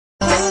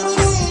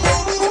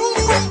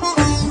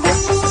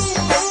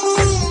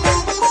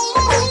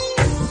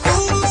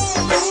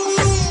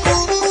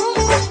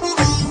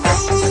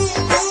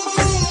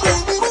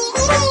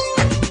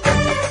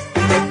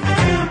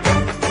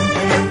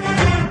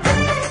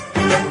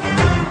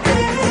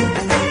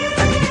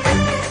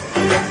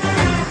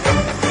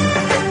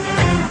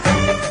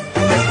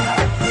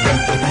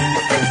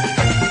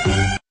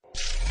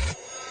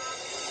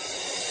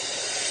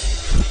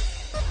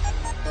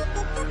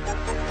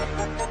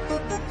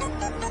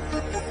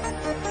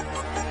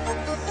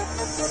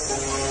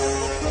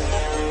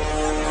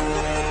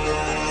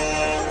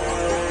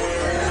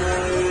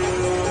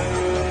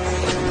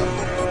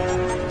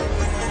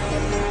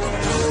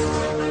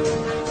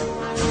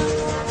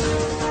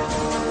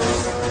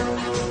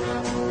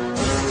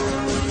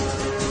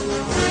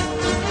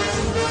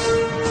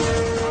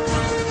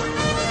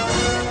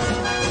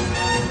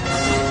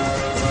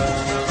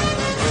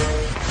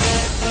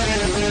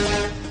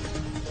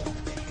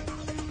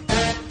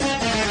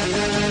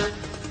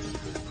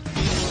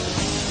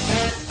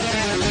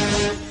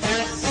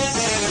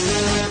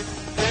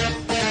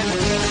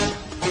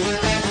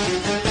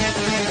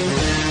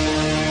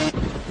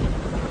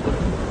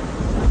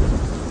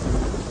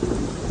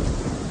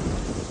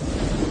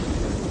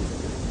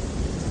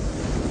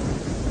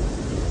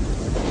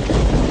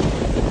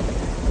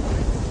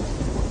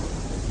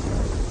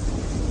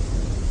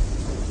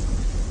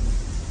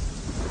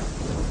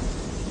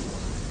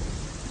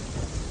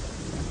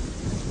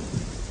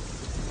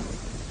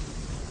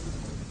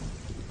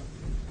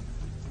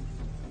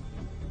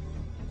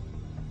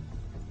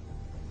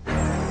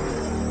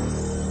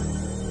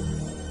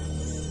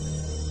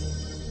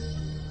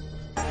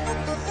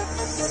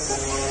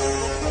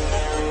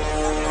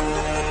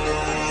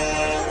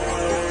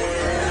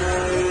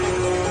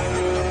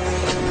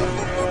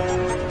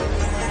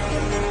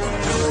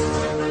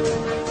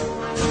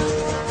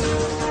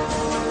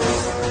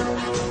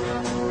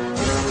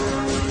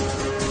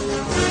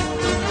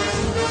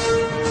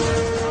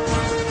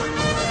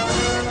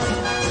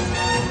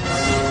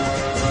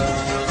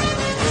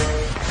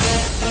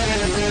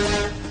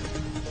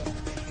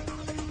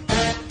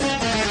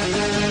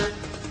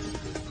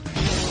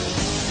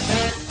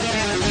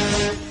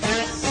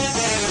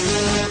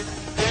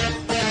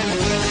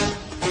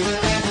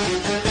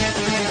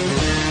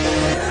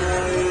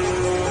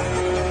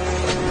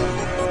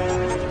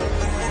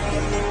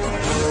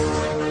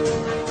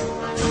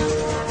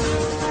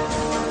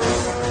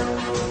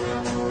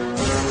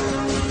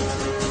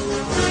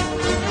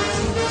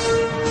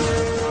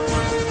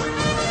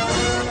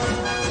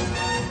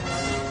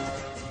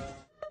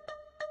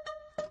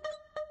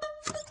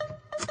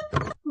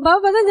Baba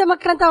ba zan je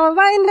makaranta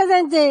ba inda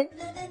zan je.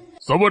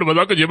 Saboda ba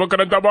za ka je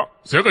makaranta ba,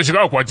 sai ka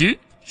shiga akwati,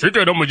 shi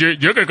ke don mu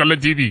je kai kallon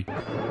TV.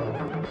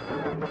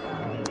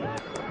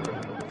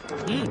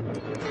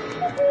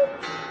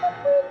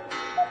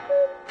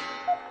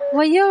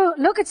 Wayo,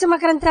 lokacin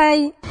makaranta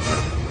yi.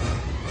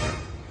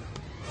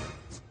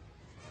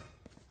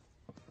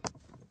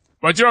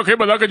 Ba cewa kai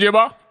ba za ka je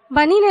ba?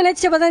 Ba ni ne na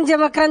ce ba zan je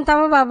makaranta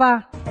ba, Baba.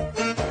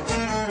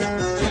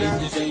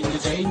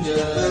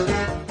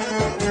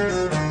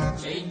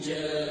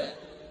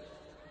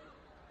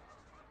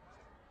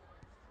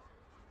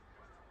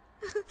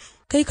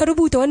 Kai ka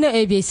rubuta wannan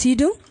ABC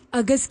din?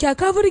 A gaskiya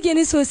ka burge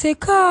ni sosai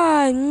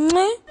ka.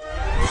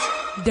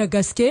 Da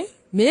gaske?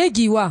 Me ya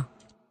giwa?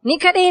 Ni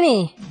kaɗai ne.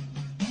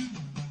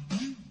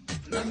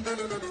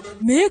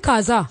 Me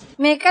kaza?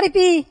 Me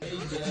ƙarfi.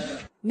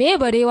 Me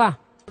barewa?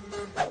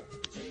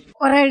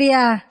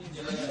 Ƙwararriya.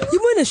 Yi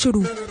mana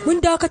shiru, mun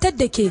dakatar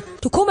da ke,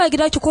 ki koma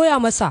gida ki koya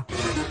masa.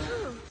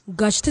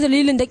 Gashi ta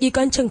dalilin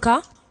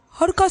daƙiƙancinka,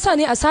 har ka sa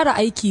ne asara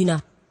aikina.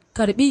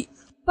 Karɓi.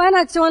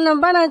 Bana ci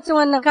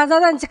wannan, kaza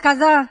zan ci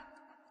kaza.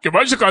 Ki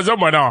ba shi kazan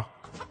mana.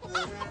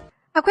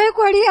 Akwai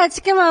kori a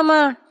cikin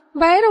mama,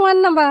 ba irin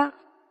wannan ba.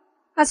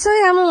 A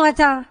soya min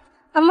wata,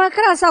 amma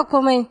kar a sa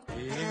komai.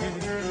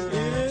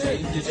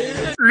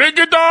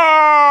 Likita!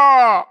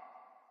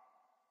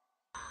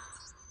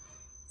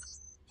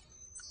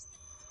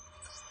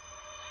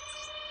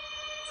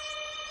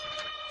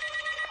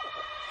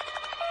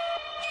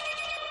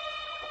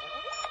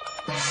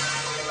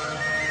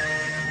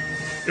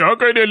 Ya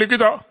kai ne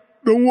likita?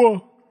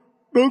 Ɗanwa,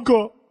 ɗanka,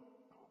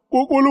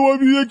 ƙwaƙwalwa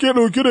biyu yake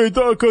ɗauke da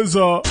ita a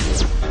kansa.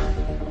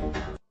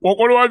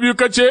 Ƙwaƙwalwa biyu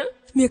kace?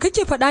 Me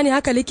kake faɗa ne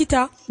haka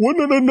likita?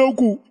 Wannan ɗan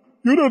naku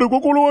yana da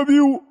ƙwaƙwalwa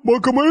biyu ba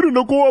kamar irin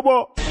na kowa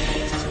ba.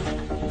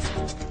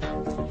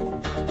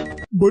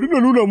 Bari na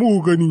nuna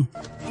muku gani.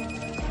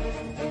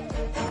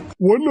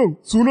 Wannan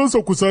sunansa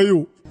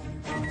Kusayo,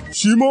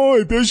 shi ma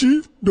an haife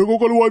shi da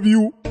ƙwaƙwalwa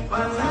biyu.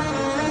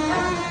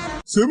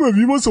 Sai mai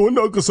bi masa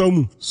wanda aka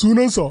samu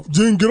sunansa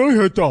jingiran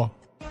heta,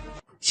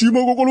 shi ma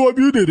ƙwaƙwalwa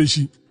biyu ne da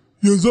shi,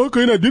 yanzu haka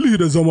yana dilhi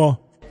da zama.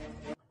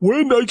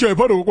 Wayanda ake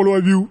haifa da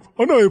ƙwaƙwalwa biyu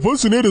ana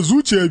haifansu ne da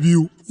zuciya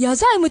biyu. Ya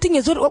za a yi mutum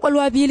ya zo da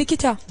ƙwaƙwalwa biyu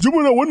likita?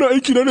 Jimina wannan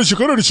aiki na da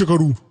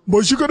shekaru,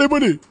 ba shi kaɗai ba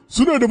ne,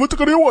 suna da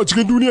matuƙar yawa a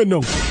cikin duniyan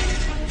nan.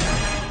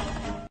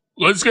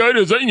 Gaskiya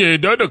ne zan iya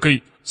yarda da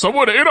kai,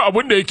 saboda irin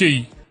abin da yake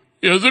yi.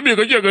 Yanzu me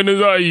kake ganin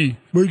za a yi?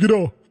 Mai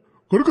gida,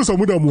 kar ka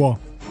samu damuwa.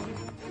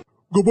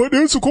 Gaba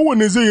ɗayansu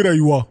kowanne zai yi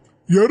rayuwa,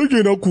 ya rage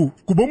naku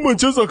ku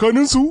bambance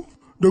tsakaninsu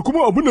da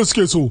kuma abin da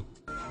suke so,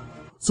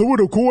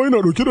 saboda kowa yana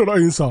ɗauke da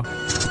ra'ayinsa.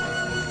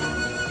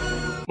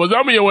 Ba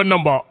za mu yi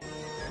wannan ba,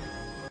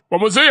 ba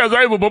mu sai ya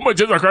za mu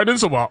bambance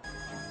tsakaninsu ba,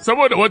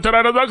 saboda wata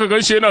rana za ka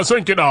gan shi yana son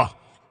kiɗa,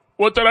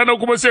 wata rana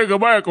kuma sai ga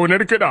baya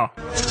ƙaunar kiɗa.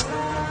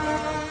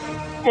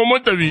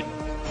 Mun tafi.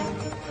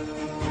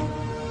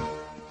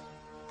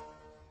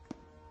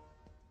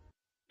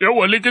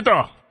 Yawwa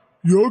likita.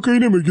 Ya kai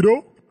ne mai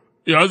gida?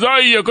 Ya za a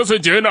yi ya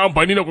kasance yana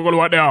amfani da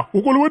kwakwalwa ɗaya?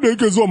 Kwakwalwar da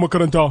yake zuwa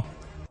makaranta,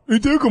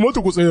 ita ya kamata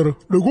ku tsayar,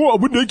 da kuma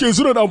abin da yake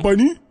suna da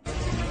amfani?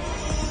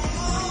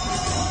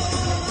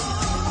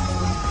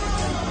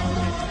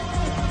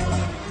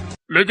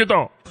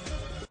 Likita,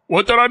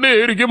 wata rana ya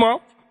yi rigima,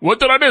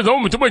 wata rana ya zama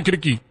mutumin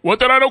kirki,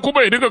 wata rana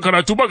kuma ya dinga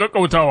karatu ba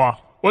kakkautawa,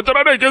 wata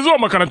rana yake zuwa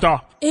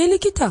makaranta.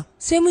 Likita,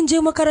 sai mun je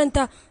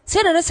makaranta,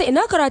 sai da rasa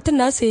ina karatun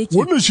nasa yake.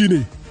 Wannan shi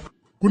ne,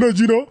 kuna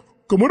jina,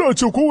 kamar a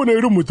ce kowane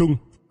irin mutum,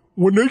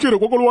 wanda yake da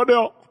kwakwalwa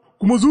ɗaya,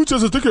 kuma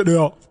zuciyarsa take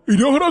ɗaya,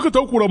 idan har aka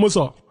takura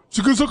masa,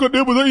 cikin saka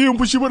ɗaya ba zai iya yin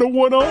fushi ba ɗan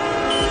uwana.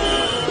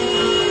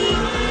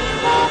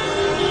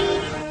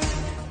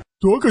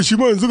 To haka shi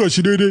ma yanzu ga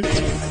shi daidai.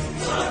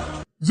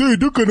 Zai yi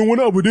dukkanin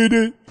wani abu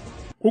daidai.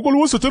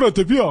 Kwakwalwarsa tana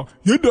tafiya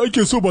yadda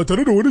ake so ba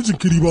tare da wani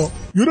jinkiri ba.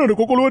 Yana da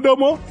kwakwalwar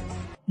dama,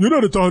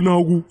 yana da ta hannun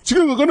hagu.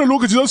 Cikin ƙanƙanin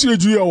lokaci za su iya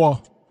juyawa.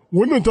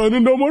 Wannan ta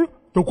hannun damar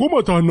ta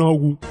koma ta hannun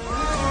hagu.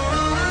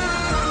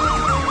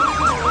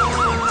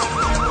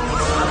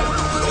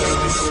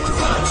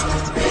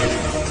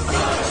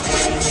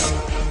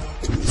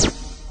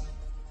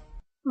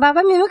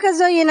 Baba me muka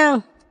zo yi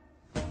nan?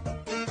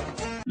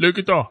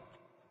 Likita,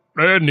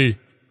 ɗayan ne.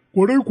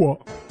 Kwarai kuwa,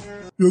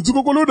 yanzu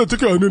kwakwalwar da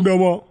take hannun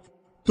dama,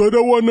 ta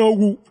dawo hannun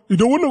hagu,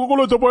 idan wannan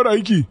kwakwalwar ta fara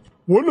aiki,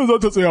 wannan za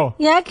ta tsaya.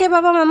 Ya ke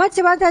baba mama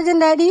ce ba ta jin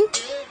daɗi?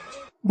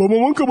 Ba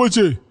mamanka ba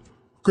ce,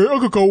 kai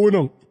aka kawo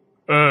nan.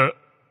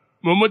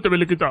 Mamman tabi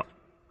likita,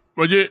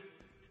 waje.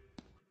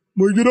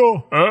 Mai gida,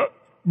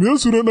 me ya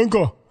sunan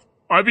ɗanka?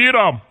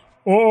 Abiram.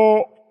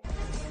 A'a,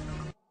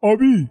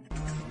 Abi,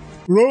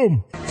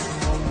 Ram.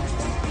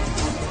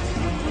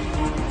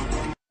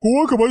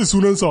 Kowa ka ba shi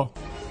sunansa,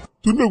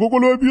 tun da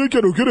kwakwalwa biyu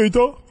yake ɗauke da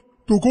ita,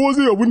 to kowa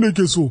zai abin da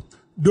yake so,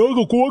 da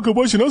haka kowa ka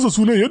ba shi nasa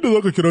sunan yadda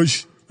za ka kira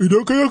shi.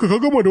 Idan kai haka ka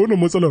gama da wannan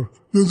matsalar,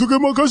 yanzu kai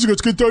ma ka shiga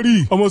cikin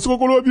tarihi a masu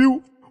kwakwalwa biyu,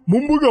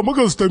 mun buga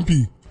maka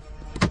stamfi.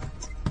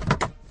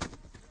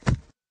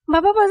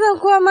 Baba ba zan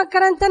kowa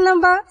makarantar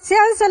nan ba, sai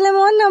an sallama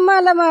wannan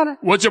malamar.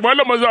 Wace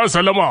malamar za a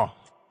sallama?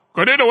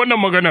 Ka da wannan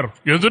maganar,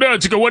 yanzu da a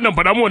cikin wannan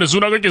faɗa mu wani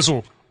suna kake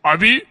so,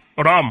 Abi?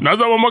 Ram, na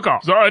zama maka,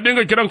 za a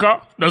dinga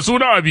kiranka da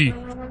suna Abi.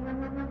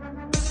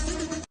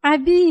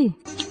 Abi.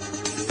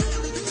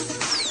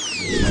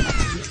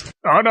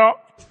 Ana,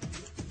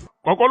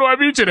 kwakwalwa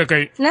biyu ce da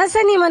kai. Na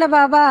sani mana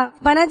baba,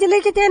 ba na ji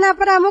likita yana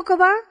fara muku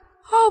ba?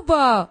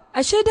 Haba,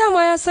 ashe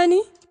dama ya sani?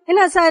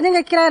 Ina sa a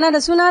dinga kirana da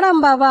suna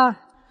Ram baba.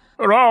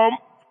 Ram,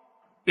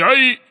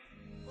 yayi.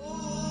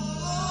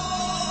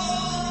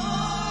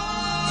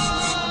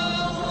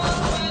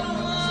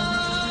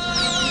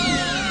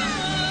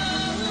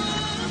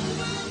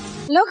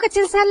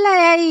 Lokacin sallah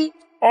ya yi.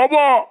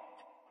 Aba,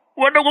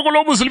 wanda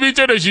kwakwalwa musulmi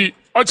ce da shi,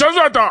 a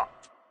canza ta.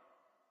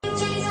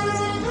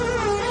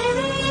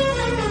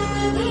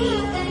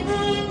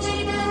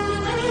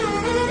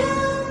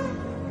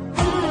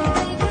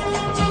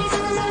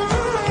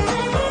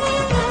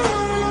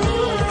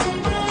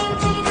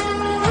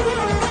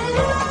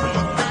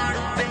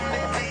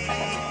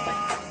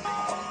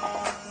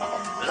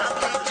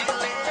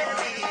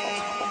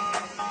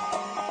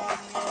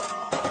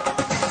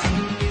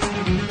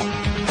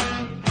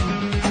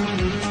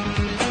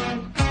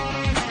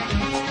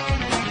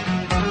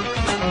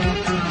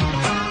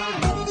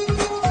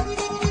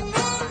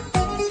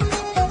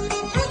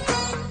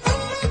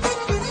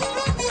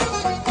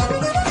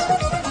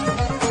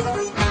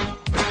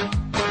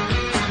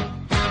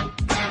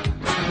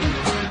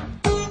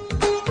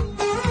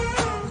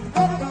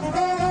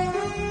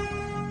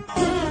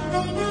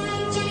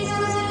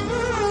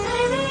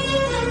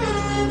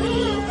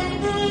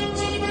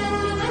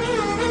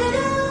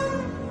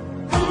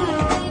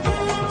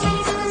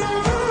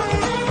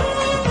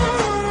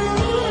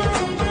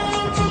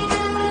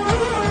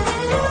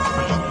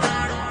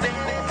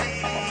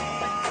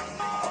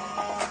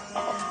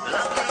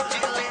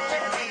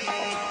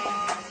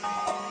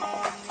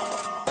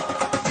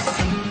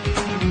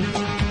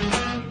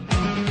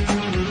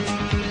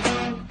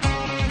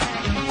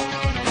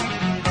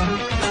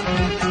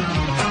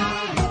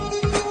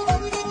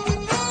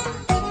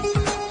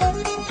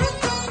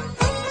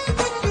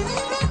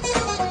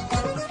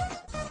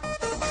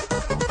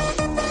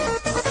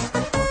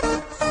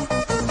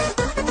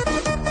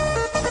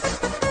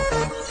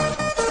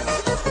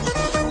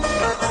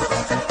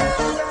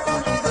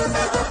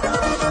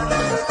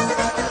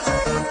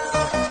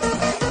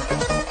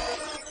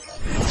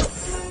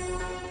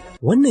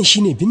 Wannan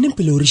shine birnin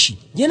Filorishi,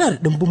 yana da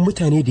ɗimbin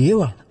mutane da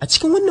yawa a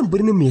cikin wannan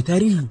birnin mai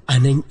tarihi a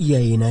nan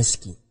iyayena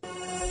suke.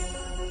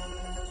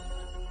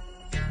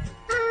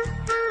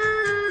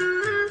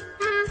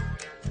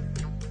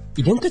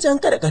 Idan ka ji an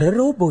kada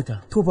ƙararrawar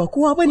bauta, to ba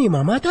kowa bane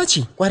mamata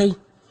ce ƙwarai.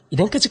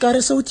 Idan ka ci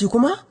ƙarar sauti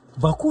kuma,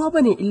 ba kowa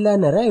bane illa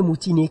na raya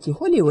muti ne ke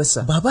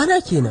holewarsa, babana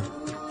kenan.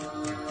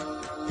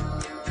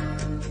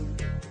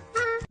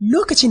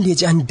 Lokacin da ya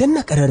ji an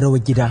danna ƙararrawar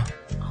gida,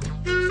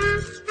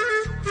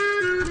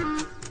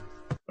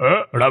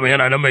 Ramin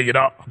yana nan mai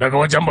gida, daga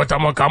wajen bata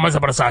maka masa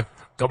barsa,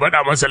 ka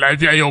faɗa masa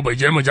lafiya yau bai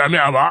je mu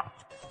jami'a ba.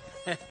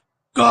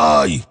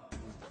 Kai!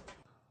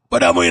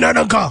 Faɗa mu ina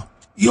ɗanka,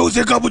 yau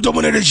sai ka fito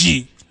mana da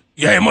shi.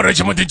 Ya yi mun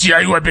rashin mutunci ya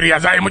yi wa birya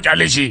za a yi mu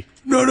kyale shi.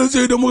 Na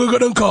rantse da muka ga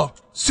ɗanka,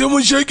 sai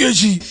mun shaƙe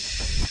shi.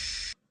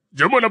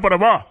 Jamo na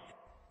faraba,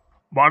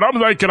 ba Ram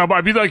za ki kira ba,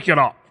 Abi za ki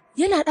kira.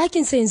 Yana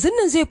ɗakinsa yanzu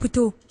nan zai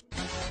fito.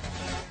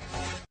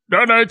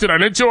 Da na yi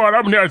tunanin cewa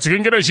Ram ne a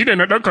cikin gidan shi ne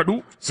na ɗan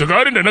kaɗu,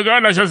 sigarin da na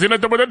gana shan sai na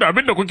tabbatar da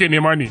abin da kuke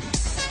nema ne.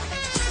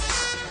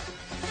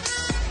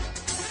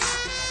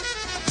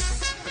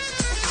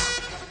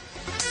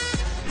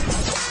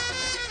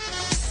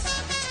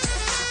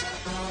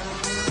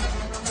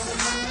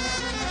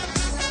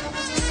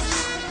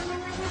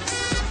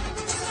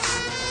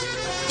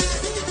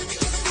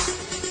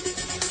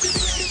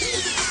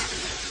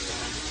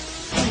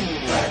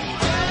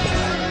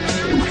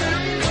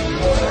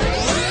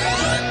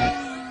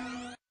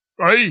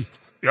 Ai,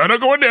 ya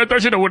naga wanda ya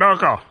tashi da wuri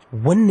haka.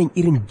 wannan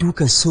irin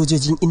dukan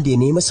sojojin inda ya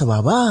nemi masa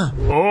baba.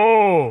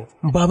 Oh,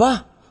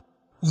 Baba,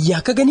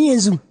 ya ka gani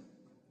yanzu?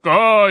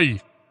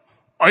 kai,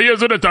 ai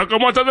yanzu da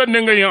takama ta zan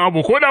dinga yin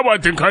abu ko da ba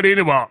tinkare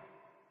ni ba.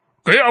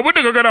 Kai abu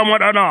da ka gana ma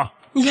ɗana.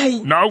 Yayi.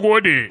 Na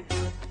gode.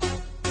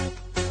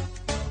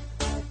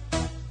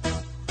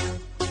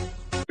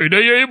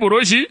 Idan ya yi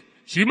buroshi,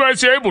 shi ma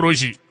sai ya yi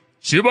buroshi.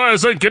 Shi ba ya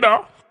son kiɗa,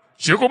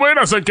 shi kuma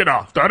yana son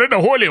kiɗa tare da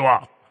holewa.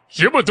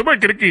 Shi mutumin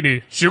kirki ne,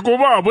 shi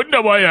kuma abin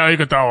da ba ya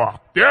aikatawa.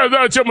 Ta yaya za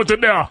a ce mutum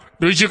ɗaya,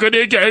 don shi kada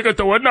yake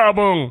aikata wannan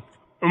abin,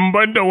 in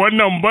ban da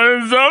wannan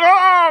banza.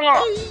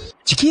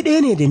 Ciki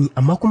ɗaya ne da ni,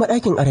 amma kuma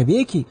ɗakin arabe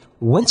yake.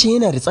 Wancan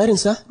yana da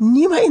tsarinsa,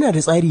 ni ma ina da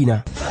tsarina.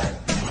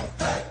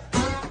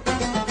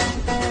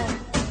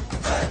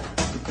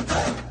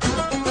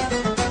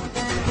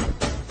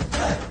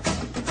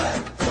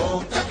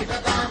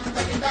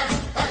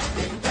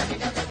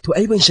 To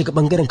ai ban shiga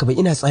ɓangaren ka ba,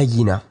 ina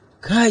tsagi na.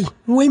 Kai,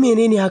 wai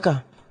menene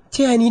haka?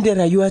 Taya ni da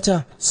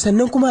rayuwata,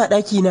 sannan kuma a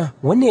ɗakina,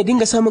 wannan ya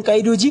dinga samun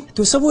ƙa'idoji?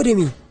 To saboda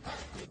me?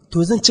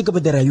 To zan ci gaba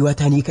da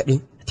rayuwata ni kaɗai,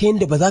 ta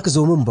yadda ba za ka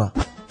zo min ba.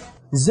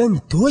 Zan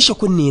toshe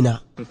kunne na.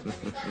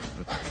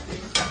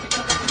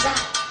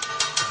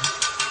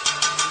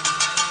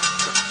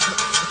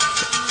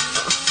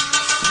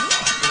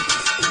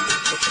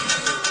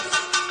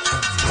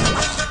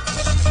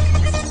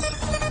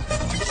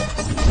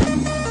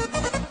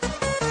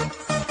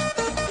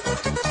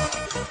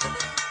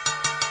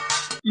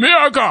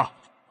 haka?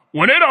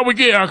 Wane da abu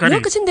ke haka ne?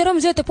 Lokacin da Ram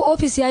zai tafi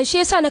ofis ya shi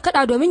yasa na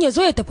kaɗa domin ya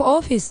zo ya tafi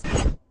ofis.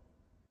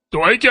 To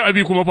aikin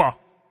abi kuma fa?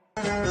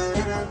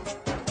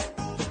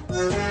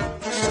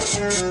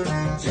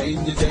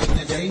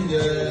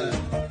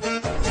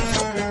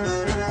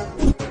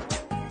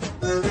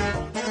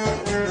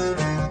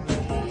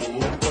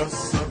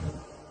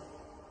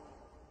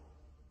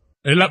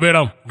 Laɓe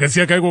Ram,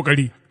 gaskiya kai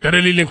kokari. Ta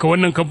dalilin ka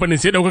wannan kamfanin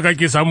sai ɗaukaka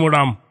ke samu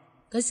Ram.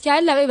 Gaskiya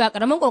Allah bai ba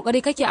ƙaramin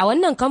ƙoƙari kake a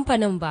wannan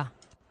kamfanin ba.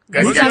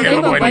 Gaskiya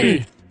kai babba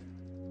ne.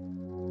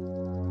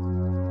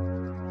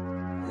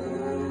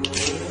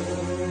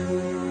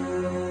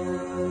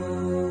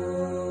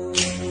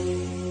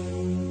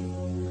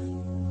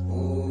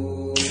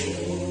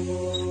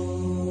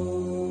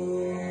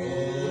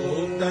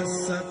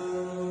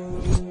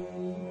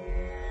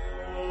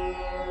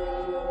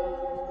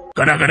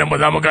 Kana ganin ba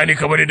za mu gane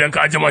ka bane don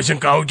ka aje mashin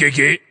ka hau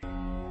keke?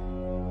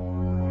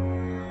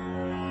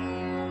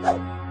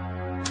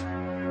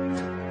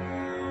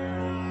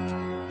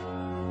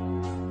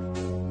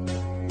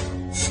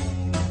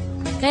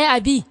 Kai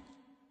Abi,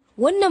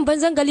 wannan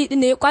banzan gali ɗin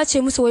ne ya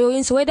kwace musu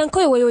wayoyinsu wai don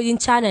kawai wayoyin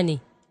Cana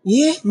ne.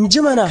 in ji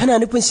mana kana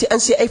nufin sai an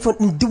sai iPhone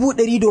ɗin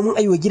 100 domin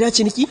a yi wa gida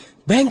ciniki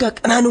bayan ga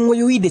ƙananan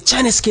wayoyi da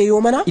China suke yi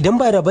mana idan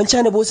ba rabon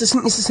China ba wasu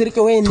sun isa su riƙe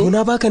wayan ne. To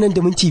na baka nan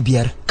da minti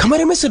 5 kamar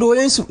musu da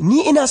wayoyinsu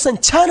ni ina son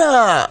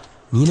China.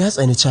 Ni na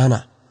tsani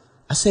China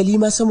asali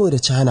ma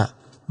saboda China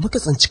muka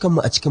tsanci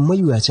kanmu a cikin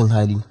mayuyacin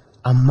hali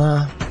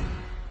amma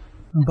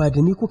ba da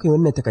ni kuka yi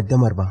wannan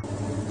takaddamar ba.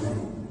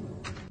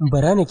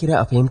 Bara na kira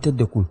a fahimtar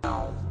da ku.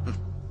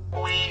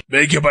 Me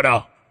yake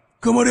faɗa?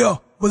 Kamar ya,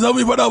 ba za mu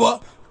yi faɗa ba.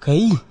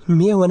 Kai,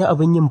 me wani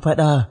abin yin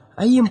faɗa?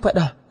 Ai yin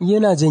faɗa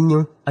yana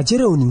janyo a ji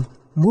rauni,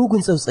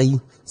 mugun tsautsayi,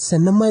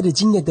 sannan ma da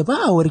jinyar da ba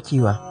a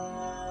warkewa.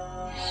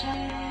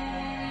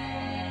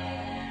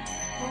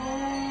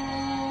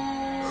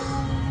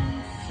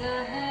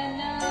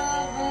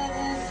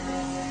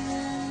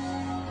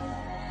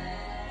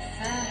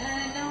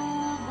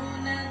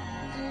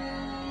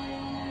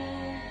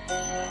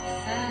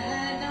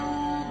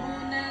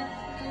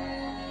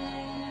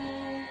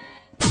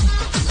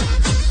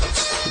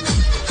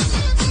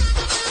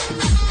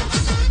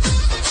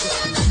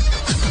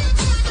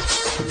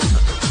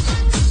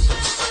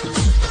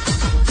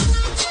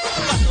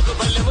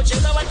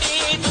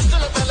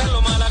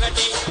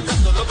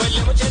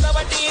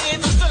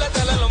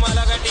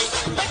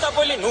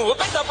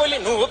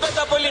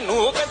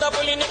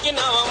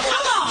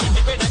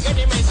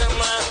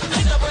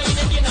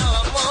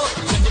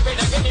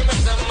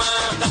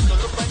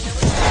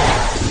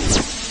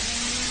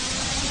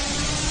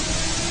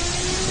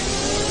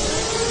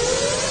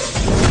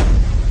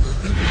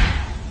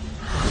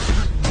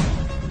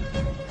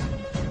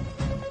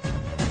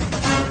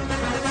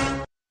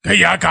 Kai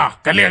haka,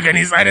 kalle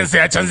gani tsarin sa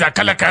ya canza,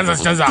 kala kayan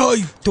su canza.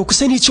 To ku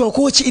sani cewa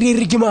kowace irin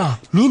rigima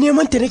ni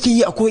neman ta nake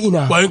yi a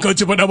ko'ina. Bayan ka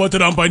ci faɗa ba ta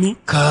da amfani?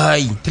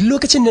 Kai, tun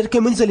lokacin da kai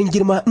munzalin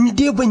girma in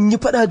dai ban yi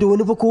faɗa da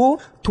wani ba ko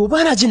to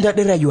ba na jin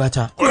daɗin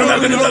rayuwata. Kuna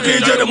ganin za ka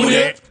yi ja da mu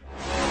ne?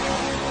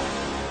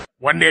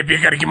 Wanda ya fi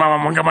ka rigima ma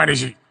mun gama da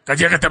shi. Ka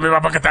je ka tambayi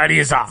baba ka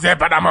tarihinsa zai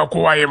faɗa ma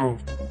kowa ya mu.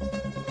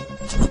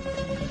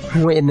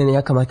 Wa'annan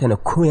ya kamata na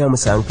koya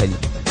musu hankali.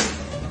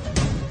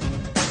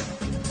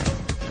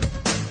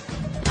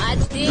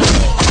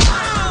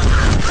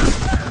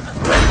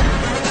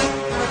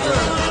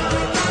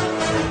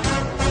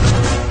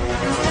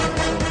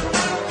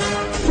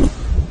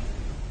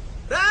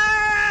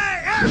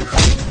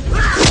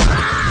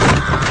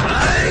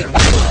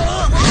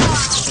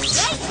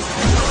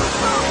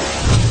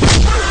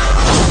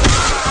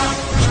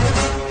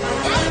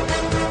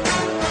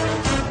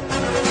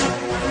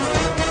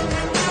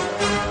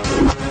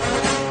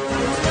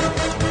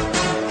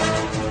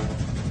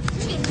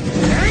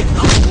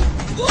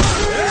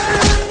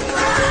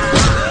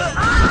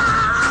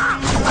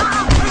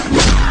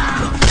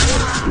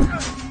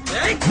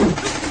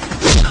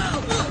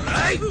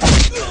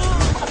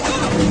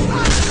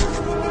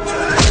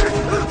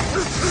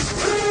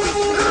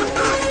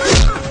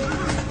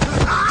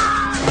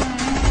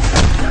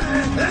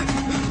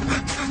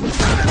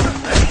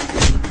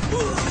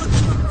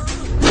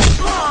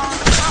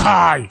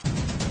 Kai!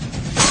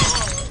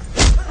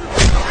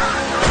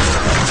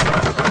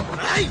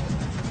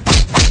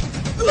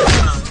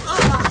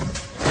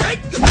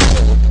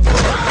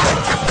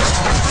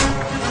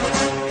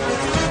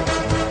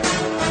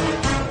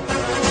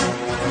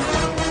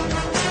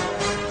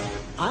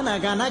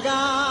 అనగనగా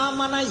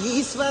మన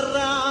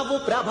ఈశ్వర్రావు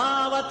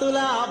ప్రభావతుల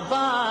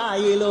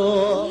అబ్బాయిలో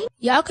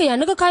Ya aka ya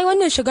naga kai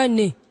wannan shigan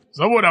ne.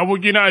 Saboda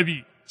abokina Abi,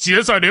 shi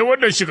yasa da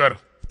wannan shigar.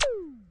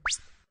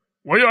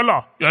 Wai Allah,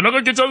 ya naga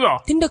ki canza?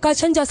 Tunda ka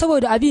canja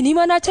saboda Abi ni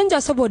ma na canja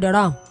saboda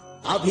Ram.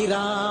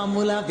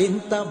 అభిరాముల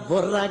వింత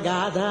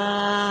బుర్రగాదా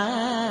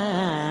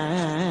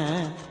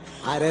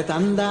అరే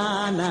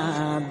తందాన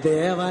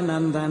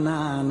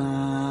దేవనందనానా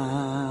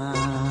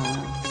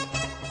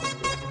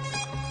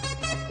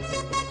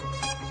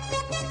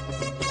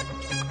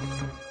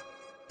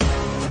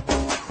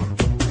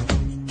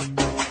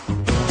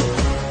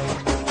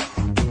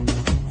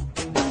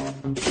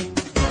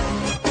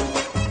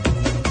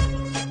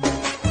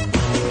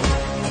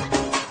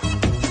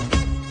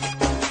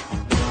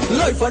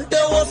లైఫ్ అంటే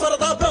ఓ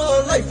సరదా bro,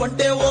 life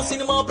అంటే ఓ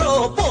సినిమా బ్రో,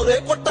 పోరే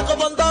కొట్టక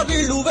వంద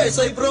వీళ్ళు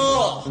వేసాయి బ్రో.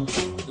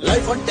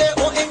 లైఫ్ అంటే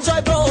ఓ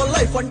ఎంజాయ్ బ్రో,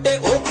 లైఫ్ అంటే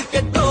ఓ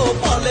క్రికెట్ బ్రో,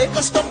 పాలే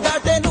కష్టం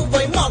దాటే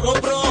నువ్వై మారో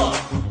బ్రో.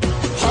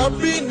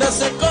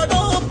 హ్యాపీనెస్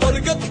ఎక్కడో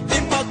పరిగెత్తి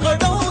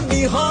పక్కడో,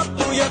 నీ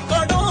హార్ట్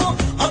ఎక్కడో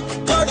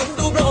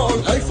అక్కడుండు బ్రో.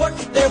 లైఫ్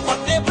అంటే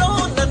పట్టే బ్రో,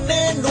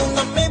 నన్నే నువ్వు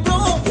నమ్మే బ్రో,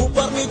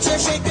 ఊపర్ నీచే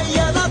షేక్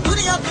అయ్యేలా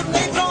దునియా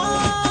దున్నే bro.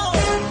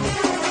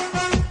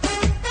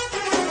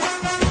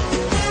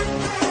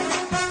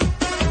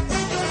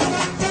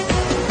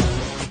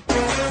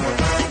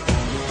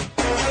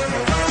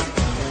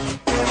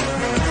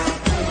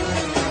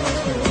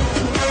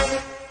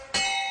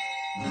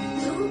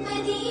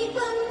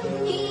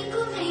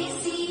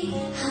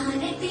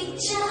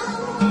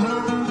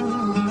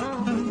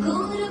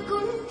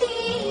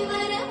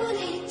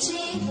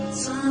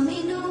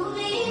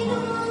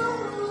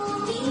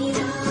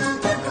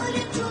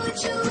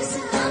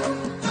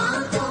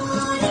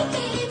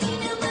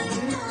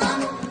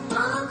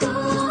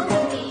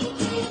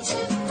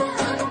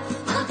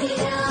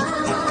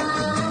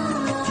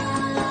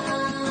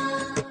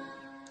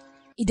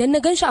 Idan na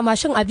gan shi a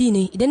mashin Abi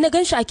ne, idan na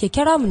gan shi a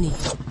keke Ramu ne.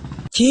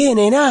 Ke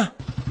ne na?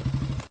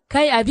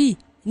 Kai Abi,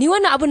 ni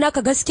wannan abun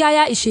naka gaskiya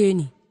ya ishe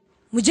ni.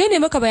 Mu je ne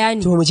maka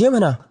bayani. To mu je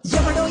mana.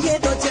 ఎవడో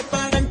ఏదో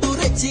చెప్పాడంటూ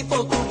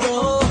రెచ్చిపోకు బ్రో,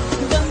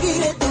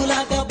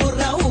 గంగిరెద్దులాగా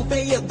బుర్ర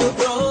ఊపేయొద్దు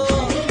బ్రో.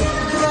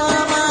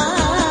 రామా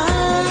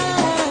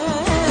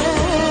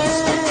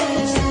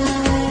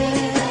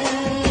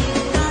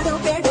నాడో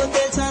పేడో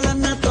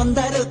తేల్చాలన్న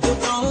తొందరొద్దు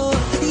బ్రో,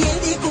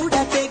 ఏది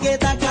కూడా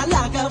తెగేదాకా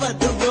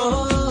లాగవద్దు బ్రో.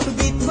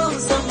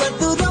 విధ్వంసం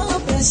వద్దురో,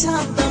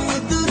 ప్రశాంతం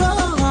వద్దురో,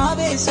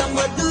 ఆవేశం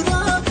వద్దురో,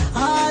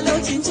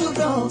 ఆలోచించు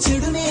బ్రో,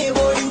 చెడునే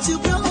ఓడించు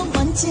బ్రో,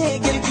 మంచే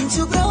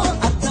గెలిపించు బ్రో,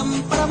 అర్థం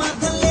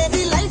ప్రమాదం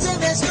లేని లైఫ్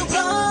వేస్ట్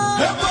బ్రో.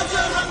 హే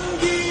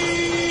బజరంగి,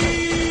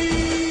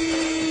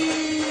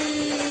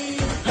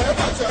 హే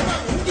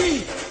బజరంగి,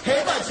 హే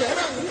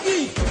బజరంగి,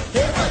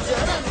 హే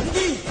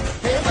బజరంగి,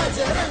 హే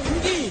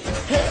బజరంగి,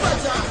 హే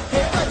బజ,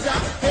 హే బజ,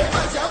 హే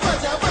బజ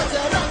బజ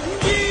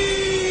బజరంగి.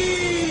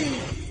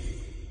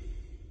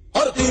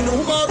 అర్తిను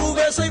మారు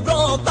వేసై బ్రో,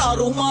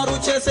 తారు మారు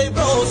చేసే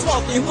బ్రో,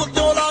 స్వాతి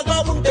ముత్యంలాగా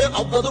ఉంటే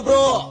అవ్వదు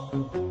బ్రో.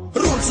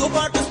 రూల్స్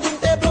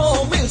పాటిస్తుంటే బ్రో,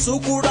 మిల్స్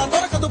కూడా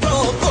దొరకదు బ్రో,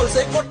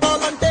 కోసే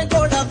కొట్టాలంటే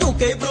కూడా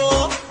దూకే బ్రో.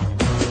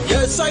 ఏ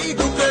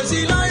side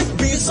crazy life,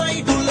 B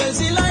side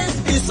lazy life,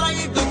 ఈ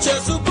సైడ్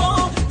చేసుకో,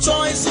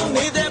 చాయిస్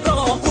నీదే బ్రో.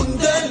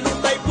 కుందేళ్ళు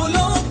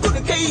టైపులో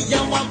కుడికయ్య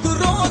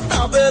మాకురో,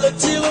 నా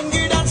పేరొచ్చి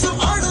లొంగి డాన్స్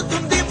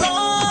ఆడుతుంది bro.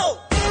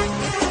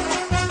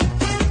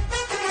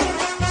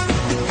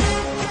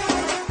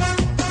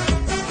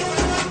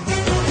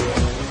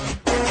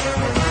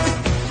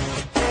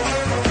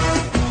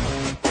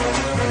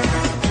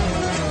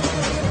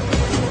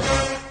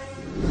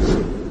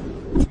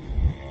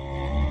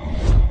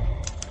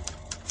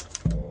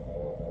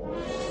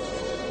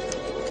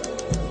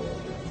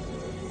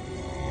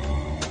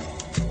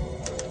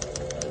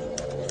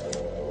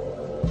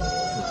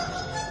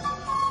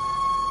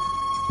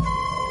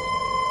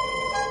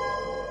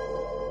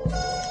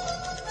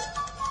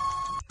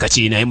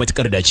 Kace na yi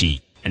matukar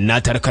dace, na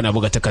tara kana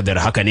buga takardar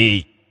haka ne,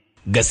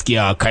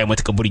 gaskiya kai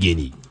matukar burge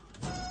ni.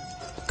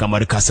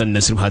 Kamar ka san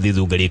Nasir zai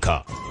zo gare ka.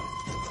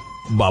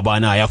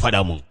 Babana ya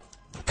faɗa mun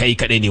kai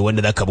kaɗai ne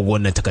wanda zaka buga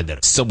wannan takardar,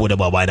 saboda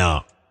babana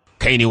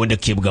kai ne wanda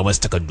ke buga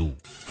masa takardu.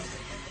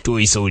 To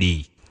yi sauri,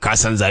 ka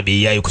san zabe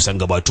yayi kusan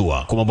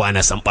gabatowa, kuma ba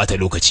na san bata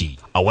lokaci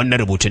a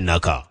wannan rubutun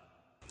naka.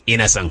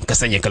 Ina san ka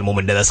sanya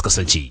kalmomin da za su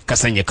kasance, ka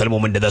sanya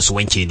kalmomin da za su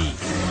wanke ni.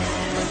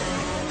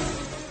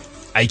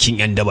 Aikin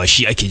yan daba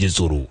shi ake jin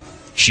tsoro,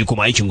 shi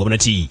kuma aikin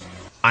gwamnati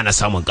ana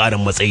samun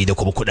ƙarin matsayi da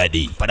kuma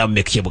kuɗaɗe. Faɗa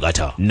me kake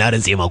bukata, na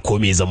rantse ma ko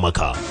me zan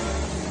maka.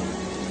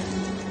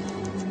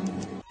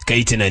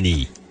 Kai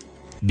tunani,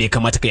 bai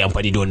kamata kai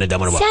amfani da wannan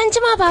damar ba. Sai an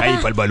jima baba.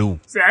 Kai falbalu.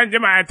 Sai an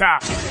jima yata.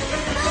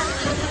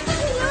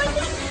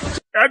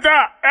 Yata,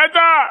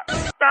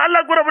 dan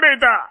Allah ku rabu da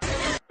ita.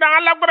 Dan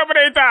Allah ku rabu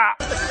da ita.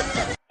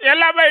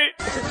 Yalla bai,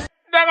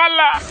 dan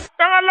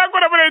Allah ku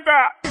rabu da ita.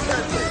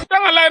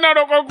 Dan Allah yana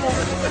roƙon ku.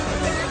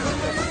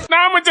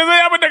 Na mace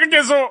zai abin da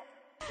kake so.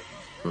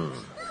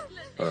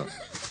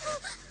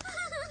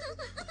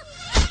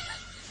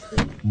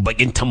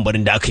 Bakin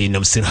tambarin da aka yi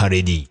Namsir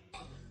Haredi,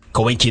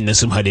 ka wanke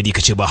Namsir Haredi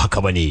ka ce ba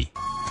haka ba ne.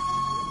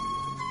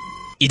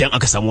 Idan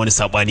aka samu wani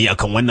saɓani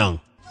akan wannan,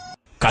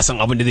 ka san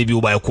abin da zai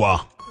biyo baya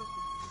kuwa.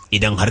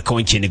 Idan har ka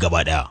wanke ni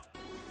gaba ɗaya,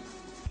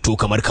 to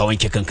kamar ka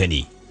wanke kanka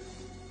ne.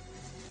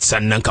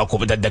 Sannan ka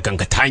kubutar da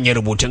kanka ta hanyar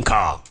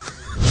rubutunka.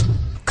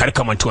 Kar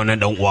ka manta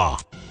wannan ɗan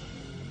uwa.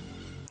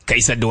 Ka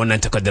isar da wannan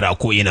takardar a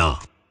ko'ina,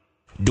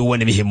 duk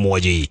wani muhimmin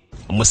waje,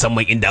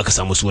 musamman inda aka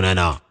samu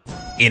sunana.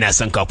 Ina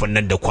son kafin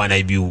nan da kwana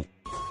 2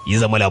 ya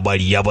zama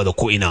labari ya baza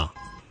ko'ina.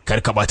 Kar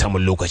ka bata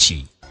min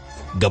lokaci,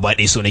 gaba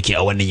ɗaya so nake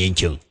a wannan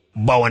yankin.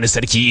 Ba wani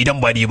sarki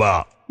idan ba ni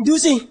ba.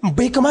 Dutse,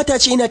 bai kamata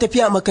ce ina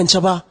tafiya a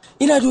makance ba.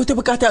 Ina da wata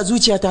bukata a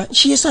zuciyata,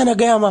 shi yasa na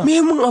gaya ma.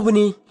 Muhimmin abu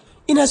ne.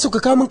 Ina so ka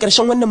kawo min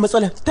ƙarshen wannan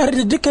matsalar tare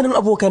da dukkanin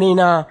abokanai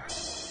na.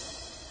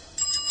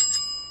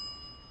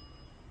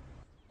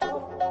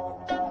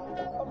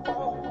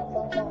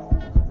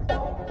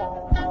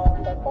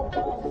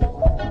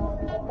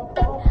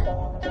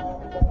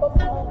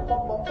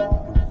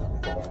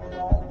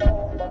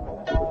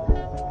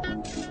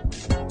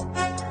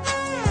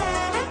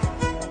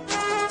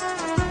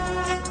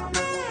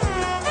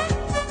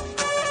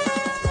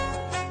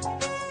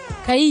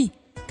 Kai,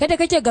 kada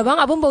kake gaban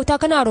abin bauta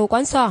kana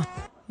roƙonsa.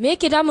 Me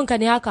yake damun ka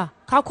ne haka?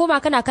 Ka koma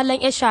kana kallon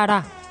 'yar shara.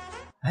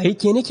 Ai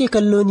ke nake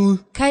kallo ni.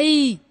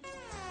 Kai,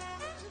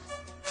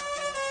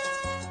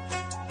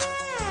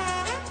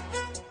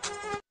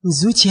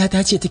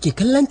 Zuciyata ce take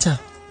kallanta.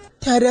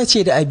 Ta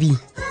dace da abi.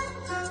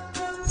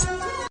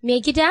 me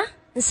gida,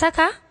 in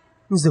saka?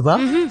 Zuba?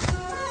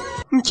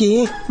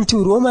 Ke,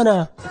 turo mana.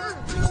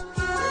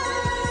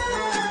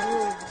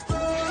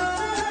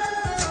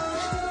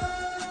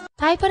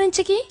 Ta yi farin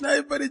ciki? Na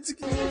yi farin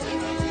ciki.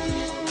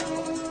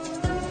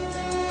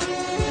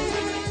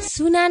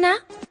 Sunana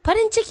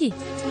farin ciki.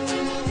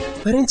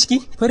 Farin ciki?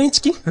 Farin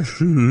ciki?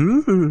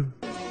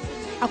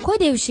 A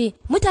koda yaushe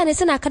mutane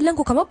suna kallon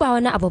ku kamar ba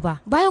wani abu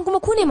ba, bayan kuma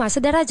ku ne masu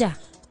daraja.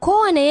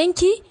 Kowane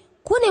yanki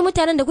ku ne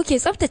mutanen da kuke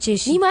tsaftace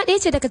shi. Ni ma ɗaya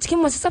ce daga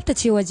cikin masu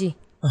tsaftace waje.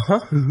 Aha,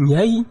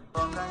 yayi.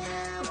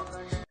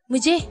 Mu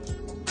je.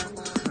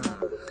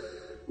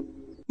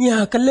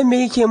 Ya kallon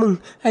me yake min?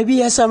 Abi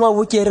ya sama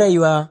abokiyar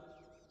rayuwa.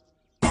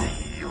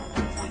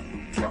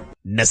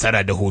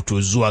 Nasara da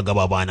hoto zuwa ga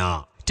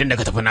babana. Tun da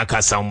ka tafi na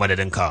ka samu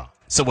madadinka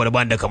saboda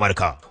ban da kamar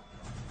ka.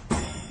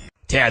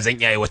 Ta yaya zan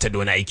iya aiwatar da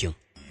wani aikin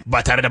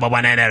ba tare da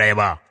babana yana raye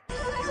ba?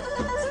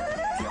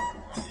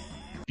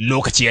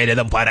 Lokaci yayi da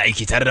zan fara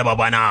aiki tare da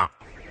babana.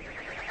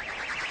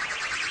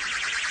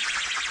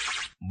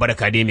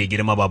 Barka dai mai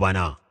girma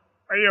babana.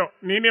 Ayyo,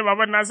 ni ne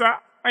baban nasa,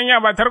 anya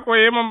ba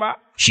tarkoye min ba.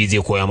 Shi zai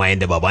koya ma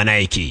yadda babana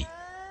yake.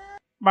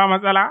 Ba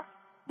matsala.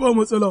 Ba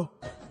matsala.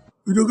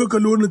 Idan ka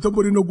kalli wannan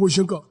tambari na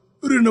goshinka,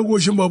 irin na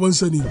goshin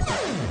babansa ne.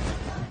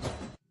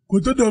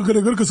 Kwantar da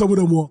hankali kar ka samu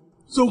damuwa.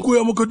 Zan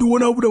koya maka duk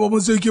wani abu da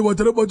babansa yake ba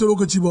tare ɓata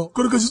lokaci ba.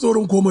 Kar ka ji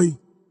tsoron komai.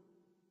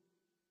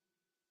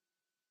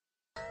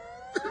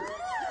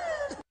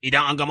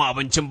 Idan an gama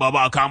abincin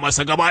baba a kawo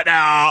masa gaba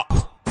ɗaya.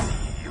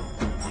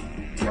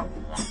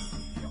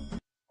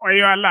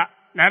 Wayo Allah,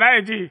 na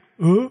da ji.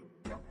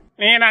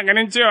 Ni yana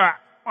ganin cewa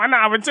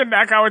wannan abincin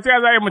da aka wuce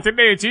za a yi mutum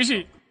ɗaya ci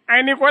shi.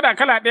 Ai ni ko da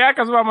kala ɗaya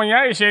ka zuba mun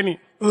ya ishe ni.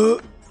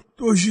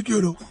 To shi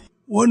kenan.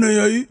 Wannan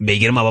yayi? Bai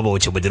girma ba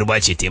wace budurba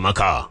ce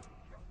taimaka.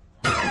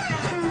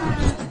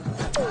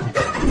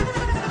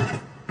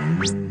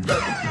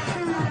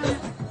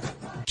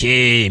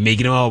 Ke mai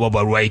girma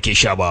ba ruwa yake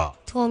sha ba.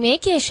 To me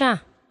yake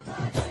sha?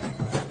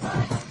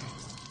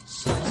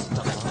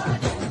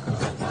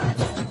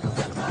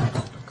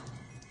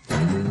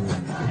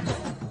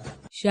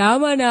 Sha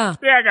mana.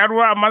 Sai ga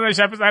ruwa amma zan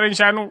shafi tsarin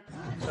shanu.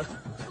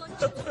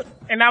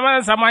 Ina ma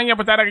zan samu hanyar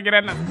fita daga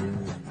gidan nan.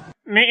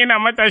 Ni ina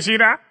matashi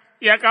na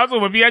ya kawo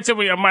tsofaffi ya ce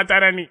mu yan mata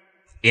na ni.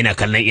 Ina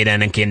kallon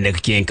idanunka yadda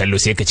kake yin kallo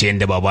sai ka ce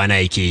yadda babana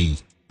yake yi.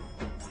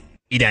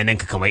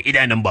 Idanunka kamar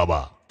idanun baba.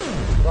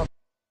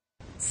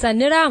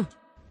 Sannu Ram.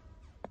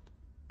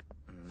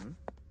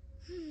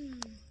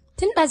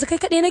 Tun ɗazu kai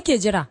kaɗai nake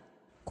jira.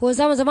 Ko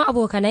za mu zama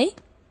abokanai?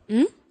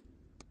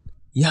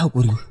 Ya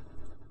haƙuri,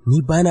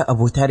 ni bana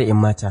abota da 'yan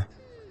mata.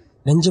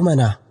 Ɗan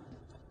jimana,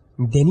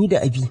 da ni da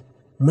abi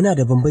muna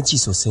da bambanci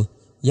sosai.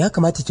 Ya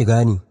kamata ki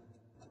gane,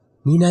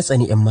 ni na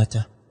tsani 'yan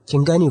mata.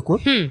 Kin gane ko?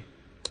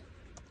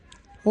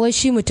 Wai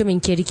shi mutumin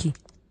kirki.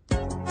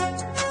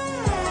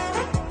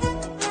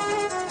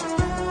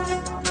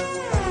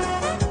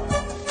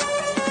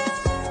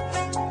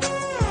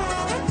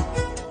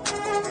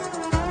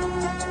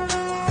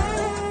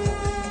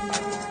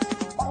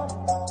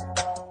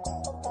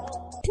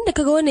 Tunda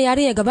kaga wannan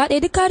yarinya gaba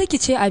ɗaya duk ka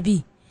rikice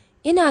abi.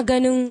 Ina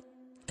ganin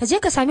ka je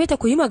ka same ta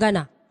ku yi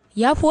magana.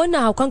 Ya fi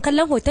wannan haukan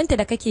kallon hotonta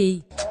da kake yi.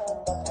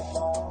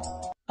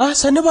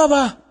 Sannu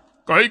baba.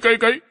 Kai.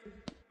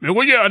 Me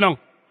kuke a nan?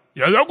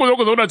 Ya za ku zo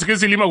ku zauna cikin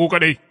silima ku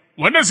kadai?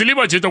 Wannan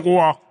silima ce ta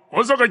kowa.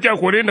 Wasu kake a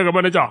kore daga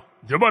manaja.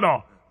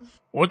 Jibana.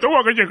 Hoton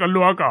wa kake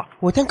kallo haka?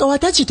 Hoton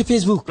ƙawata ce ta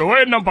Facebook. Da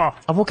wayan nan fa.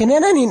 Abokanai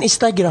na ne na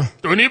Instagram.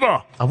 To ni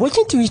ba.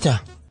 Abokin Twitter.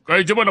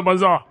 Kai jibana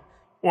banza.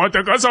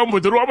 Wata ka samu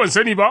budurwa ban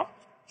sani ba?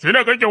 Sai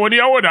da kake wani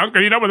yawo da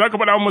hankali na ba za ka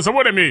faɗa mu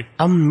saboda me?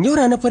 Yau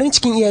ranar farin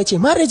cikin iyaye ce,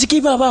 mara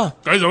jiki baba.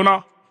 Kai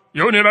zauna.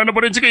 Yau ne ranar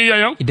farin cikin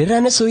iyayen? Idan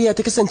ranar soyayya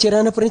ta kasance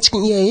ranar farin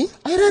cikin iyaye,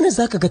 ai ranar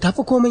zaka ga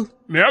tafi komai.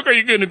 Me aka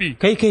yi ke nufi?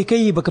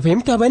 Kai baka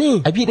fahimta ba ne?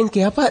 Abi ɗinka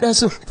ya faɗa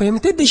su,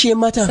 fahimtar da shi yan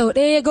mata. Sau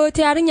ɗaya ya ga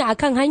wata yarinya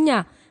akan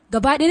hanya,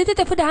 gaba ɗaya ta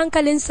tafi da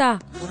hankalinsa.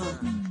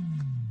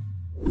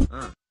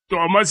 To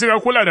amma sai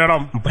ka kula da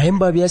Ram. Bayan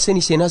babu ya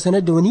sani sai na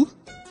sanar da wani?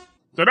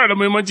 Tana da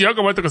muhimmanci ya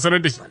kamata ka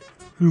sanar da shi.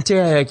 Ta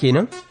yaya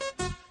kenan?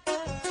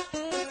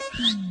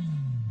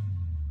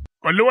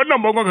 Kalli wannan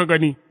bangon ka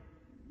gani.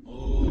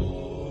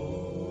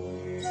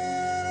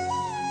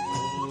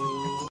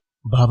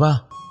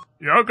 Baba.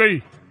 Ya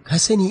kai. Ka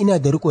sani ina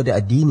da riko da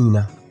addini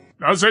na.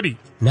 Na sani.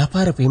 Na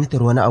fara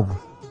fahimtar wani abu.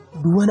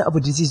 Duk wani abu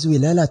da zai zo ya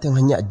lalata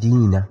hanyar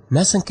addini na.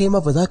 Na san kai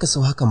ma ba za ka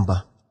so hakan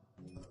ba.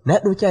 Na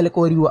ɗauki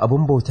alkawari wa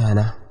abin bauta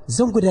na.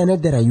 Zan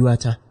gudanar da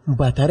rayuwata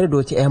ba tare da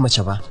wata 'ya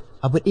mace ba.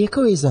 Abu ɗaya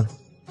kawai zan.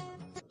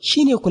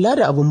 Shine kula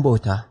da abin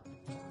bauta.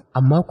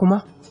 Amma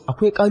kuma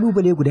akwai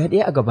ƙalubale guda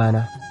ɗaya a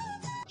gabana.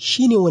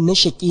 Shine wannan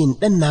shaƙiyin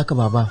ɗan naka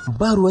baba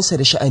ba ruwansa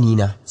da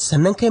sha'anina,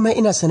 sannan kai ma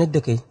ina sanar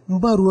da kai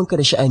ba ruwanka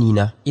da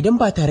sha'anina idan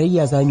ba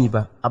tarayya zami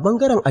ba a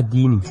ɓangaren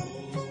addini.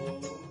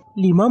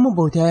 Limamin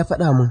bauta ya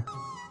faɗa min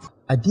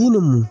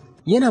Addininmu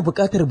yana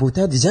buƙatar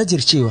bauta da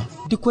jajircewa.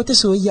 Duk wata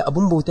soyayya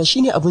abin bauta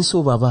shine abin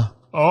so baba.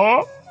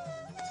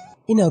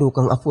 Ina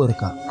roƙon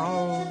afuwarka.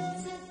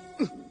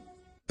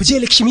 Buje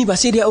Lakshmi ba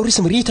sai da ya auri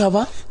Smrita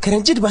ba,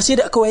 Karanjit ba sai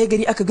da aka waye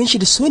gari aka ganshi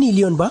da Sony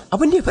Leon ba,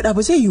 abin da ya faɗa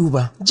ba zai yiwu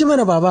ba. Ji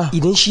mana baba,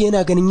 idan shi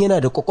yana ganin yana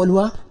da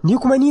kwakwalwa, ni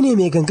kuma ni ne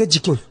mai gangar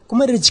jikin,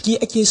 kuma da jiki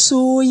ake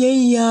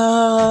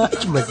soyayya.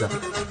 Maza.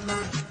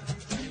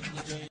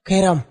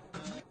 Kai Ram,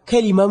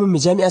 kai limamin mu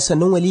jami'a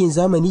sannan waliyin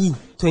zamani,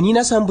 to ni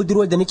na samu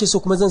budurwar da nake so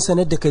kuma zan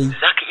sanar da kai.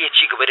 Za ka iya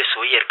ci gaba da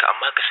soyayyarka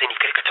amma ka sani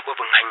kar ka taɓa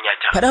bin hanya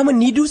ta. Faɗa min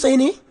ni dutse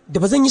ne da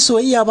ba zan yi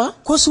soyayya ba,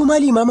 ko su ma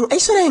limamin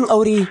ai suna yin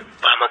aure.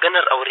 Ba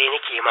maganar aure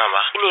nake ma ba,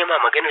 ina ma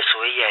maganar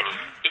soyayya ne.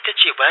 Ita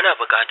ce ba na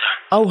bukata.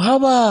 Au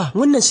haba,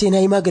 wannan sai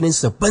na yi maganin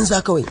sa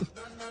banza kawai.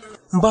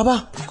 Baba,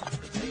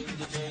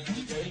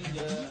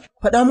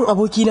 faɗa min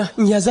abokina,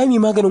 ya za mu yi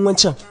maganin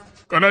wancan?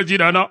 Kana ji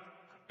dana,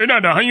 ina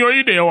da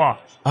hanyoyi da yawa.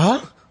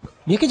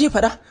 Me kaje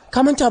faɗa?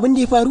 Ka manta abin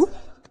da ya faru?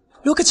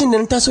 Lokacin da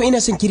na taso ina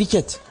son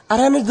kiriket, a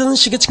ranar da zan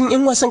shiga cikin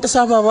 'yan wasan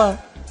ƙasa baba.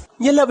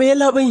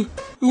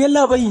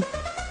 Yallaɓai,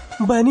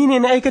 ba ni ne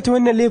na aikata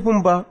wannan laifin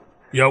ba.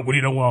 Ya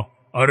guri dan wa,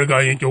 an riga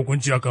yanke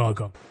hukunci akan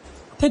haka.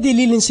 Ta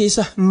dalilin sai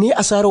sa ne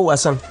asarar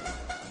wasan.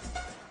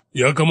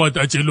 Ya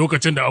kamata a ce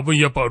lokacin da abin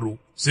ya faru,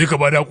 sai ka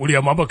bada hakuri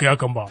amma baka yi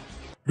hakan ba.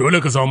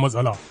 Dole ka samu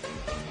matsala.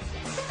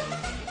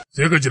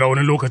 Sai ka jira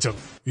wani lokacin,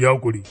 ya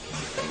hakuri.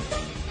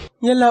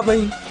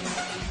 Yallaɓai.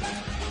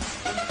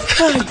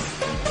 Kai!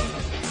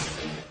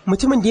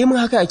 Mutumin da ya min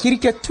haka a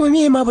kirket to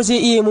me ma ba zai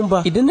iya min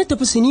ba. Idan na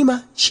tafi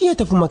sinima, shi ya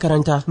tafi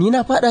makaranta. Ni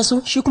na faɗa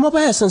su, shi kuma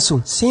baya son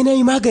su. Sai na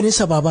yi maganin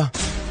sa baba.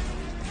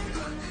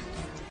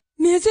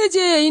 Me zai je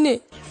yayi ne?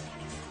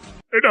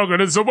 Ina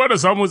ganin su ba da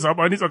samun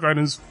sabani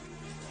tsakaninsu.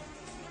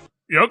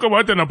 Ya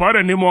kamata na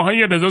fara nemo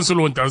hanyar da zan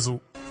sulwanta su.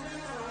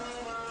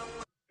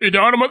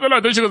 Idan har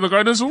matsala ta shiga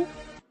tsakaninsu,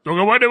 to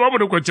gaba ɗaya bamu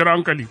da kwanciyar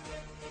hankali.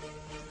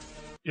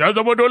 Ya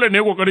zama dole ne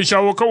ƙoƙarin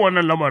shawo kan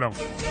wannan lamarin.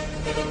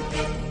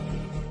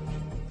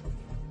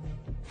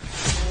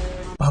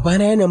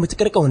 Babana yana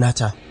matuƙar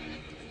ƙaunata.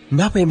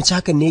 Na fahimci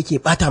hakan ne yake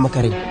ɓata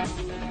maka rai.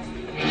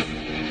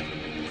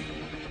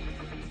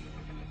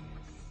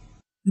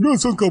 Ina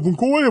son kafin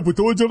kowa ya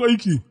fita wajen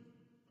aiki,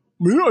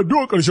 mu yi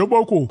addu'a ƙarshen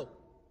mako.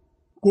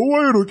 Kowa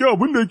ya roƙi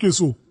abin da yake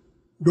so,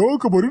 da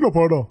haka bari na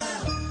fara.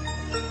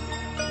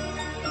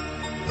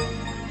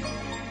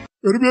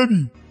 ‘Yar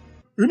bebi,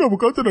 ina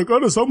bukatar da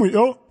ƙara samun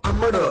 ‘ya.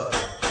 Kumura,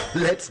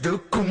 let's do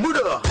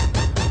kumura.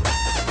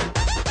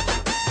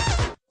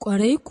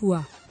 Ƙwarai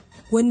kuwa,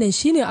 wannan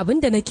shine abin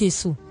da nake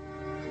so.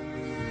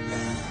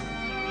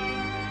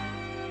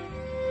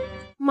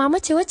 Mama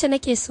ce wacce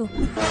nake so.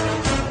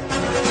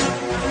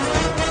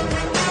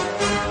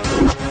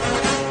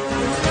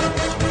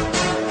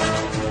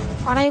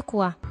 Ƙwarai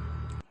kuwa,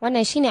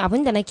 wannan shine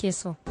abin da nake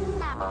so.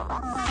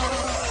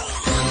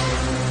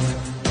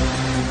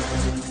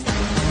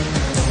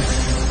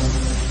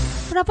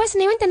 Rabas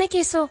ne wanda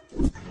nake so.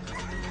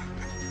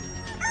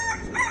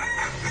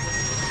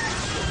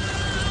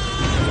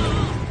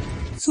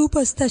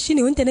 Superstar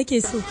shine wanda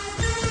nake so.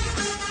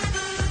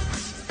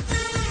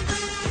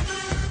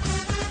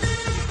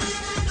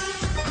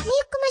 Ni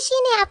kuma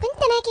shine abin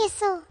da nake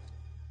so.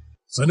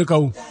 Sani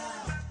kawo.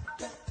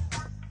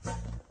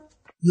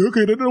 Ya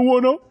kai da ɗan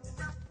wana?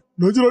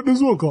 Na ji daɗin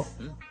zuwanka.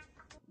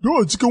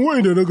 Don a cikin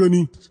wa'in da na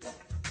gani,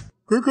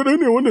 kai kaɗai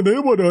ne wanda na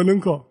yaba da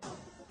halinka.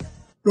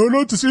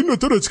 Ɗana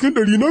 99 cikin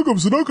 100 na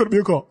gamsu na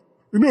karɓe ka,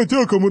 ina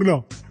taya ka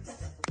murna.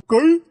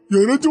 Kai,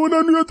 yaran ji wani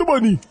hannu ya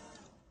taɓa ni.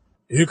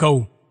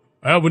 Kawo,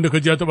 ai abin da ka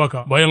ji ya taɓa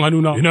ka bayan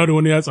hannuna ina da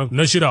wani yatsan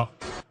na shida.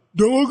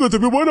 Don haka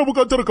tafi ba na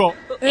buƙatar ka.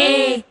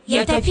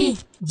 Ya tafi.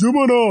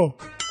 Jimana,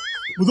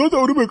 ba za ta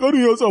auri mai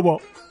ƙarin yatsa ba.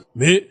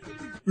 Me?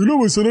 Ina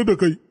mai sanar da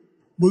kai,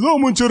 ba za a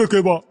amince da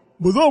kai ba,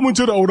 ba za a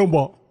amince da auren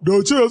ba. Da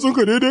ce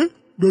yatsunka daidai,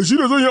 da shi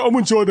da zan yi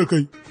amincewa da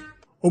kai.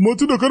 Amma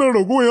tun da kana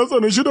ragowar yatsa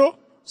na shida,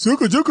 sai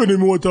ka je ka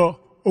nemi wata.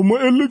 Amma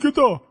 ‘yan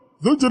likita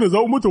zan ce na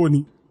zaɓi mata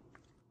wani.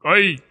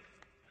 Kai,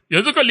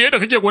 yanzu kalli yadda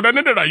kake gudanar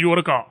da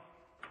rayuwarka.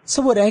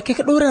 Saboda ya kai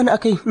ka ɗora ni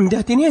akai,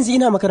 da tuni yanzu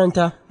ina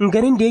makaranta,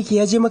 ganin da yake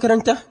ya je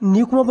makaranta,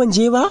 ni kuma ban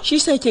je ba, shi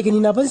sa yake gani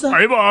na banza.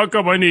 Ai ba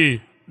haka ba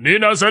ne, ni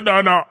na san da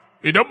ana,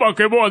 idan ba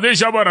kai ba zai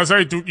sha barasa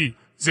ya tuki,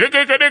 sai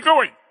kai kaɗai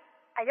kawai.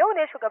 A yau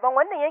ne shugaban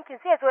wannan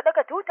yankin zai zo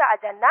daga tuta a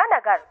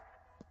Jannanagar.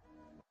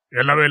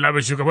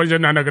 Yallaɓai shugaban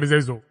Jannanagar zai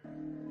zo.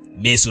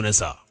 Me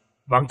sunansa?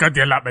 Bankat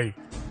yallaɓai.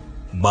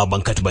 Ba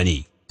Bankat ba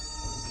ne.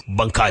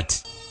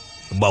 Bankat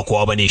ba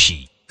kowa ba ne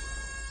shi.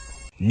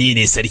 Ni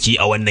ne sarki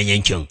a wannan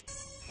yankin.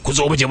 Ku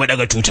zo mu je mu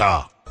daga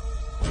tuta.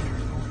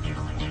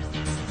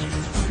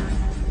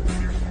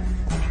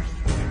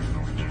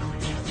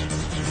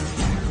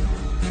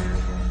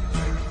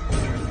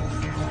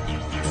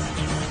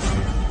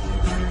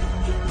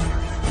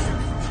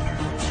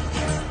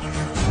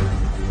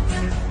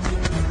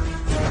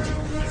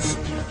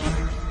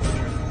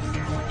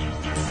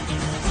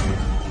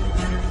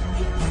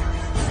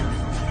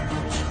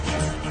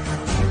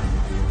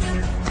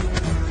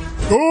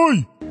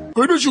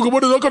 Kai da shugaba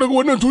da za ka daga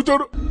wannan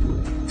tutar?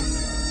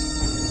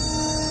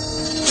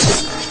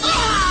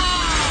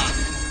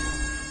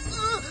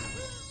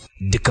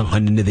 dukkan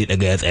hannun da zai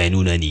daga ya tsaya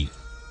nuna ni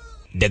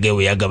daga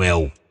yau ya gama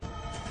yau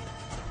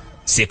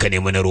sai ka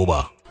nemi na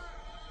roba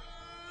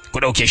ku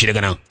dauke shi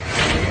daga nan.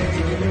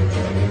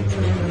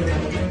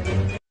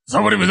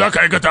 Saboda me za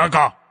ka aikata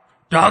haka?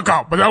 Da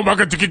haka ba za mu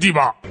baka tikiti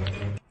ba.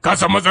 Ka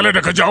san matsalar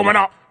da ka jawo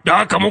mana,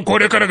 da haka mun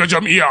kore ka daga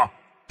jam'iyya.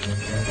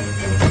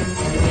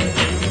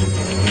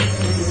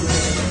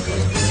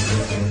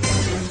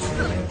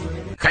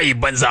 Kai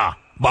banza,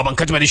 baban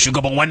Katima ne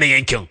shugaban wannan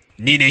yankin,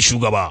 ni ne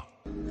shugaba.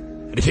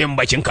 Rufe min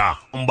bakinka,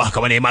 in ba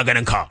haka bane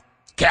maganin ka.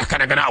 Kai haka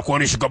na gana akwai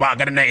wani shugaba a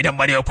garin nan idan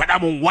bane ya faɗa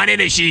mun wane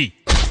ne shi.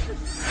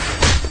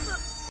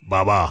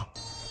 Baba,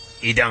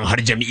 idan har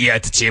jam'iyya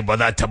ta ce ba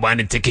za ta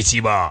bani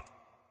tikiti ba.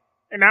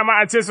 Ina ma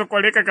a ce su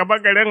kore ka gaba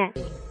garin.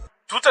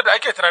 Tutar da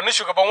ake tunanin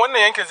shugaban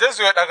wannan yankin zai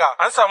zo ya daga,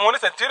 an samu wani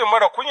tantirin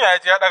mara kunya ya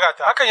je ya daga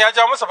ta. Hakan ya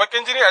ja masa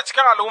bakin jini a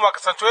cikin al'umma,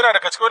 kasanto yana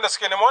daga cikin wanda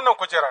suke neman wannan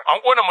kujerar.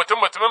 An kona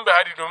mutumin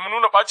Bihari domin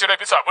nuna ɓacin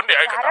rai bisa abin da ya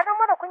aikata. Shahararren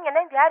mara kunya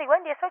nan Bihari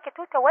wanda ya sauke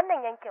tutar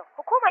wannan yankin.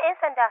 Hukumar 'yan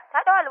sanda ta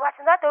ɗau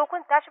alwashin za ta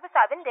hukunta shi bisa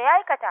abin da ya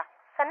aikata.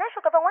 Sannan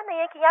shugaban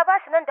wannan yankin ya ba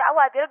shi nan da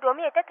awa 5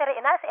 domin ya tattara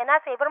ina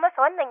sa ya bar masa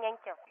wannan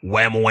yankin.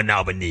 Waye mun wannan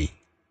abin ne?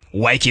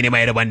 Waye ke ne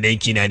mai raban da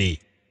yanki na ne?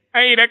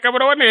 Ai da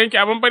kabar wannan yanki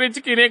abin farin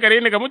ciki ne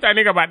gare ni ga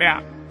mutane gaba daya.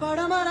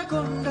 పడమర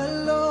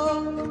కొండల్లో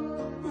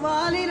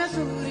వాలిన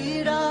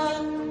సూర్యుడా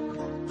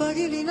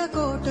పగిలిన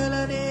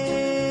కోటలనే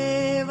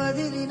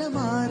వదిలిన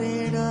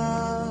మారేడా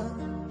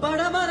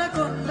పడమర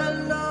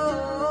కొండల్లో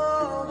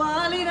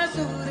వాలిన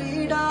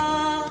సూర్యుడా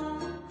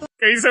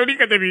Kai sauri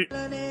ka tafi.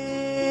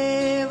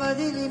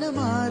 వదిలిన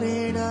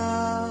మారేడా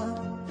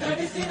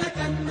తడిసిన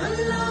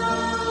కన్నుల్లో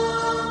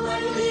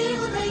మళ్ళీ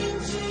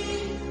ఉదయించి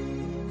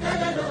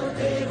కలలో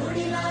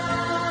దేవుడిలా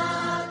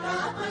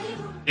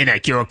ina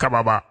kiwon ka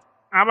baba.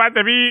 A ba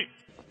tafi.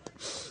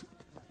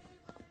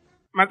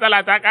 Matsala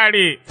ta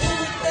ƙare.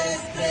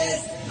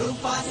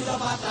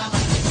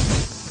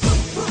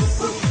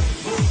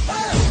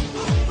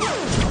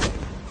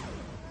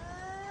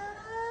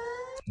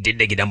 Duk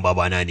da gidan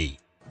babana ne,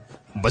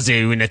 ba zai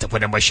yi na tafi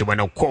da mashi ba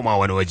na koma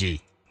wani waje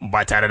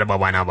ba tare da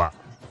babana ba.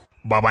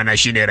 Babana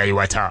shine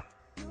rayuwata.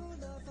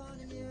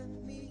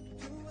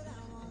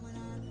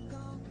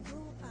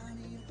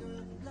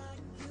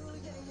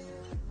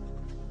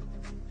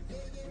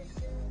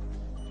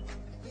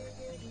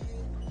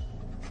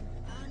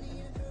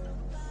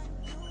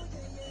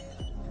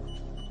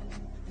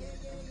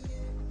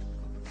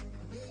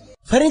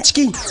 Farin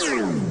ciki.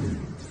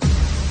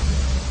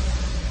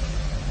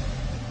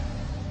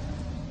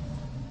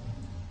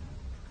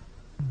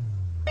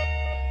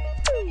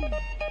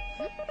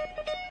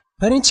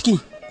 Farin ciki,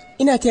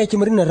 ina taya ki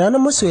murnar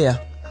ranar masoya.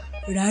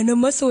 Ranar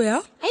masoya?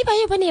 Ai ba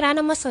yau bane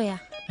ranar masoya.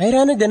 Ai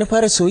ranar da na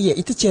fara soyayya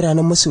ita ce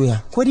ranar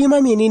masoya. Ko dai ma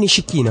menene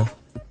shiki na?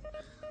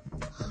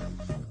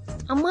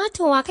 Amma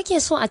to wa kake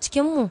so a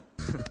cikin mu?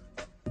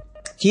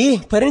 Ke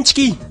farin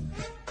ciki.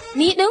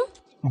 Ni din?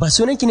 Ba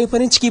sunanki ne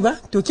farin ciki ba?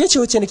 To ke ce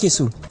wacce nake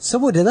so.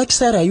 Saboda za ki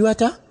sa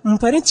rayuwata?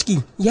 Farin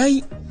ciki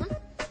yayi.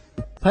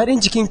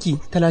 Farin jikinki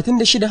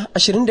 36,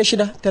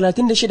 26,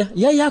 36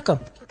 yayi hakan.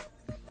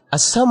 A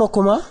sama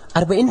kuma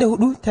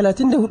 44,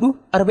 34,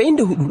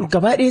 44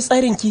 gaba ɗaya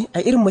tsarinki a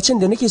irin macen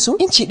da nake so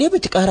inci ɗaya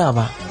bata ƙara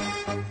ba.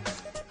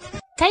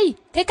 Kai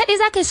kaɗai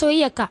za ka yi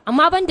soyayyarka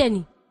amma ban da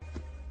ni.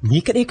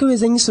 Ni kaɗai kawai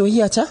zan yi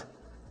soyayya ta?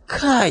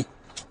 Kai,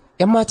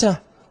 ‘yan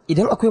mata,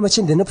 idan akwai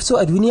macen da na fi so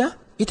a duniya,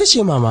 ita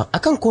ce mama.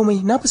 Akan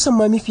komai na fi son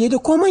mami fiye da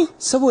komai.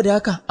 Saboda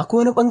haka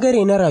akwai wani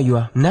bangare na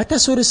rayuwa. Na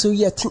taso da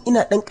soyayya tun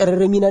ina ɗan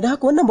ƙararrami na, da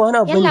haka wannan ba wani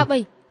abu bane. Yalla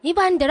bai, ni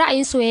ba ni da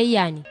ra'ayin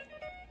soyayya ne.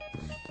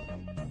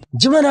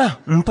 Jimana,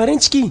 farin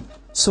ciki.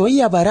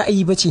 Soyayya ba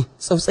ra'ayi ba ce,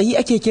 tsautsayi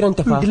ake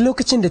kiranta fa. Duk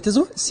lokacin da ta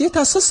zo sai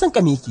ta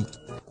sassanka meki.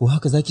 Ko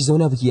haka zaki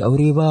zauna baki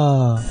aure ba?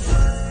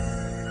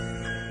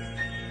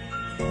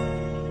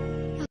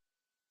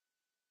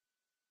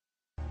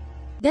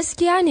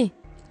 Gaskiya ne,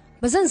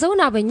 ba zan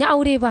zauna ban yi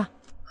aure ba.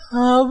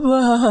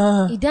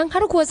 Haba. Idan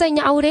har kuwa zan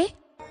yi aure,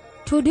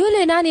 to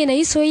dole na ne na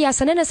yi soyayya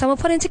sannan na samu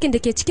farin cikin da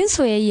ke cikin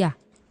soyayya.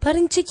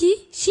 Farin ciki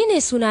shine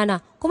sunana,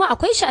 kuma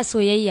akwai shi a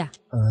soyayya.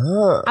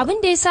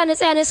 Abin da ya sa na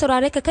tsaya na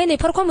saurare ka kai ne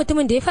farkon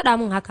mutumin da ya faɗa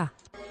min haka.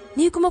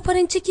 Ni kuma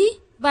farin ciki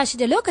ba shi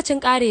da lokacin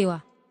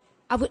ƙarewa.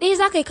 Abu ɗaya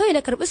za ka yi kawai na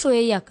karɓi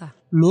soyayyarka.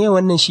 Me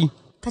wannan shi?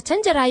 Ka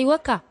canja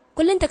rayuwarka,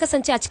 kullum ta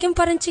kasance a cikin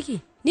farin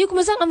ciki. Ni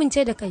kuma zan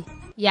amince da kai.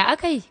 Ya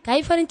aka yi, ka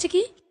yi farin ciki?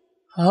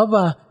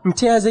 Haba,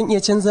 ta ya zan iya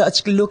canza a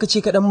cikin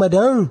lokaci kaɗan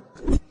madan?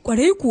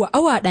 Kwarai kuwa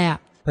awa ɗaya.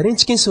 Farin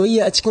cikin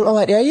soyayya a cikin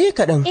awa ɗaya yayi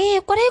kaɗan.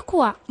 Kwarai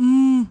kuwa.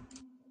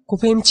 Ku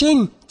fahimce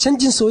ni,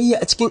 canjin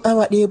soyayya a cikin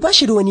awa ɗaya ba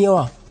shi da wani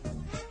yawa.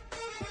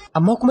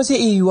 Amma kuma zai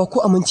iya yiwuwa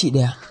ko a minti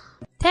ɗaya.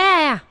 Ta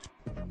yaya?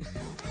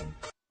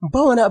 Ba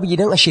wani abu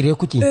idan a shirye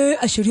kuke.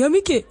 A shirye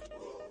muke.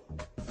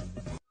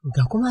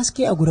 Ga kuma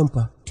haske a gurin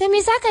fa. To me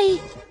za ka yi?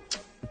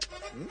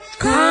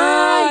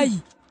 Kai!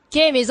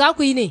 Ke me za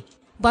ku yi ne?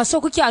 Ba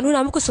so kuke a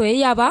nuna muku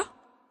soyayya ba?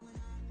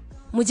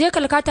 Mu je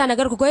Kalkata na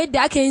garku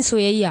yadda ake yin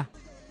soyayya.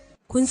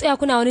 Kun tsaya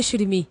kuna wani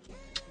shirme.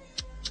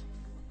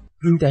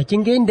 Da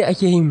kin ga yadda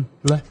ake yin.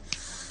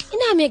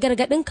 Ina mai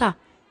gargaɗinka,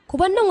 ku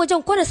bar nan wajen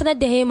ko na sanar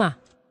da Hema.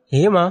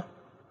 Hema?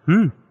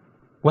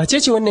 Wace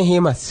ce wannan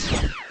Hema?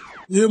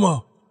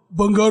 Hema,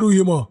 Bangaru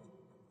Hema,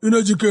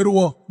 ina ji kai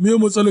ruwa, me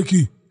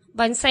matsalaki?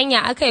 Ban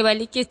sanya aka yi ba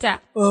likita.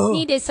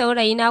 Ni da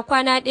saurayi na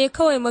kwana ɗaya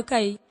kawai muka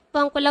yi.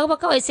 Ban kula ba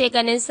kawai sai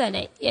ganin sa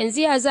ne.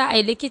 Yanzu ya za a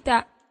yi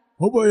likita.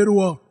 Haba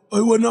yarwa, ai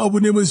wannan abu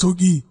ne mai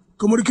sauki,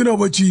 kamar kina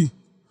bacci.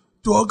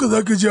 To haka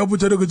za ki je ya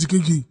fita daga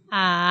jikinki.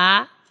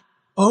 A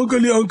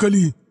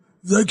hankali,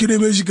 za ki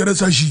neme shi ka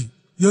rasa shi.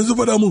 Yanzu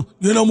faɗa mun,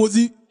 yana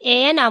motsi?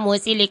 yana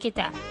motsi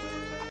likita.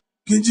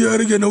 Kin ji ya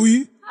rage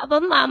nauyi?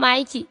 Abin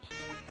mamaki.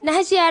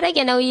 Na ji ya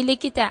rage nauyi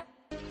likita.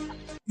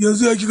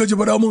 Yanzu ya kika ji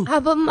faɗa mun?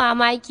 Abin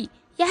mamaki.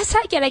 Ya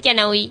sake rage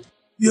nauyi.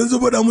 Yanzu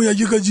faɗa mun ya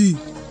kika ji?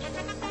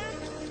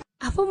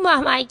 Abin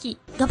mamaki.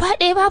 Gaba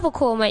ɗaya babu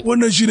komai.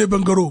 Wannan shine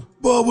bangaro.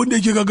 Ba abin da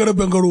yake gagarar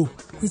bangaro.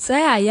 Ku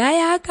tsaya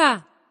yayi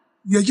haka.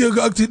 Ya ke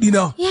ga akti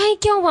ɗina? Ya yi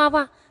kyau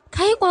baba.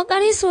 Ka yi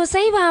ƙoƙari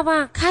sosai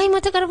baba. Ka yi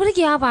matuƙar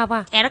burgewa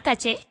baba. ‘Yarka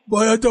ce.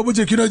 Baya ta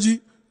bace kina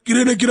ji?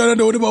 Kire na kira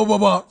da wani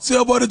baba sai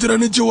a fara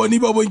tunanin cewa ni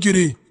baban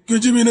kire.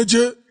 Kin ji me na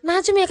ce?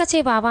 Na ji me ka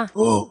ce baba.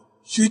 Oh,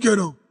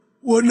 shikenan.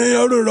 Wannan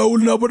yaron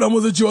Rahul na faɗa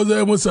masa cewa za a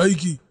yi masa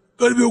aiki.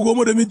 Karfe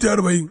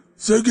 10:40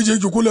 sai ki je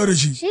ki kula da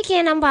shi.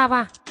 Shikenan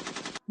baba.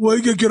 Wai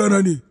ke kira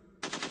na ne?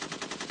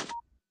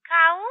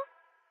 Kawu,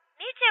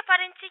 ni ce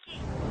farin ciki.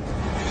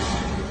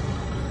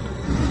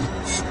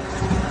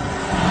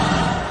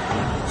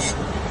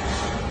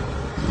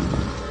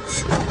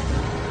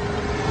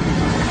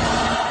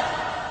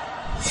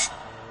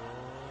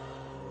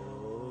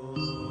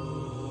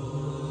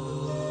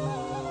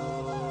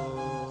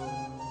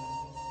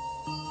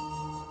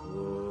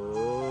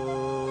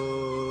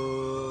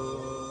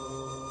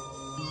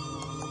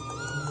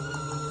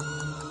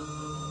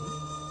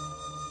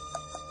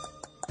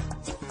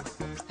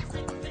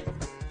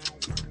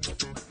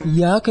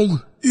 Ya kai.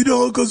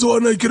 Idan aka zo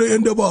ana kira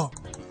 ‘yan daba,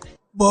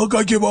 ba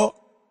haka ke ba.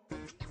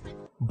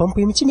 Ban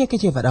fahimci me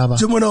kake faɗa ba.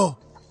 Jimana,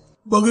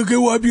 ba ka kai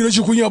wa abi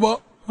rashin kunya ba.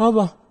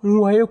 Haba,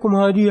 waye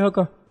kuma hadi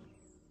haka?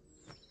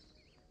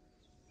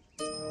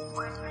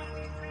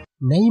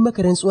 Na yi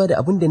maka rantsuwa da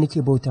abin da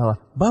nake bautawa,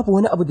 babu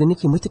wani abu da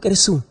nake matuƙar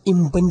so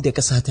in ban da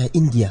ƙasata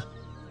Indiya,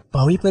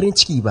 ba wai farin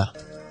ciki ba.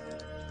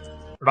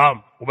 Ram,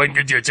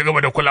 Ubangiji ya ci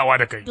gaba da kulawa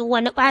da kai. Duk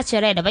wani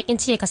ɓacin rai da bakin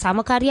ciki ka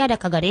samu kariya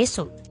daga gare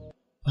su.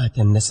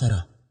 Fatan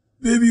nasara.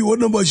 Baby,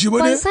 wannan ba shi ba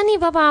ne? Ban sani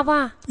ba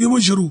baba. Yi mun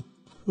shiru.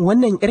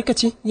 Wannan ƴarka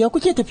ce, ya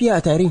kuke tafiya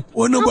a tare?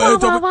 Wannan ba ya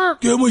taɓa,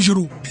 ke mun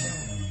shiru.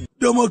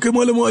 Dama kai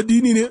malamin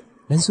addini ne?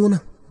 Dan zo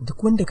nan, duk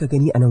wanda ka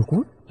gani a nan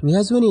ko, to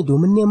ya zo ne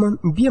domin neman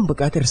biyan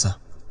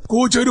bukatarsa.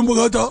 Ko wace irin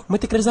bukata?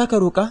 Matukar za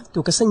ka roƙa, to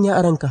ka sanya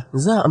a ranka,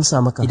 za a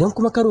amsa maka. Idan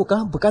kuma ka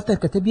roƙa, bukatar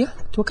ka ta biya,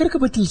 to kar ka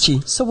batice,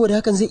 saboda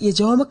hakan zai iya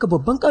jawo maka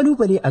babban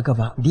ƙalubale a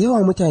gaba. Da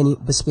yawa mutane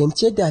ba su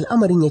fahimci yadda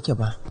al'amarin yake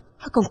ba.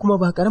 Hakan kuma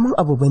ba ƙaramin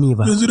abu bane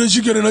ba. Yanzu dai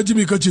shikenan na ji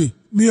me kace,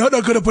 me ya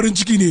haɗa ka da farin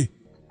ciki ne?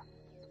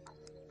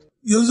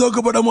 Yanzu aka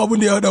faɗa mu abin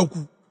da ya haɗa ku.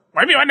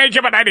 Wai me wannan yake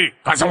faɗa ne?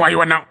 Ka san waye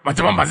wannan?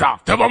 Mutumin banza.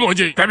 Ta ba mu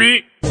waje. Ta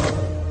bi.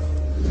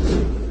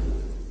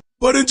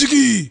 Farin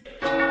ciki.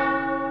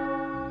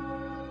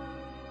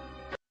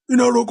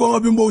 Ina roƙon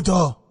abin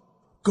bauta.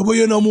 Ka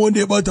bayyana mu wanda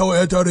ya ɓata wa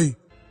ƴata rai.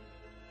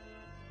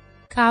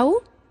 Kawu?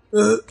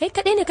 Kai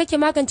kaɗai ne kake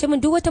magance min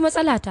duk wata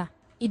matsala ta.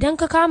 Idan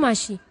ka kama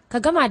shi, ka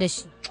gama da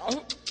shi.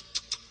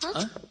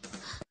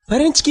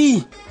 Farin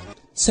ciki,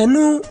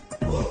 sannu.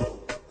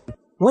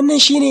 Wannan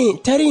shine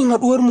tarihin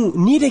haɗuwarmu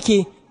ni da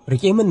ke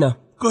rike min nan.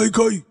 Kai,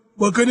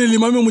 ba kai ne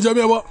limamin mu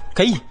jami'a ba.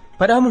 Kai,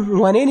 faɗa min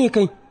wane ne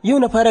kai? Yau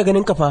na fara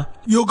ganin ka fa.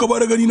 Yau ka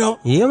fara gani na?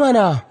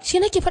 Mana. Shi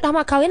nake faɗa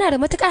ma kawo yana da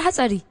matuƙar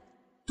hatsari.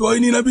 To ai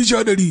ni na bi shi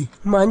hadari.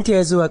 Ma'anta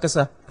ya zuwa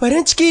ƙasa.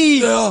 Farin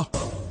ciki. Ɗaya.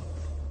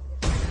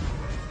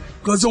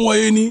 Ka san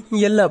waye ni?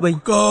 Yallaɓai.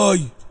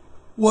 Kai,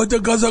 wata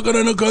kasa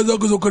ƙananan kaya za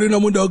ka zo kare na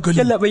mun da hankali.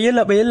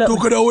 Yallaɓai. To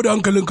ka dawo da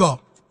hankalinka.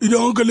 Idan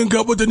hankalinka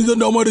ya ɓata ni zan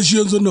dawo da shi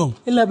yanzu nan.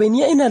 Yallaɓai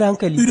ni ina da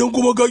hankali. Idan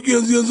kuma ka ƙi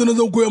yanzu na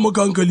zan koya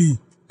maka hankali.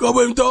 Ka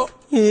fahimta?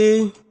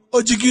 A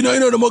cikina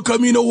ina da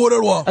makami na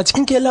horarwa. A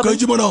cikin ka yallaɓai? Kai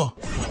ji mana.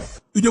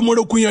 Idan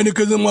mara kunya ne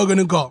kai zan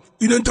maganin ka.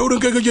 Idan taurin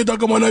kai kake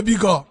takama na bi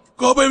ka.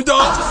 Ka fahimta?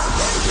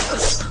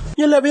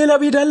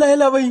 Yallaɓai da Allah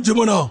yallaɓai. Ji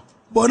mana,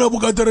 ba na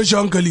buƙatar rashin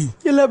hankali.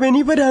 Yallaɓai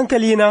ni fa da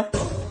hankali na.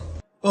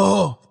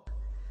 Aha.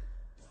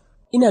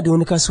 Ina da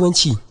wani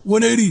kasuwanci.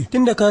 Wani iri?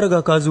 Tun da ka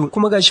riga ka zo,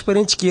 kuma gashi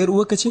farin ciki yar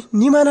uwarka ce,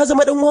 ni ma na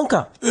zama dan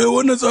uwanka.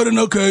 Wannan tsarin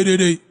naka yayi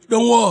daidai. Dan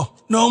uwa,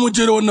 na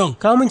amince da wannan.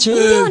 Ka amince?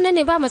 Wannan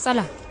ne ba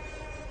matsala.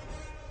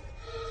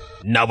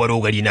 Na baro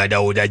gari na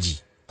dawo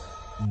daji.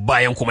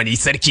 Bayan kuma ni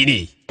sarki ne.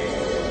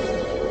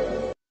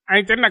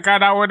 Ai tun da ka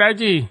dawo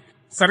daji,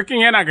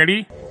 sarkin yana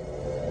gari.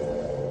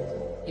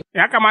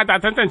 Ya kamata a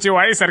tantance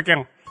waye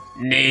sarkin.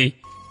 Ne.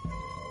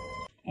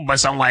 Ba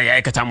san waye ya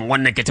aikata min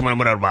wannan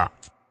kitimarmurar ba.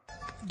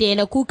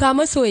 Daina kuka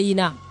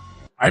masoyina.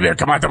 Ai bai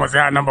kamata mu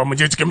tsaya nan ba, mu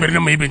je cikin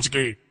birnin mu yi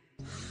bincike.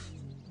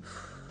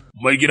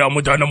 Mai gida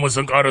mutanen mu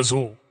sun ƙara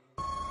so.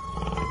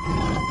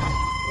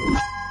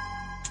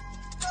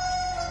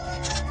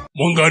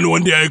 Mun gano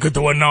wanda ya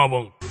aikata wannan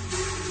abin.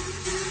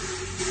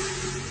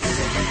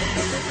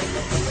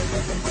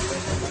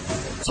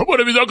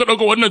 Saboda bi za ka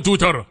ɗauka wannan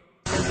tutar.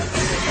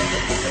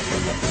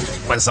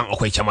 Ban san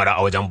akwai kyamara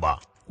a wajen ba.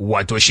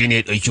 wato shine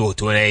ya ɗauki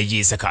hoto na ya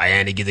je saka a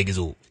yanar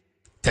gizo-gizo.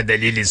 Ta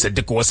dalilinsa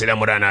duk wasu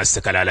lamurana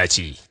suka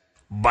lalace.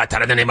 Ba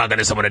tare da na yi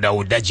maganin sama na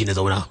dawo daji na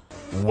zauna.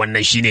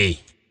 Wannan shine.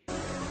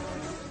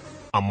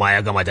 Amma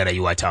ya gama da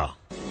rayuwata.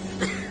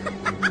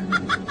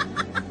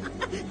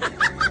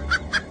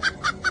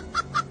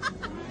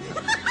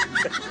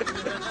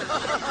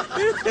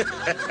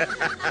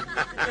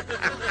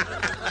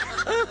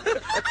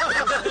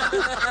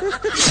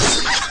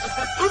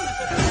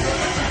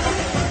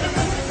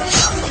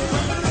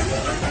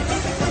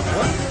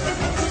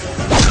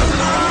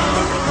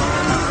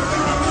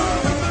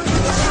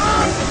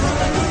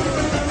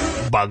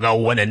 Ba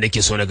gawo wannan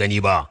nake so na gani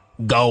ba,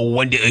 gawo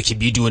wanda yake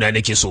bidiyo na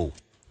nake so.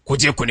 Ku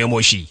je ku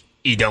nemo shi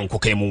idan ku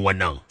kai mun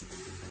wannan.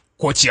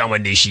 Ko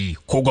ciyaman ne shi,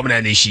 ko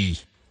gwamna ne shi,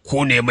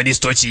 ko ne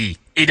ministoci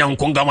idan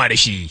kun gama da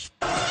shi.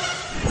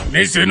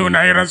 Ni sai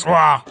nuna yi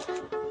rantsuwa.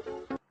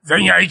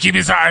 Zan yi aiki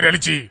bisa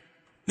adalci.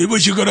 Ni ba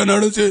shekara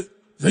na rantse,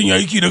 zan yi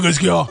aiki da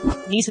gaskiya.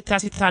 Ni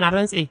sita na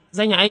rantse,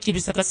 zan yi aiki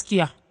bisa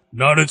gaskiya.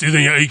 Na rantse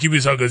zan yi aiki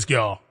bisa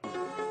gaskiya.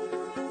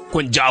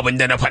 Kun ji abin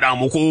da na faɗa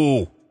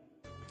muku?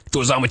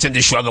 To za mu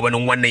canza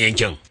shugabannin wannan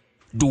yankin.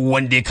 Duk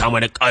wanda ya kama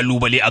da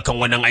ƙalubale akan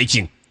wannan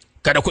aikin,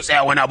 kada ku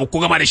tsaya wani abu ku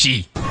gama da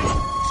shi.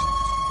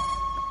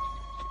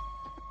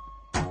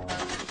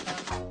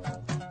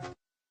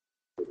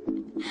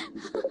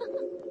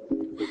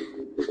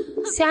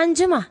 Sai an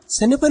jima.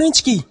 Sani farin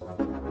ciki.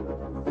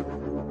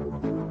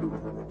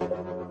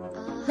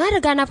 Na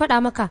riga na faɗa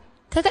maka,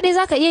 kai kaɗai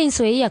za ka iya yin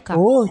soyayyarka.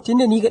 Oh,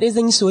 tunda ni kaɗai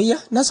zan yi soyayya,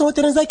 na san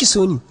wata ran za ki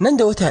so ni nan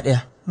da wata ɗaya.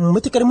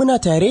 Matukar muna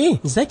tare,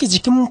 za ki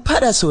jikin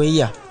faɗa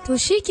soyayya. To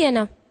shi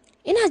kenan,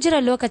 ina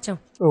jiran lokacin.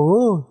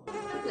 Oh.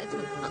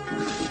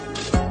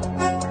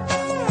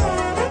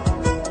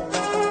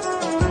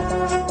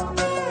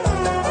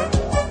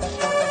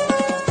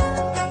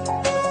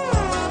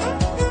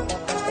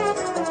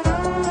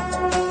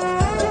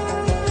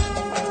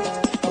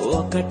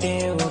 ఒకటే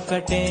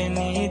ఒకటే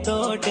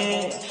నీతోటే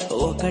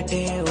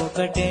ఒకటే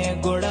ఒకటే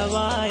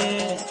గొడవాయే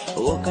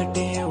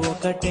ఒకటే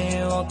ఒకటే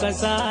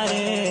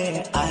ఒకసారే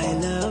I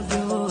love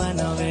you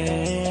అనవే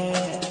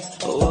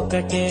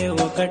ఒకటే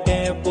ఒకటే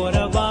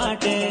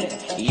పొరబాటే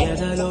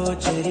ఎదలో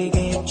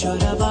జరిగే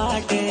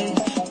చొరబాటే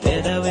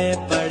పెదవే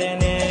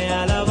పడనే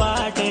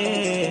అలవాటే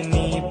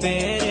నీ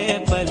పేరే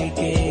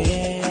పలికే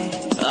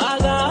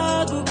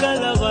ఆగాగు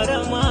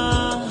కలవరమా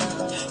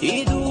ఈ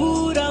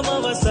దూరం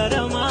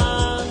అవసరమా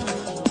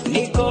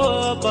నీ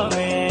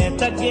కోపమే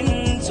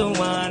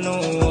తగ్గించుమాను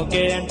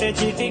ఒకే అంటే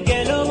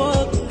చిటికెలో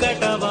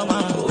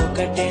ఒక్కటవమా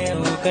ఒకటే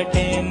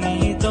ఒకటే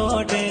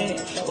నీతోటే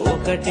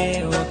ఒకటే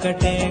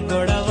ఒకటే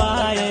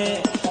గొడవాయే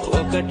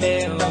ఒకటే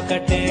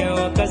ఒకటే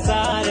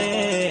ఒకసారే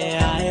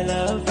ఐ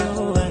లవ్ యూ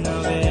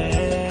అనవే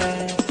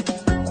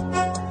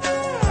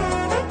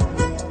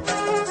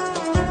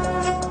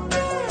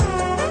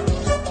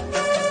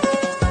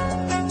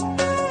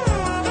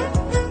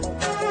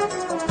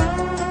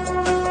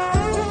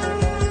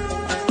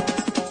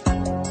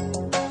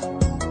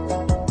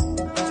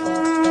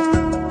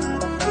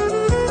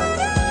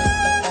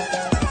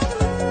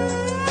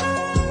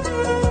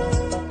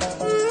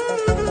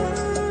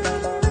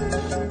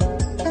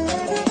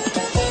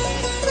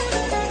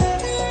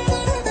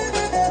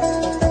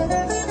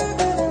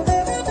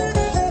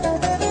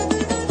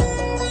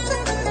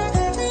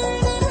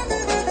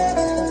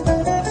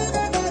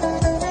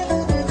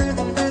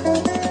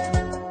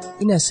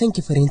Ina son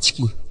ki farin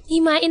ciki. Ni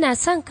ma ina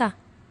son ka,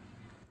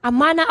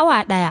 amma na awa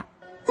ɗaya.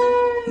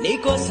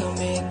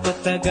 నీకోసమే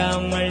కొత్తగా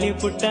మళ్ళీ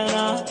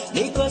పుట్టనా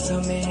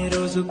నీకోసమే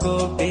రోజుకో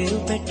పేరు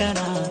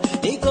పెట్టనా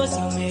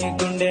నీకోసమే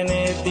గుండెనే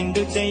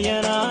తిండు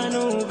చెయ్యనా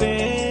నువ్వే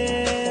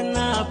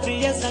నా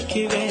ప్రియ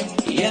సఖివే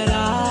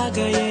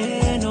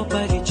ఎలాగయేనో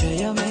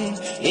పరిచయమే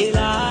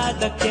ఇలా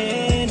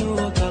దక్కేను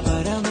ఒక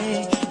వరమే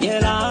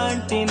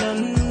ఎలాంటి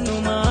నన్ను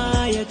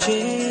మాయ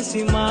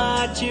చేసి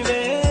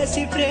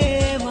మార్చివేసి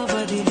ప్రేమ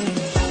బదిలే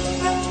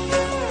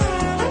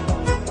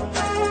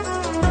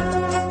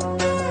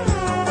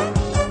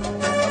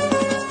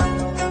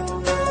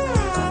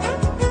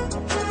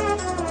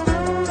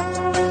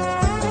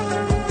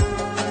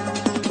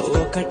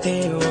ఒకటే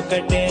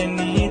ఒకటే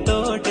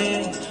నీతోటే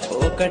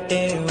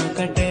ఒకటే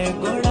ఒకటే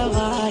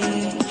గొడవాయే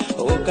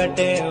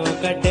ఒకటే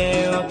ఒకటే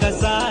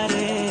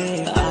ఒకసారే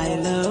ఐ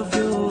లవ్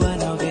యూ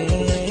అనవే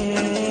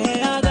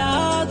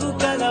అదాగు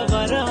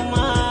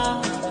కలవరమా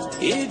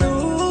ఈ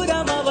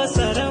దూరం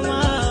అవసరమా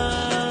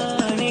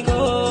నీ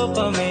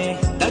కోపమే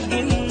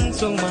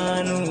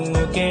తగ్గించుమాను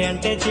ఒకే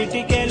అంటే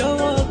చిటికెలో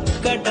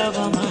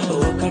ఒక్కటవమా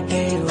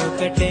ఒకటే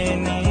ఒకటే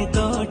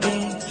నీతోటే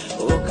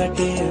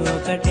ఒకటే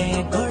ఒకటే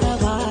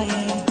గొడవాయే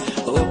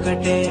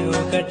ఒకటే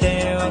ఒకటే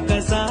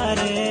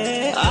ఒకసారే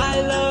ఐ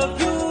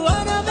లవ్ యూ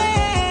అనవే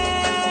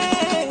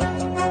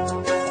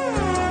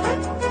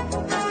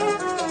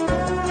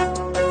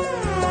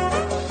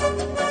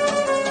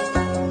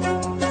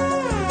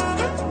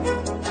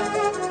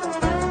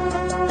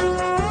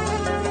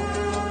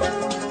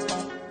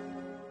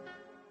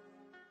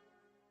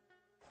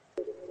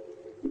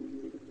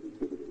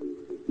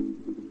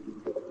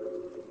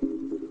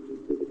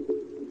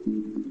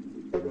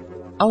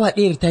awa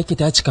ɗayar take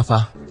ta cika fa.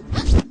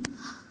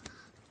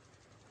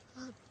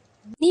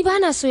 Ni ba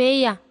na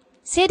soyayya,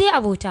 sai dai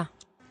abota.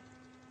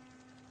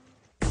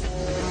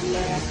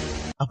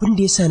 Abin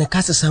da yasa na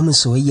kasa samun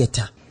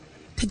soyayyarta,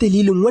 ta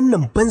dalilin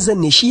wannan banzan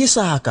ne shi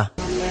yasa haka.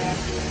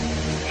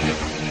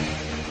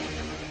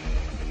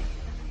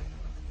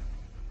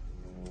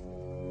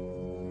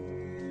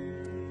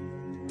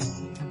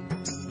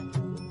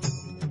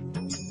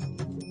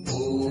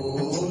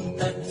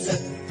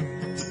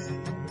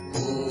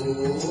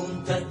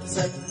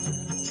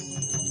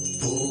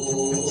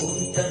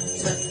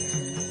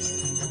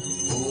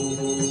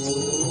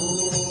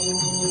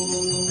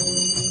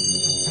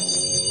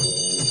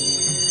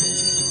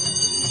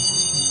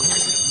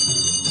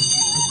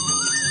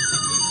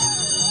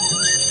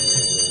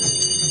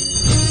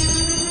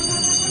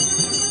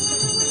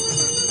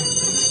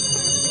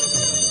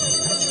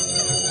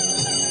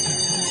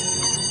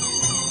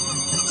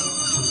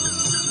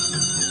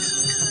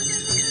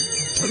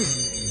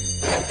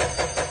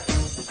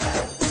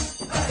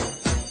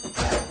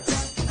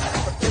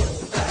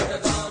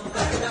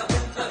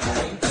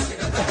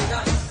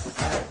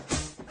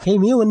 Kai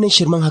me wannan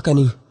shirman haka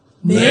ne?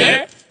 Me?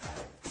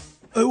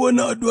 Ai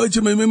wannan addu'a ce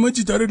mai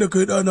muhimmanci tare da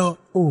kai ɗana.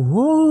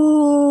 Oho!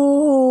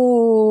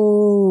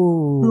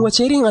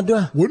 Wace irin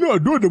addu'a? Wani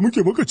addu'a da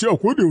muke maka ce a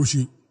koda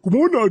yaushe. Kuma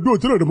wannan addu'a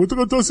tana da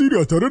matuƙar tasiri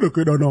a tare da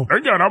kai ɗana.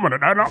 Dan gyara mana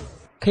ɗana.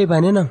 Kai ba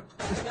ni nan.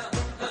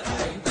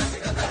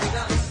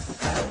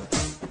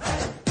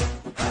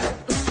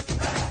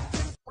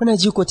 Kuna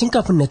ji ko tun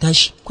kafin na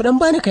tashi, ku dan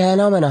bani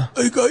kayana mana.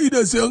 Ai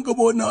ka'ida sai an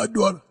gaba wannan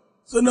addu'ar.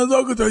 Sannan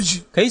za ka tashi.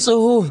 Kai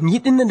tsoho, ni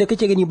din nan da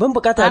kake gani ban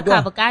bukata addu'a.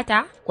 Baka bukata?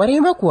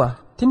 Kwarai ma kuwa,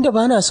 tunda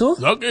ba na so.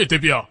 Za ka iya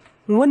tafiya.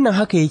 Wannan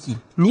haka yake,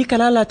 ni ka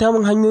lalata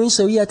min hanyoyin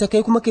sauyiya ta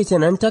kai kuma kai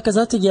tunanin taka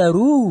za ta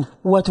gyaru.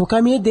 Wato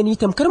ka mayar da ni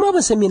tamkar ma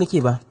ban san me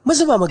nake ba.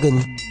 Masu ba magani.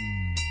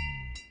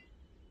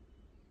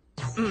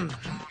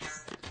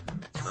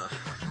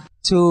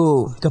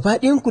 To, gaba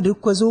ɗayan ku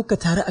duk zo ka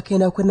tare a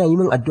kaina kuna yi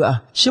min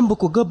addu'a. Shin ba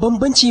ku ga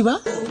bambanci ba?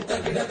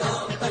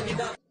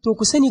 To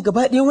ku sani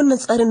gaba ɗaya wannan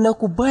tsarin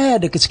naku baya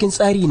daga cikin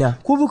tsari na.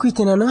 Ko ba ku yi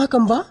tunanin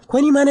hakan ba? Ko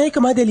ni ma na yi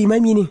kama da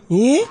limami ne?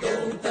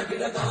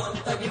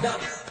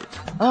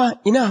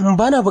 Ina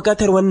ba na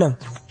buƙatar wannan.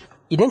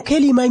 Idan kai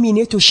limami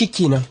ne to shi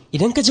kenan.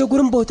 Idan ka je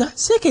gurin bauta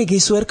sai kai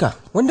gaisuwarka.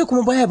 Wanda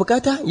kuma baya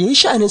buƙata ya yi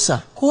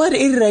sha'aninsa. Kowa da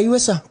irin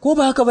rayuwarsa ko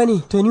ba haka ba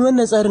ne? To ni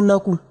wannan tsarin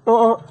naku.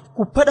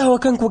 Ku faɗa wa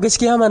kanku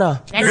gaskiya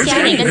mana.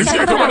 Gaskiya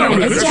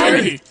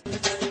ne.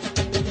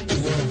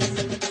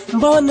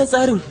 Ba wannan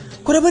tsarin.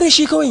 Ku rabu da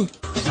shi kawai.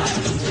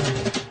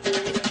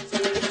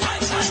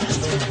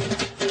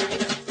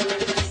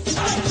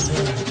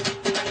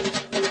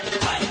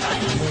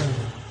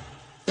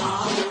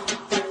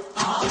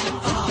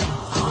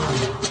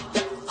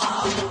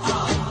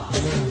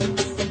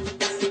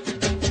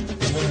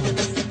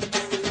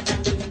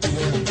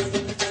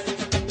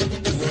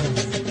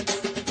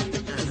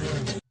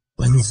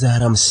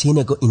 Zaram sai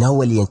na ga ina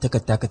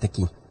waliyantakar taka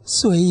take.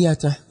 Soyayya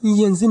ta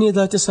yanzu ne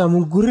za ta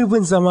samu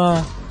gurbin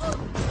zama.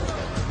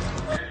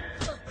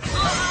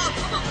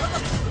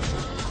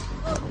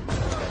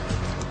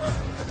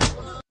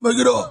 Mai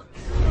gida,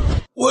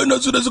 wayannan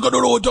su da suka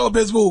ɗora hoto a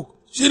Facebook,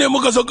 shi ne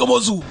muka saka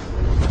masu.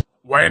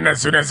 Wayannan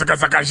su ne suka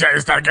saka shi a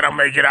Instagram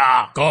mai gida.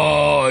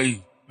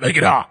 Kai, mai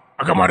gida,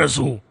 a gama da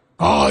su.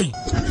 Kai.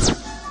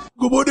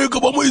 Gaba ɗaya ka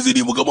ba mu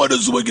izini mu gama da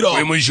su mai gida.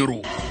 Kai mun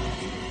shiru.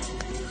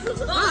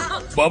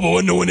 Baba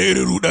wannan wani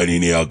irin rudani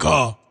ne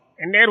haka?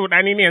 In dai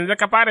rudani ne yanzu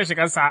ka fara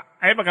shigarsa,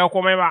 ai baka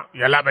komai ba.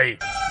 Ya labai.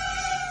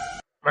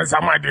 Ban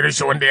samu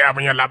adireshi wanda ya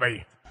abin ya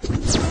labai.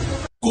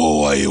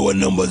 Kowaye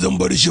wannan ba zan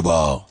bar shi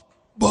ba.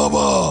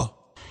 Baba.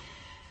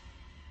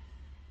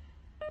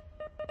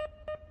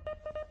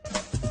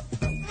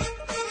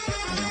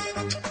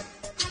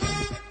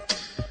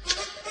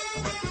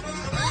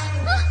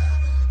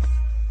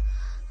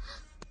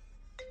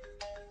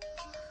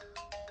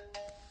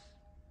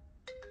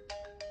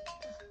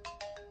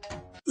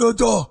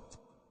 Yata,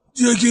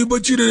 jiya ke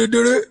bacci da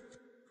daddare?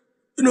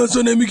 Ina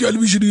son na miki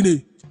albishiri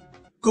ne,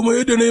 kamar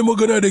yadda na yi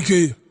magana da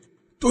ke,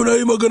 to na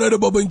yi magana da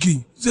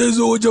babanki, zai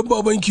zo wajen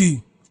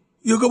babanki,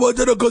 ya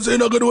gabatar da kansa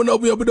yana ganin wani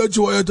abu ya fi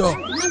dacewa yata.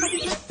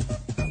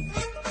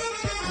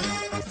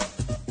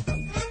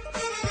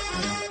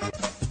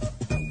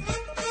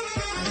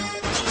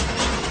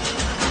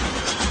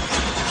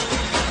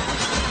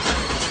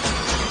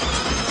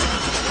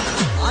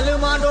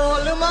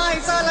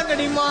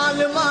 लगड़ी माल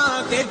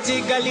मां तेजी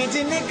गली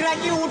च निकला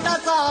की उठा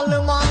साल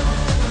मां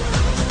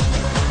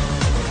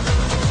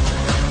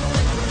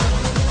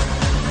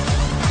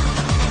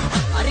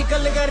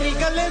अरिकल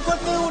गरिकल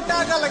कोत उठा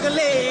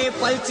कलगले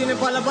पलचिन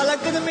पल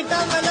बलक मिटा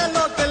मैंने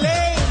लोकले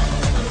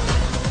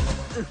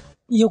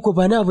Yau ku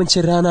bani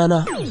abincin rana na.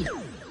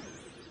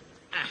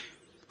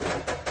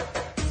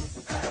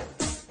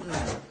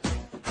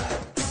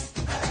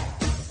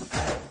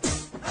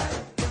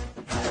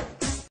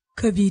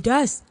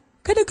 Kabidas,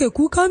 kada kai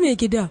kuka mai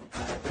gida.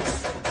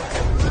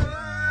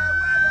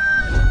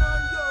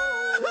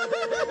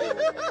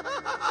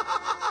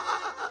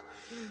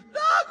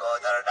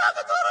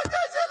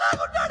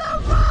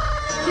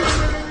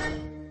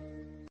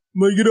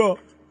 Mai gida.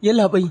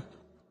 Yallaɓai.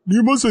 Ni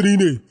masani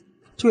ne.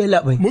 To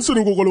yallaɓai.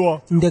 Masanin kwakwalwa.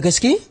 Da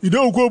gaske?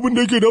 Idan akwai abin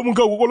da yake damun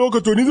ka kwakwalwa ka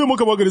to ni zai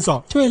maka maganin sa.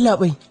 To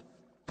yallaɓai.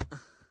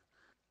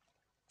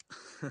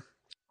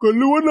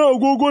 Kalli wannan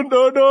agogon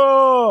ɗana.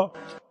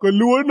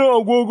 Kalli wannan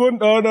agogon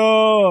ɗana.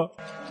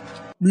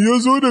 Me ya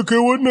zo da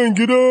kai wannan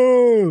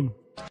gidan?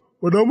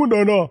 Wada mun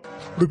ɗana.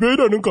 Rufe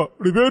idanunka,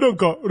 rufe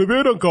idanka, rufe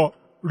idanka.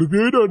 Rufe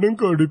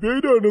idanunka, rufe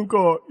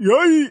idanunka.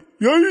 Yayi.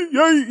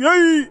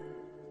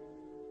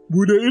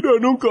 Bude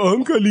idanunka a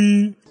hankali.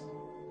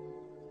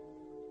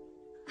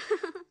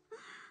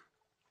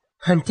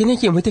 Hanti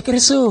nake matuƙar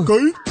so.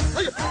 Kai?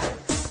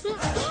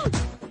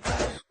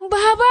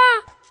 Baba!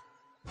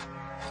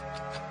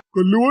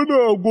 Kalli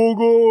wannan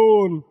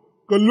agogon.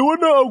 Kalli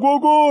wannan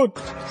agogon.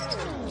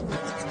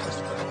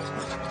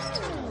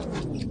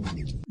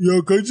 Ya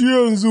kaji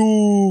yanzu.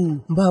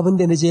 Ba abin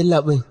da na je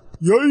labai.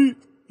 Yayi.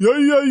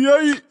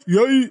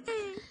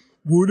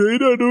 Bude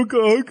idanunka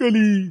a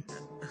hankali.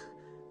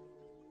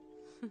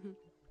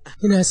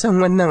 Ina son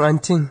wannan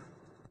antin.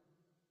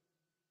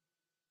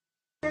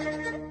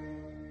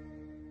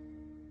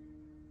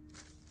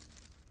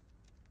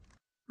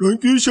 Ɗan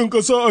kishin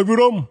ƙasa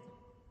Abiram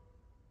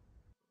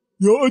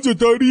ya aje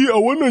tarihi a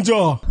wannan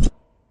jiha.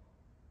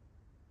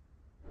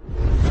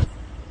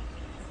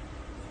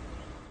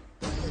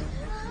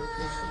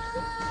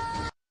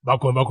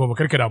 Bako,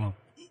 karkira mu.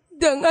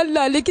 Don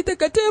Allah likita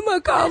ka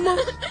taimaka mu.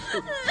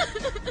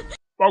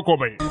 Bako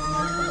bai.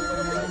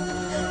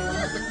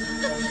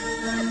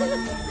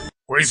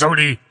 Kwai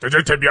sauri, ta je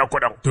ta biya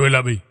kuɗin. To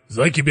labai,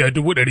 za ki biya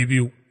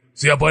 200,000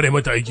 sai ya fara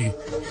mata aiki.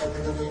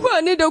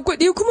 Ba ni da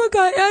kuɗi kuma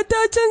ga ‘yata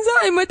can za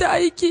a yi mata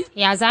aiki.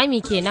 Ya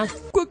zami kenan.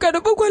 Ku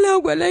karɓi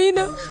gwalagwalai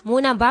na.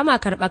 Mu nan ba ma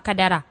karɓar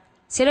kadara.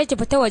 Sai dai ki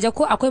fita waje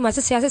ko akwai masu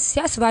siyasa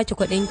su baki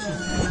kuɗinki.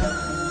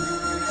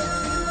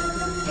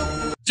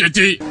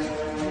 Citi!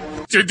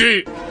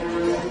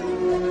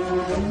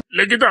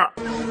 Likita!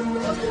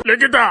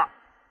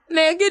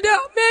 Me gida!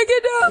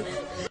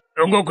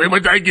 Yango ku yi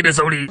mata aiki da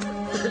sauri.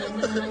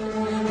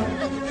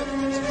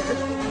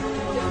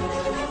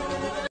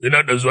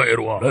 Ina da zuwa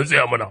 ‘yarwa, don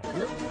tsaya mana.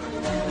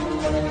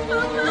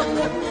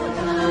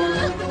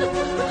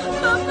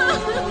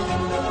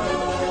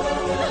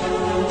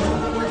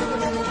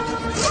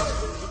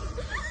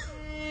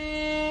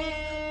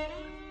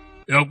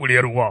 Ya kuri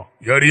 ‘yarwa,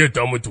 yariyar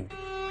ta mutu.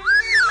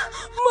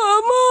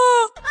 Mama!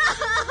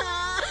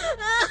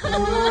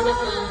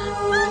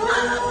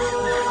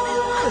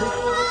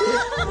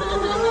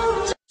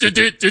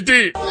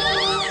 Citi!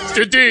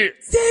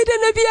 Sai da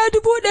na biya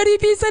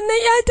 200,000 sannan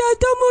 ‘yata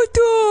ta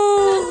mutu.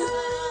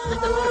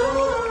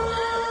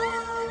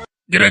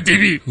 Gidan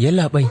TV.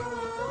 Yallaɓai,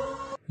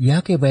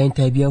 ya kai bayan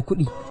ta biya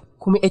kuɗi,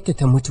 kuma ‘yarta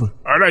ta mutu.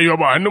 A rayuwa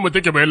ba hannun mu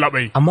take bayan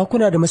labai. Amma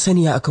kuna da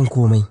masaniya akan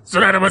komai.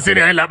 Suna da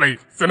masaniya yan labai,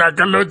 suna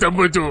kallon ta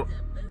mutu.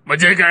 Mu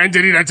je ga ‘yan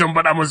jarida can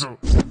faɗa musu.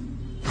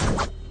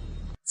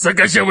 Sun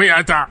kashe mu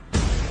yata.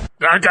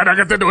 Da aka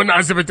dakatar da wannan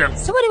asibitin.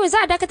 Saboda me za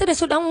a dakatar da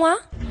su ɗan uwa?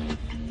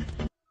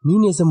 Ni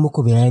ne zan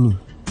muku bayani.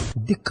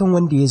 Dukkan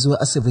wanda ya zo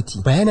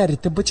asibiti ba yana da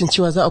tabbacin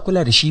cewa za a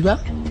kula da shi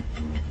ba?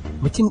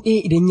 Mutum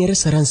ɗaya idan ya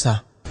rasa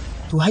ransa,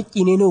 to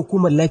haƙƙi ne na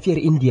hukumar lafiyar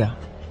Indiya.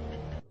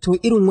 To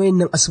irin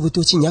wayannan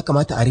asibitocin ya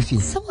kamata a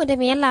rufe. Saboda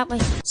me yallaɓai?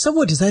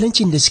 Saboda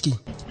zaluncin da suke.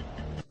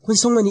 Kun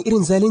san wani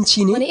irin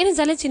zalunci ne? Wani irin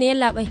zalunci ne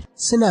yallaɓai?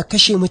 Suna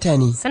kashe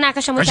mutane.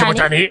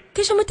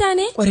 Kashe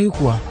mutane? Ƙwarai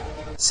kuwa.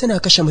 Suna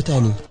kashe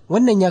mutane.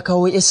 Wannan ya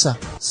kawo yassa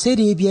sai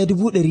da ya biya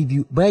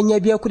 200,000 bayan ya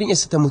biya kuɗin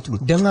yassa ta mutu.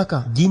 Don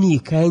haka gini,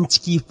 kayan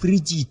ciki,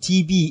 firiji,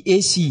 TV,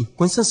 AC.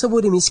 Kun san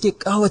saboda me suke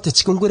kawata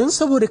cikin gurin?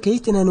 Saboda kai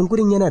tunanin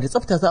gurin yana da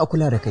tsafta za a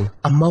kula da kai.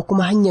 Amma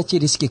kuma hanya ce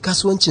da suke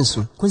kasuwancin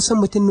su. Kun san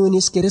mutum nawa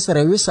ne suke rasa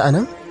rayuwarsu a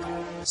nan?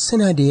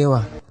 Suna da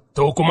yawa.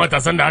 To kuma ta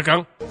san da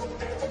hakan?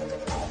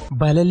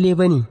 Ba lalle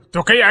bane.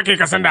 To kai ake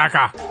ka san da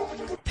haka?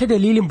 Ta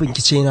dalilin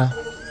bincike na.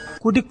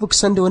 Ku duk ba ku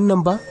san da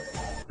wannan ba?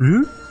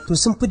 To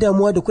sun fi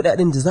damuwa da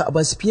kuɗaɗen da za a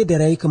ba su fiye da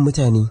rayukan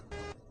mutane.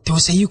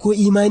 Tausayi ko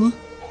imani?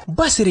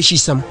 Ba su da shi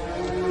sam.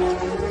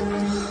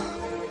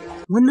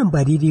 Wannan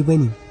ba daidai ba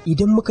ne.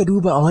 Idan muka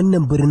duba a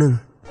wannan birnin,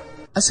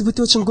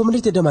 asibitocin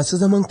gwamnati da masu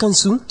zaman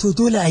kansu, to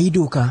dole a yi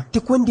doka.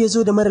 Duk wanda ya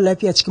zo da mara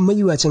lafiya cikin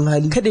mayuwacin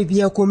hali, kada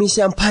biya komai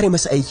sai an fara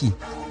masa aiki.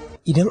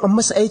 Idan an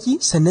masa aiki,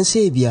 sannan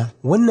sai ya biya.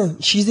 Wannan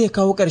shi zai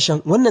kawo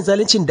ƙarshen wannan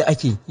zaluncin da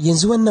ake.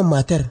 Yanzu wannan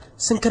matar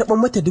sun karɓar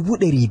mata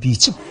 200,000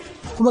 cif,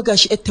 kuma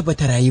gashi yatta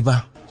bata rayu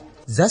ba.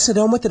 Za su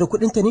dawo mata da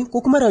kuɗinta ne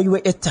ko kuma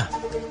rayuwar yatta?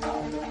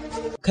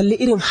 Kalli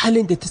irin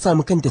halin da ta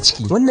samu kanta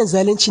ciki. Wannan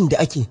zaluncin da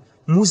ake,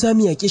 mu za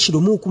mu yaƙe shi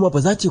domin kuma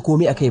ba za ta yi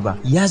komai a kai ba.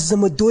 Ya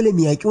zama dole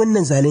mu yaƙi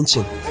wannan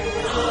zaluncin.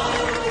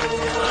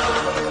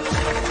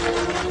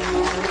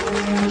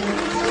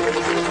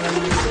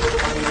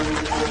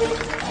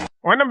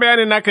 Wannan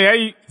bayanin naka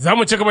yayi, za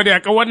mu ci gaba da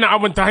yaƙar wannan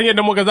abin ta hanyar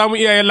da muga za mu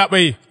iya yin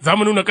labai, za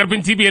mu nuna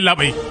ƙarfin TV yin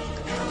labai.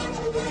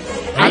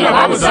 Allah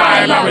ba mu sa'a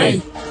yin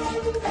labai.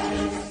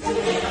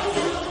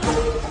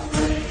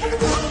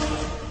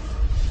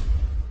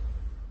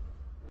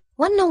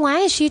 Wannan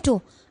waye shi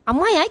to,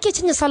 amma ya ake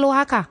cinye salo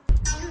haka?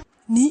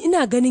 Ni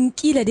ina ganin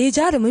kila dai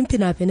jarumin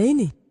fina-finai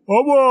ne.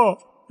 Haba,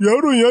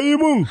 yaron ya yi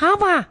min.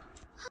 Haba.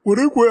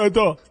 Ƙwarai kuwa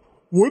ta,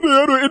 wanda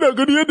yaro ina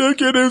gani yadda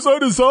yake da ya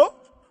tsarinsa,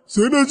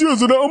 sai na ji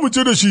yanzu na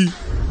amince da shi.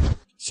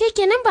 Shi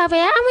kenan baba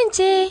ya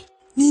amince.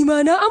 Ni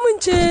ma na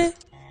amince.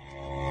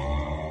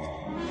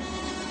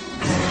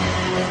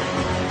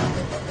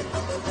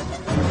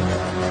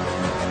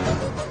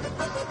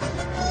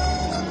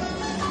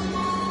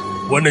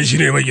 Wannan shi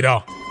ne mai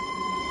gida.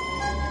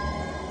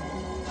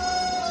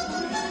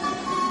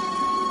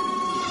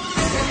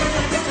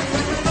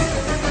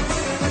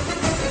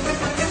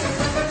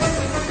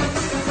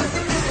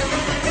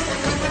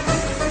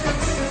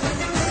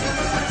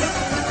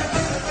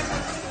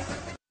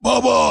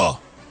 Baba,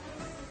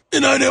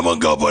 ina neman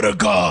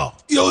gafararka,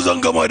 yau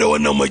zan gama da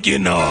wannan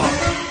makina.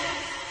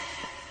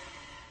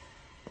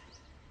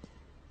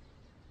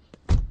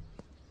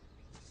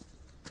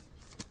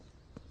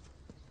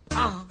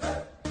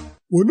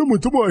 Wannan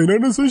mutumin a ina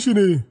nan san shi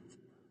ne?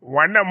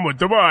 Wannan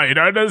mutumin a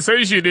ina nan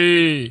san shi ne?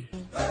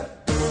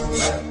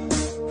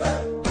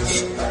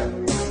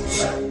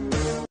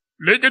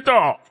 Likita!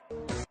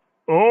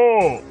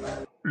 Oh,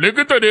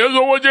 likita da ya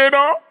zo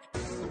wajena?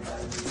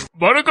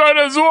 Barka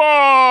da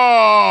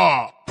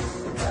zuwa!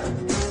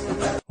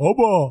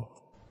 Haba,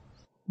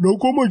 na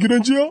koma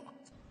gidan jiya?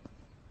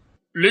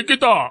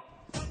 Likita!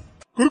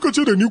 Karka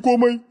ce da ni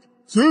komai,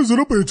 sai yanzu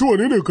na fahimci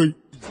wane ne kai.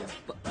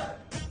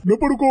 Na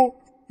farko,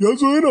 ya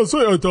zo yana sa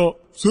yata,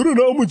 sai da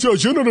na amince a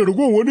yana da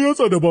ragowar wani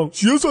yatsa daban,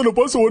 shi yasa na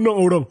fasa wannan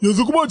auren.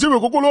 Yanzu kuma a ce mai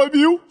kwakwalwa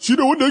biyu, shi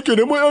da wanda yake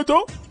neman yata?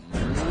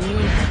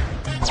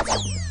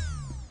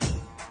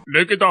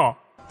 Likita,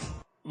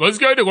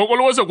 gaskiya da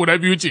kwakwalwarsa guda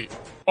biyu ce,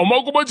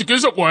 amma kuma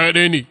jikinsa kwaya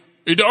ɗaya ne.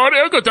 Idan har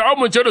yanka ta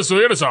amince da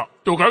soyayyarsa,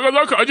 to kaga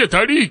za ka aje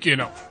tarihi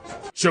kenan.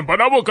 Shin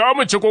faɗa mu ka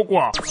amince ko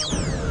kuwa?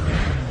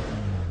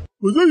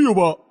 Ba zai yi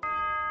ba.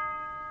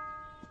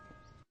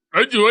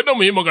 Aji wannan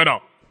mu yi magana.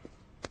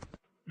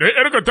 Dan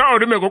 ‘yarka ta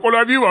auri mai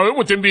kwakwalwa biyu ba wai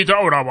mutum biyu ta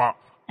aura ba,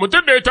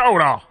 mutum da ya ta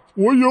aura.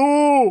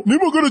 Wayo, ni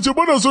magana ce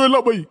bana so ya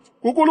labai,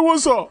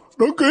 kwakwalwarsa,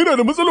 ɗanka yana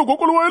da matsalar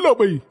kwakwalwa ya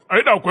labai.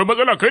 Ai da akwai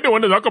matsala kai da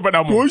wanda za ka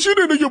faɗa mu. To shi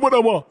ne nake faɗa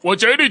ma.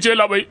 Wace iri ce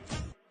labai?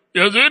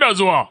 Yanzu yana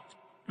zuwa,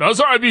 na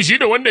san abi shi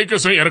da wanda yake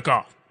son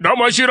 ‘yarka,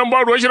 dama shi ran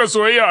ba ruwan shi da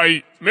soyayya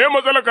ai, me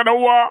matsala ka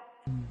uwa?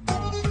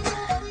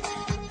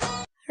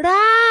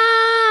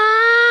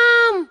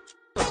 Ram!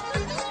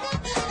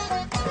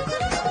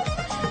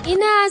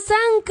 Ina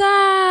son ka!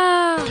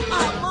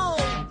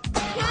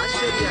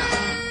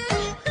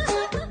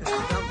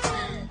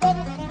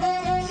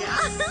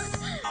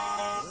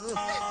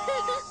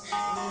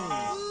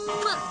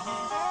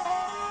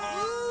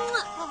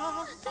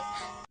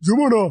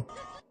 Jimana,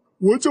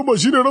 wancan ba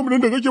shi ne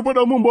ramin da kake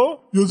faɗa min ba,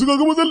 yanzu ka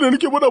ga matsalar da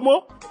nake faɗa ma?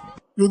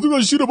 Yanzu ga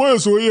shi da baya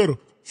soyayyar,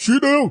 shi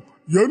ɗayan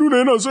ya nuna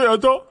yana so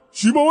ta,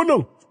 shi ma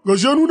wannan ga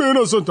shi ya nuna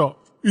yana son ta.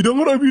 Idan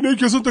har abi ne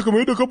yake son ta kamar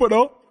yadda ka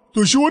faɗa,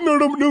 to shi wannan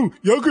ram ɗin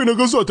ya kai na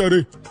gansu a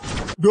tare.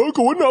 Da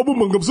haka wannan abun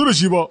ban gamsu da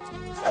shi ba.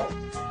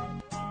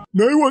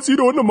 Na yi watsi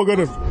da wannan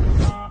maganar.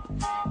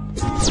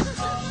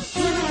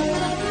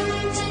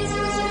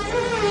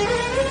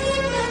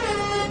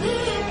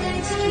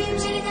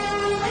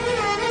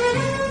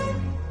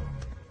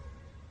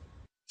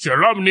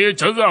 Sharam ne ya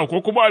canza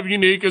ko kuma abi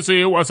ne yake so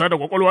ya wasa da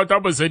kwakwalwa ta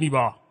ban sani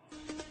ba.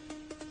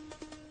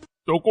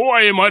 To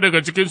kowaye ma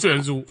daga cikinsu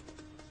yanzu,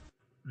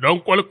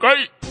 don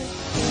kwalkai.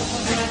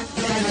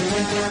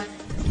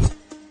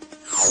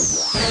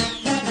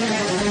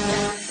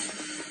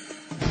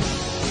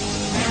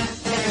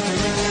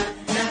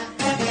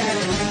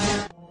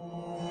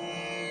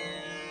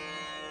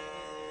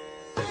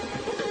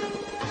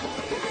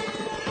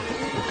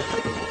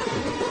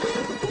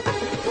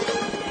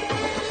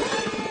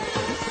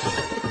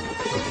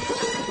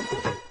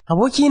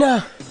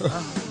 Abokina,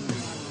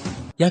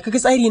 ya kaga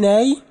tsari na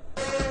yayi?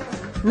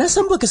 Na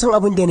san baka san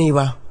abin da ne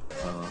ba.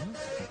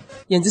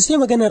 Yanzu sai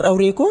maganar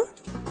aure ko?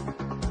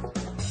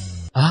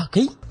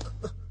 Kai?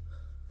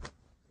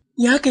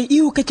 Ya kai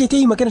iyo kake ta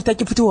yi maganar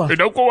take fitowa.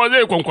 Idan kowa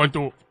zai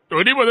kwankwanto,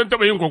 to ni ba zan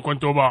taɓa yin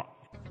kwankwanto ba,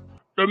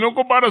 domin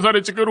kun fara sa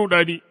da cikin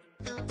rudani.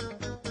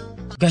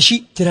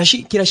 Gashi, kira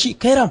shi,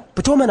 Kairam,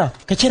 fito mana,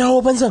 ka kirawo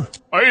banzan.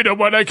 Ai, idan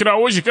ba na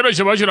kirawo shi, kiran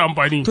shi ba shi da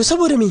amfani. To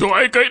saboda me? To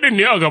ai kai din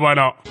ne a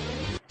gabana.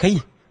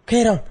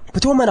 Kairam,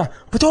 fito mana,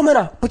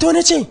 fito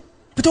na ce,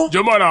 fito.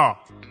 Jamana,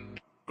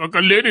 ka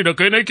kalle ni da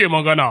kai nake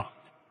magana,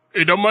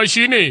 idan ma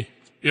shi ne,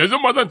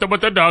 yanzu ma zan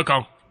tabbatar da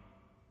hakan.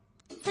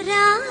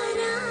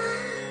 Rara,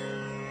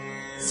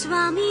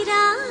 Swami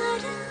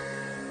Rara,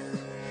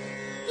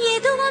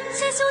 Yedu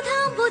Vamsa Sudha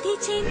Bodhi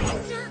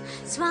Chandra,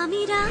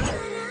 Swami Rara.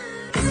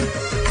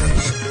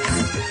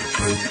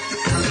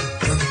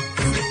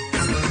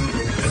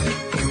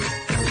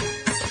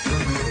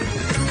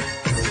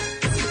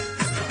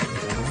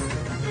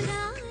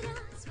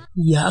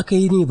 Ya aka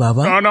yi ne,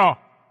 baba? Rana,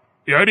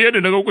 yariya da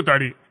na ga ku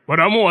tare,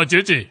 faɗa mu wace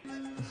ce?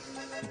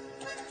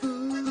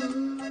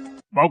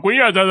 Ba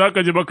kunya ta za ka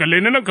ji ba kalle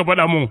ni nan ka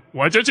faɗa mu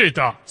wace ce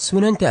ta?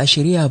 Sunanta a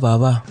shirya,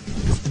 baba.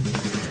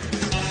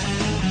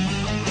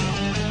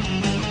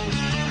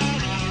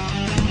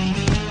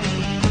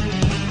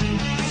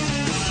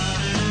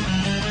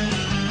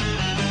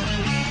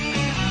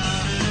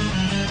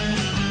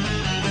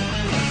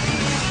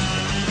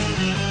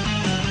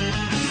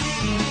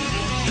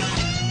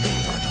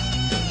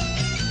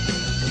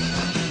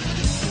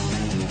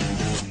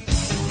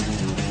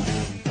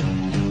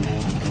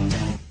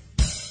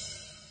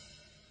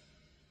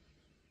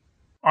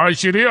 A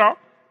shirya?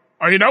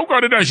 A ina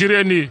kuka da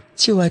shirya ne?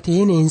 Cewa ta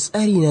yanayin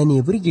tsari na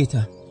ne burge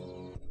ta.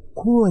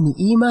 Kowane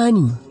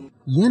imani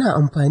yana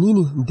amfani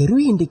ne da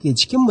ruhin da ke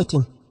cikin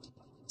mutum,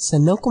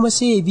 sannan kuma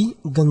sai ya bi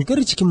gangar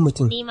jikin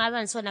mutum. Ni ma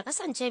zan so na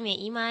kasance mai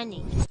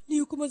imani.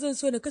 Ni kuma zan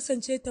so na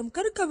kasance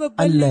tamkar ka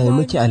babban Allah ya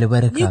miki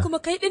albarka. Ni kuma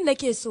kai din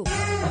nake so.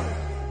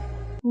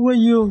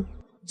 Wayo.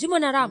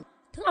 Jimana Ram,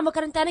 tun a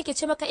makaranta nake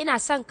ce maka ina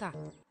son ka.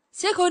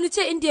 Sai ka wani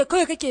ce indiya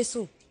kawai kake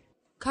so.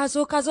 Ka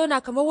zauna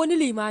kamar wani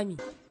limami.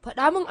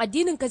 Faɗa min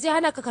addinin ka zai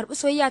hana ka karɓi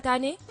soyayya ta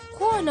ne?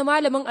 Kowane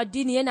malamin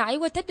addini yana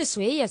aiwatar da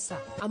soyayyarsa,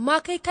 amma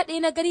kai kaɗai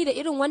na gani da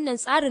irin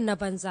wannan tsarin na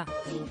banza.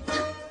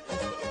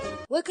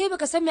 Wai kai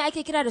baka san me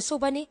ake kira da so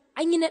bane?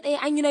 An yi na ɗaya,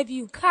 an yi na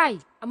biyu.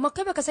 Kai, amma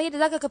kai baka san yadda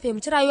zaka ka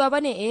fahimci rayuwa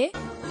bane, eh?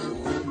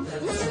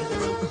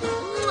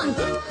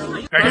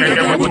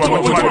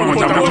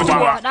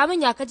 Faɗa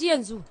min ya kaji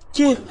yanzu.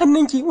 Ke,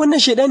 hannunki,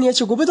 wannan shaidani ya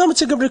ce gobe za mu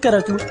ci gaba da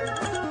karatu.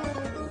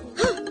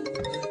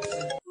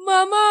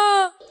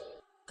 Mama!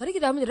 Kar ki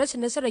damu da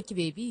rashin nasarar ki,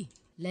 bebi.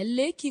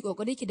 Lalle ki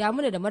kokari ki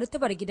damu da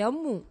martabar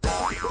gidanmu.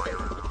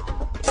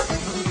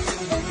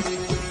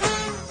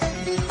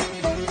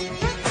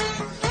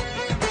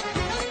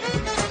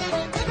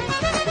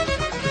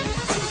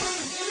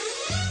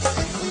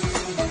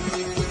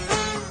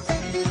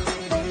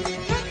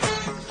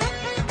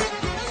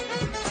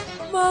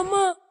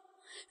 Mama,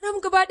 Ram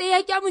gaba ɗaya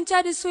ya ki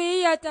amince da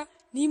soyayya ta.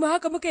 Ni ma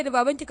haka muka yi da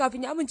babanki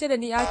kafin ya amince da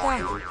ni ta.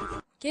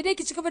 Ke dai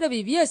ki ci gaba da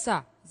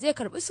bibiyarsa, zai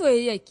karɓi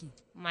soyayyarki.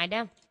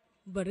 Madam,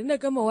 bari na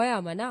gama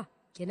waya mana.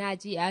 Kina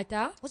ji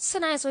ta? Wasu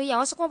suna yin soyayya,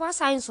 wasu kuma ba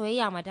sa yin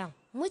soyayya, madam.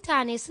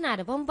 Mutane suna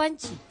da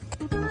bambanci.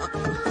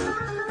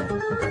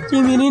 Ke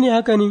menene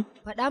haka ne?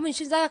 Faɗa min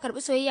shin za ka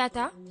karɓi soyayya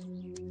ta?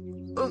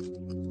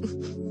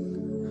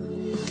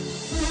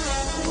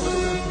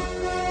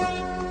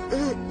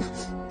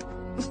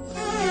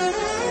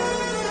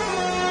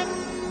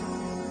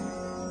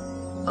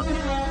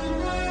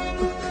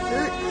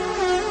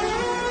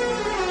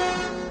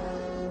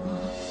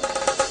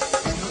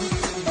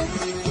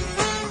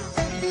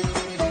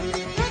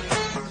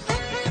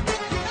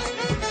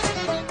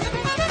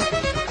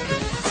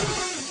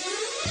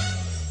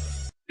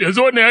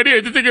 Yanzu wannan yariya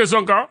ita take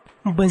son ka?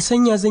 Ban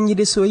sanya zan yi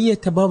da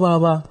soyayyar ta ba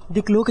ba.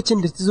 Duk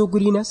lokacin da ta zo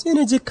gurina sai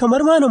na je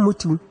kamar ma na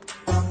mutu.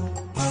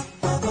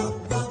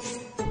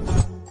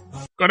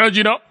 Kana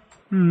ji na?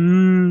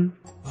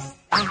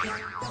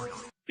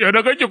 Ya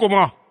da kake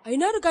kuma?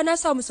 Ai na riga na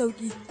samu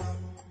sauki.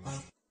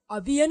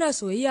 Abi yana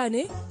soyayya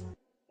ne?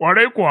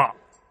 Kwarai kuwa,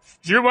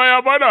 shi ma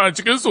ya bada a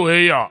cikin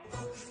soyayya.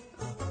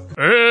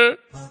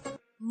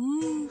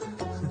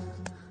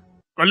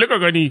 Kalli ka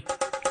gani.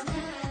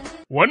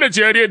 Wannan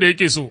ce yariyar da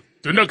yake so,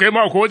 tunda kai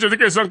ma ko wacce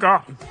take son ka.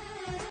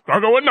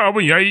 Kaga wannan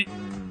abun yayi.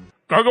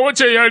 Kaga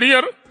wacce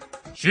yariyar?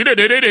 Shi da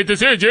daidai da ita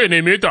sai ya je ya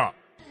neme ta.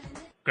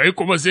 Kai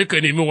kuma sai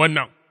ka nemi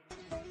wannan.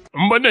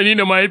 In banda ni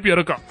na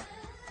mahaifiyarka.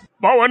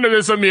 Ba wanda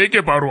zai san me yake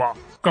faruwa.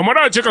 Kamar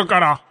a cikin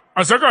kara,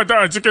 a saka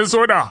ta a cikin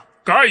soda.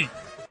 Kai,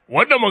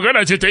 wannan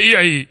magana ce ta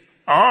iyaye.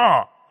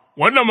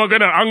 Wannan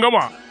maganar an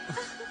gama.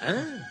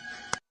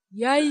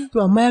 Yayi.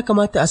 To amma ya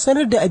kamata a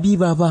sanar da Abi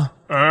baba.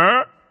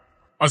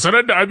 A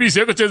sanar da Abi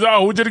sai ka ce za a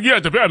hau jirgi a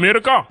tafi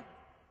Amerika?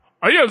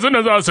 Ai yanzu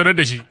na za a sanar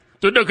da shi,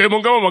 tun da kai mun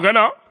gama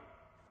magana,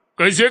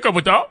 kai sai ka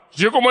fita,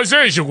 shi kuma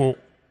sai ya shigo.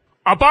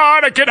 A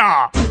fara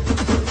kiɗa!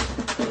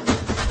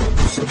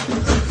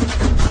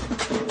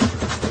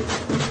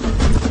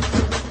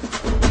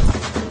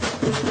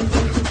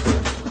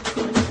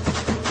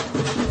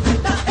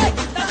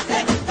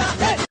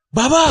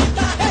 Baba!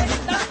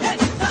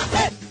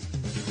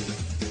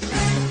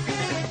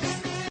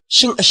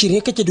 Shin a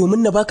shirye kake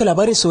domin na baka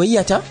labarin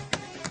soyayya ta?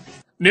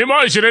 Ni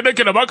ma a shirye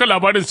nake da baka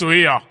labarin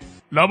soyayya.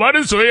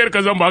 Labarin soyayyar ka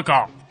zan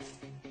baka.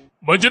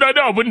 Ban ji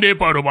daɗin abin da ya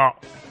faru ba.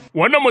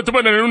 Wannan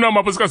mutumin da na nuna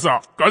ma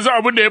fuskarsa, ka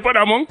san abin da ya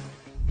faɗa min?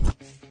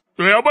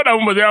 To ya faɗa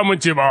min ba zai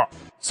amince ba,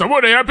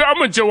 saboda ya fi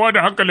amincewa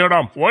da hankalin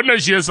Ram,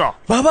 wannan shi yasa.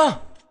 Baba!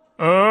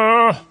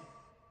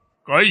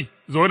 Kai,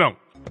 zo nan.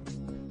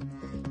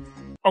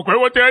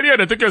 Akwai wata yariya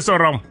da take son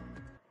Ram.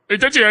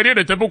 Ita ce yariya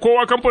da tafi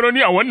kowa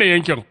kamfanoni a wannan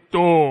yankin.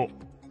 To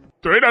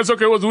ina so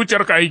kai wa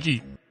zuciyarka aiki.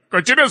 Ka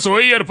cire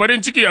soyayyar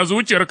farin ciki a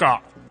zuciyarka,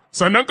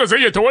 sannan ka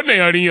sayyata wannan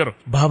yarinyar.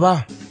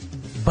 Baba,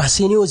 ba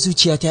sai ne wa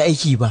zuciya ta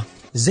aiki ba,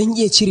 zan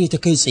iya cire ta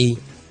kai tsaye.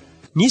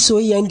 Ni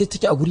soyayya inda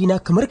take a gurina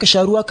kamar ka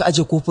sha ruwa ka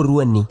aje kofin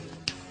ruwan ne,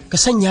 ka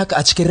sanya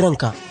haka a cikin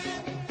ranka.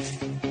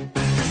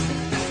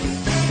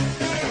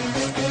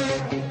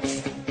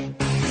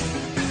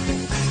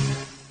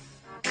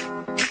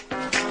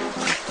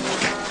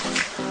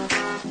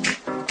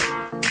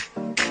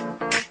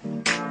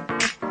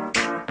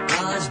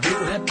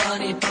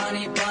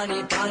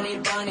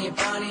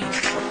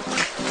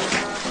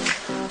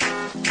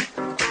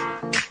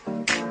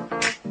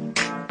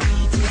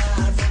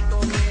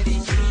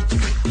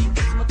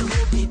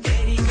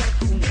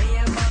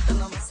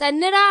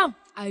 Sannu Ram!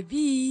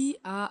 Abi,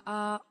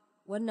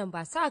 wannan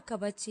ba sa ka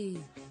bace.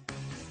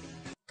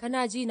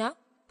 Kana ji na?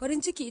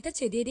 Farin ciki ita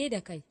ce daidai da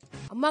kai,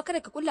 amma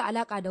kada ka kulla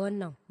alaka da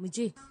wannan, mu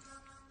je.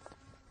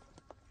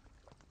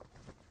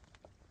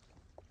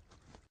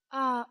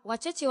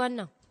 Wace ce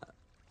wannan?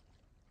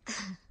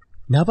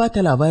 Na ba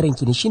ta labarin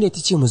ki ne shine ta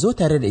ce mu zo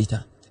tare da ita.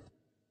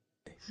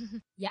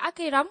 Ya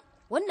aka yi Ram?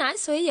 Wannan an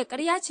soyayya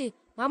ƙarya ce,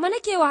 mama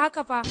nake wa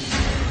haka fa.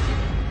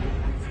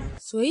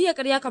 Soyayya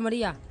ƙarya kamar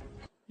ya.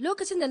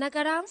 Lokacin da na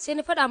ga Ram sai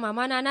na faɗa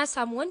mamana na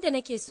samu wanda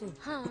nake so.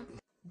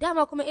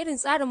 Dama kuma irin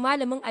tsarin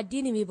malamin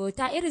addini mai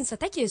bauta irinsa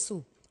take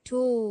so.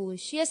 To,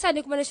 shi yasa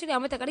ni kuma na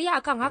shirya mata ƙarya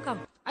akan hakan.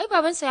 Ai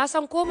babansa ya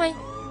san komai,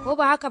 ko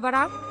ba haka ba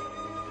Ram?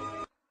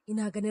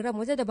 Ina ganin Ram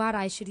wata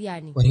dabara ya shirya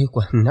ne. Ƙwarai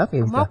kuwa, na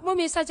fahimta. Amma kuma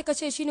me yasa kika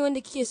ce shine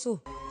wanda kike so?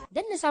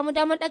 Dan na samu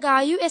damar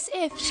ɗaga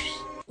USF.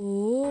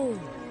 Oh.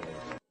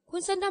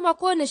 Kun san dama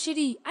kowane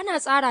shiri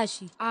ana tsara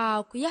shi.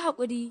 Ku yi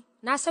haƙuri.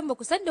 Na san ba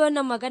ku san da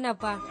wannan magana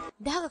ba.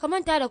 Da haka ka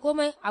manta da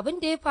komai abin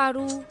da ya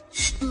faru.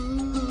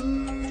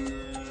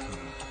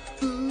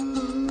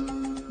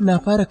 Na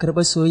fara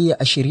karɓar soyayya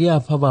a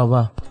shirya fa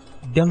baba.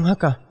 Don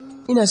haka,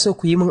 ina so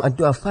ku yi min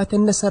addu'a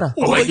fatan nasara.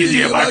 Ubangiji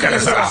ya baka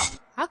nasara.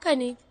 Haka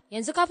ne,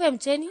 yanzu ka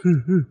fahimce ni?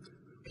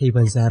 Kai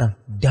ban zara,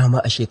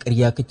 dama a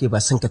shekarya kake ba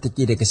son ka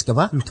take da gaske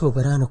ba? To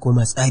bara na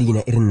koma tsari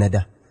na irin na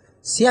da.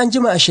 Sai an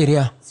jima a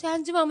shirya. Sai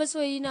an jima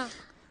masoyina.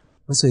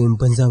 Masoyin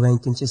banza bayan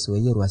kin ce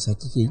soyayyar wasa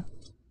kike yi?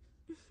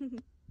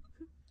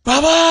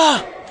 Baba!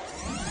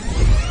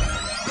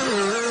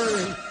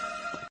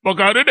 Ba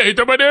ka da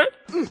ita ba ne?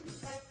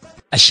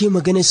 Ashe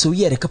maganar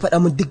soyayya da ka faɗa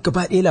min duk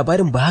gaba ɗaya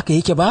labarin ba haka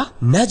yake ba?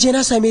 Na je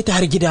na same ta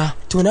har gida,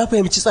 to na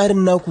fahimci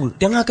tsarin naku,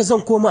 don haka zan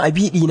koma a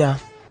biɗina.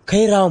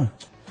 Kai Ram,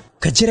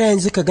 ka jira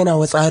yanzu ka gana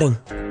wa tsarin.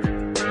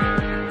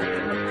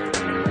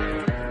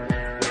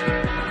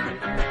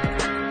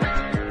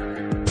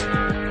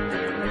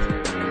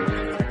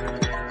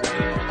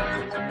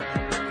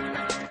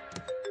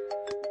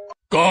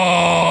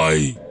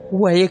 Kai!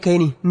 Waye kai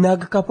ne, na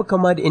ga kafi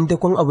kama da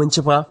indakon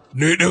abinci fa.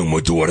 Ni ɗin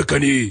mutuwarka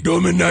ne,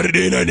 domin na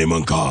daɗe yana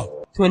neman ka.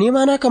 To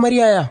nema na kamar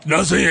yaya?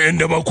 Na sanya yan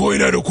daba ko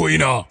ina da ko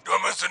ina,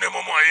 domin su nema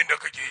mu a yin da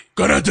kake.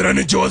 Kana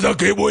tunanin cewa za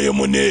ka yi ɓoyen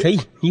mun ne? Kai,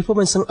 ni fa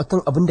ban san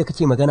akan abin da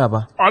kake magana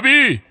ba.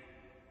 Abi!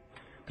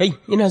 Kai,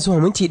 ina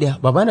zuwa minti ɗaya,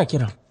 baba na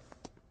kira.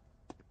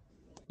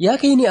 Ya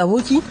kai ne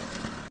aboki?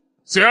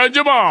 Sai an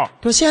jima.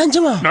 To sai an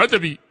jima. Na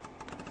tafi.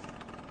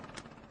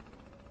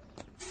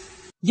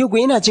 Yau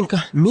ina jin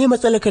ka, me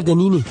matsalakar da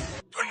ni ne?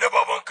 Tun da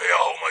babanka ya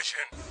hau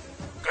mashin,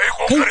 kai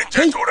kokarin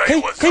ceto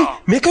rayuwarsa. Kai,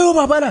 me kai wa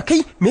babana? Kai,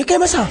 me kai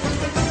masa?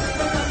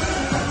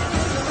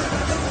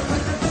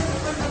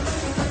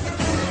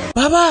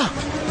 Baba!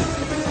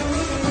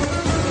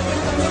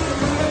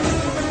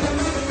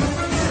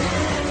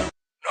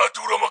 Na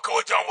tura maka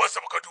wajen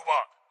WhatsApp ka duba,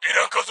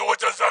 idan ka zo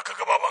wajen za ka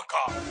ga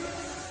babanka.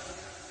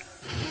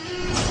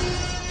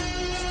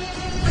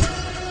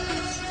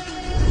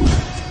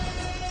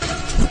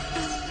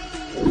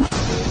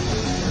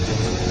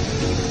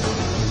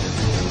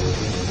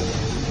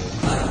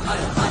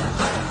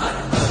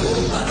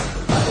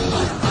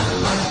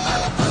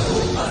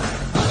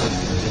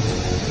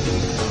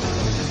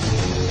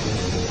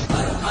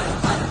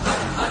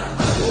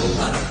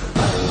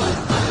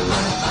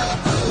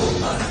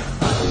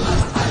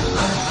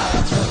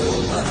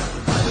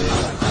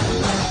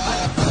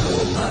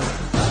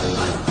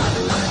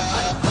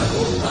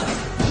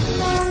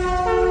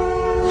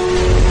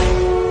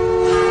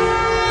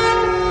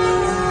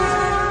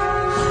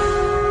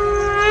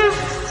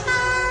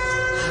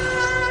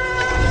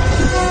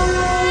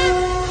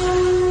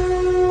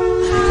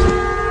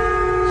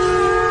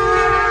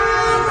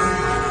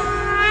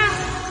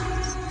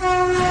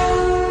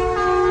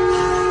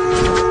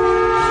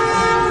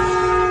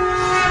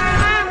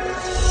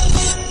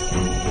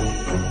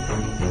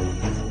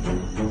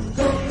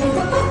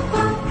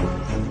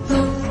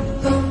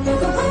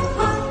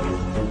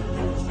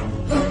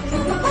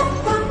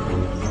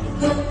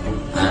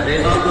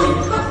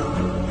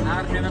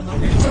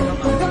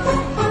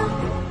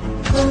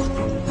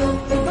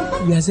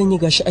 Ya zan yi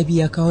gashi abi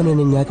ya kawo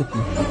nan ya tafi.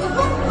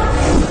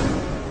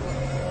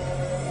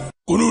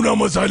 Ku nuna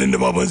masa halin da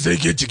babansa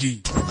yake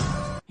ciki.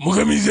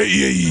 Mugami zai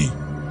iya yi.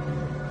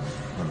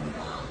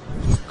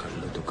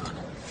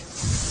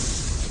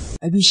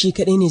 Abi shi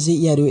kaɗai ne zai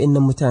iya da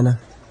wa'annan mutanen.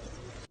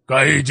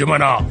 Kai ji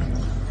mana.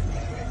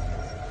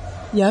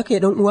 Ya kai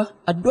ɗan uwa,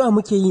 addu'a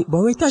muke yi ba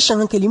wai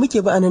tashin hankali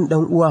muke ba anan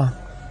ɗan uwa.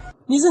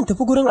 Ni zan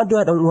tafi gurin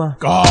addu'a ɗan uwa.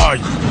 Kai!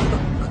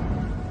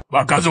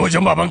 Ba ka zo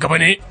wajen babanka ba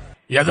ne?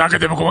 Ya za ka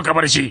tafi kuma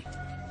kamar shi?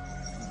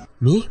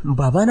 Me?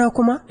 Babana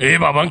kuma? Eh,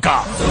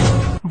 babanka.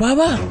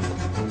 Baba!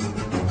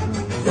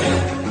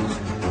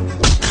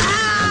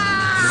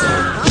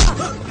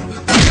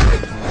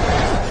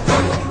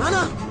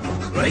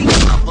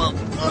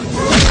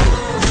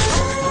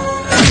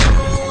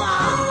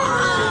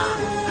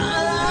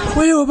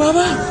 Wayo,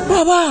 baba!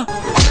 Baba!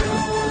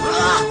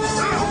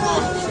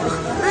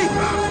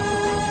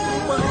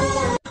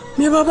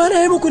 Me baba na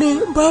yi muku ne?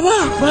 Baba!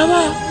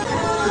 Baba!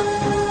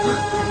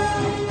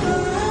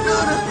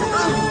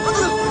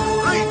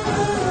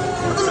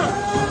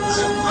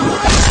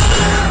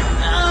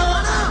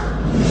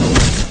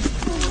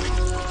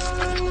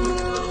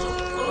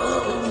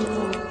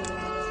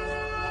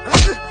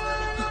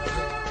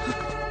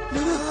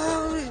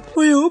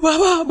 Wayo,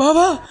 baba!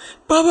 Baba!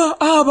 Baba!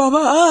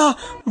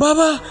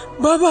 Baba,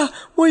 baba,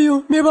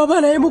 wayo, me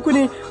baba na yi muku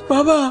ne,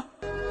 baba.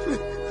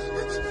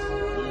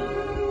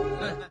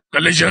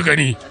 Kallon shi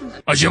gani,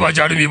 ashe ba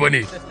jarumi ba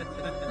ne.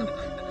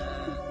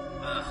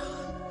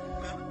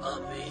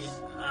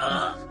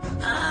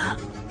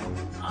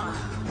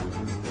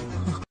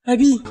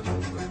 Abi.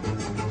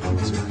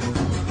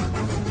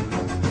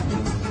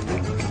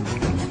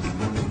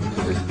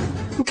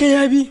 Kai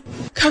Abi,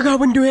 kaga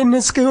abin da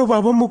wayannan suka yi wa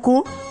babanmu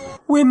ko?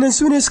 Wayannan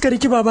su ne suka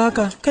riki baba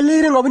haka, kalle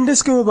irin abin da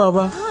suka yi wa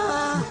baba.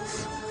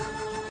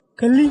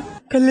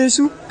 Kalle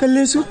su,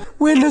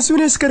 wayannan su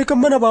ne suka rikan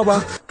mana baba,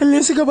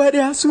 kalle su gaba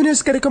daya su ne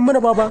suka rikan mana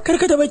baba, kar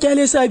ka taba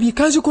kyale su Abi,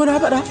 ka ji ko na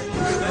faɗa?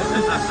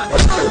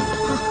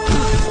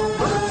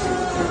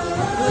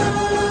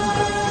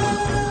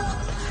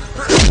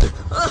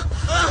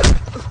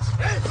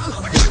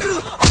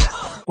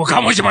 Ku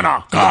kama shi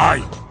mana,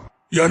 kai!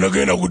 Ya na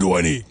yana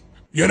guduwa ne,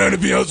 yana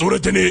nufin ya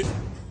tsorata ne,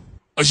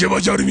 ashe ba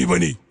jarumi ba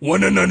ne,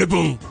 wannan na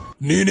nufin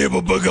ni ne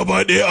babba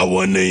gaba ɗaya a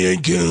wannan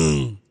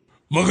yankin.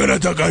 Magana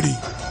ta ƙari.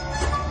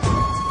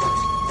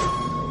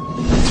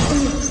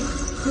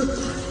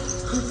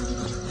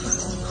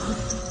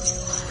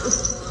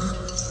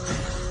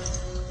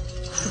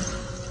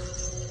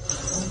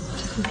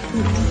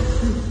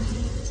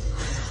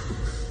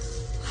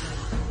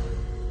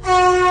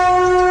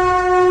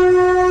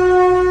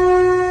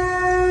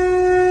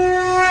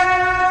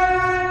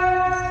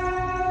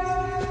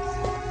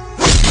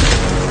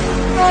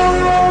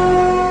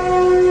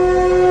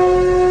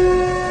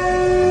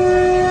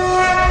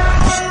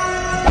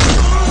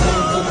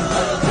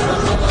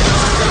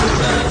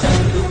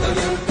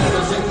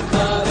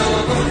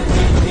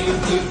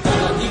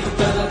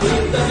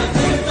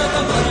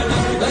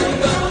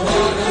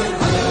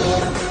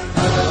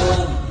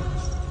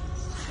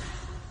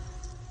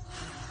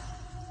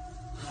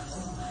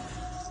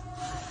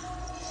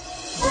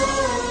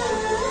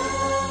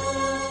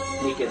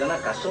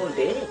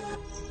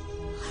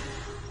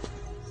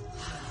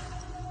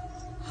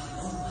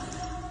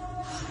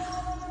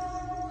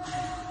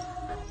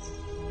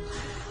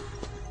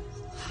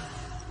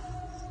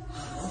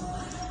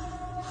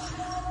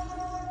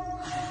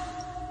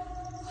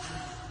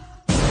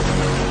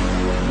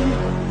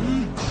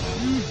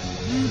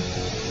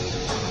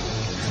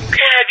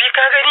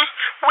 Ka gani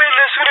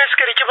wayannan su ne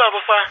suka riki baba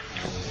fa.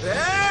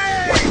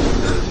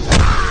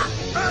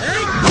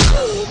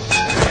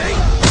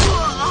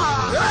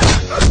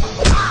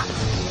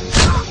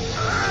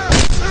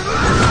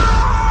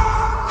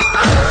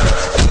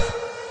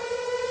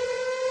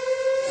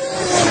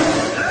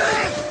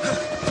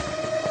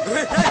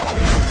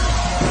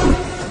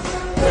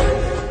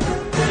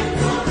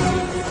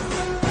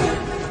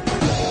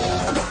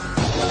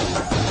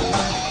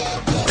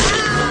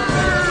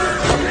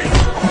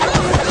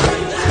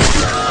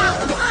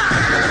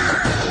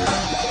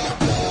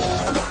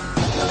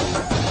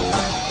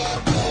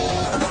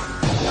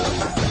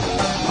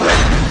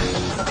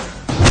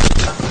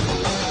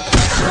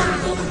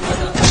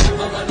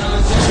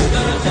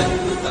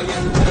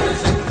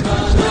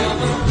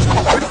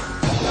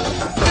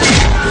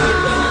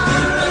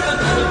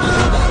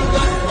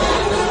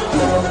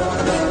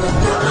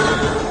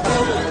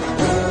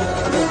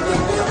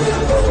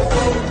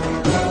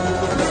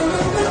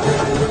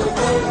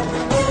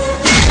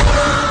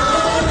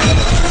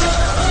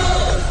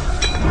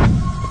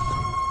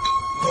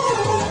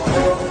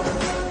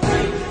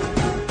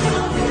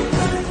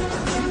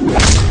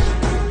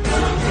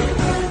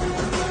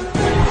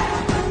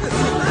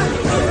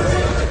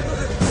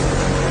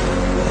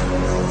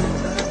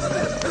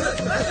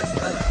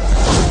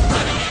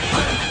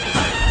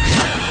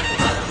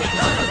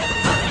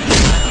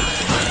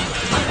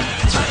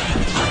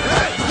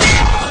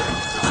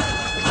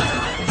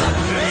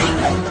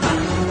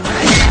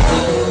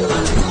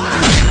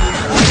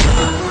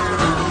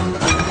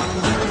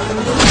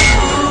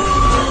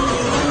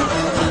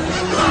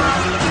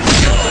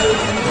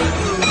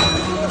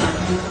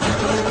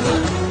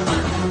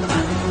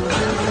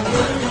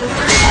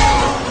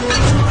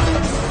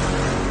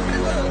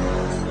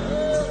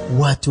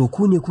 Wato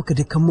ku ne kuka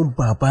dukan min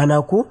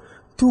babana ko?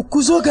 To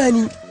ku zo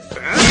gani.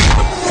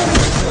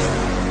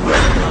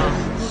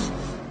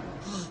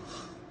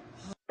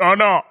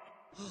 Ɗana,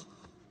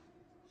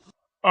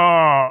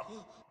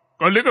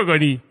 kalli ka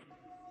gani,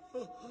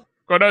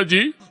 kana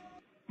ji?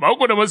 Ba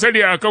ku da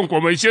masaniya a kan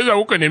komai shi yasa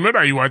kuka nemi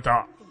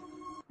rayuwata,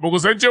 ba ku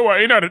san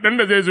cewa ina da ɗan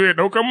da zai zo ya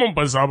ɗaukan min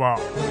fansa ba.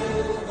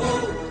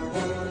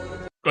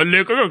 Kalle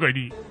ka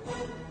gani,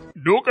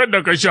 dukan da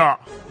ka sha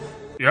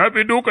ya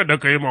fi dukan da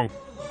ka yi man.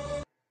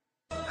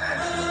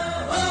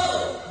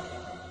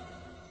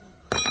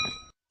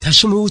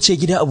 Tashi mu wuce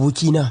gida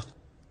abokina.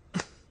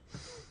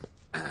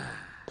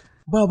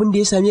 Ba abin da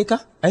ya same ka?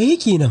 Ai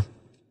kenan.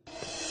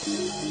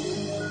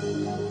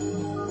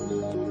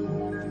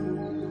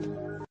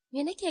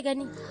 Me nake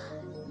gani?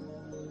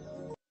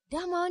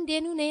 Dama wanda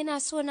ya nuna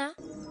yana so na?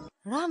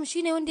 Ram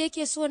shine wanda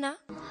yake so na?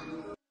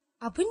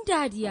 Abin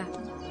dariya.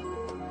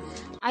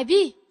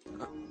 Abi.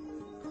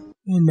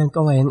 Wannan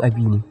kawayen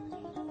Abi ne.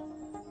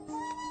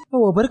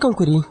 Yawa barkan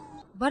ku dai.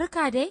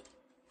 Barka dai.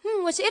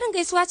 Wace irin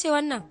gaisuwa ce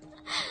wannan?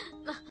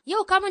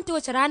 Yau ka manta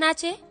wace rana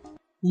ce?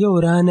 Yau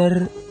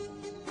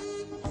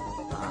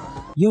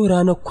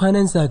ranar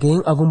kwanan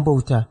zagayen abin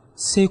bauta,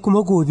 sai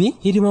kuma gobe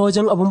hidima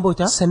wajen abin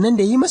bauta, sannan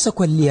da yi masa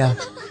kwalliya.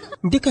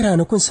 Duka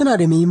ranakun suna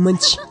da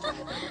muhimmanci.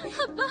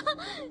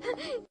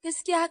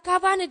 Gaskiya ka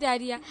bani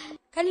dariya.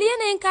 Kalli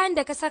yanayin kayan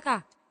da ka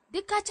saka,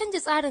 duk ka canja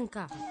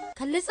tsarinka.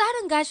 Kalli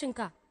tsarin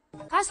gashinka.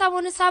 Ka samu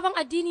wani sabon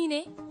addini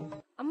ne?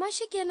 Amma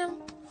shikenan,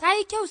 ka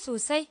yi kyau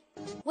sosai.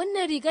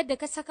 Wannan rigar da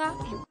ka saka,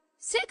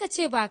 sai ka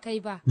ce ba kai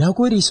ba. Na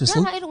gode sosai.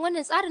 Dama irin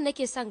wannan tsarin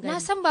nake son gani. Na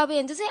san baba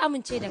yanzu zai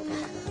amince da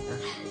kai.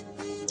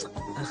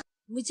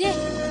 Mu je.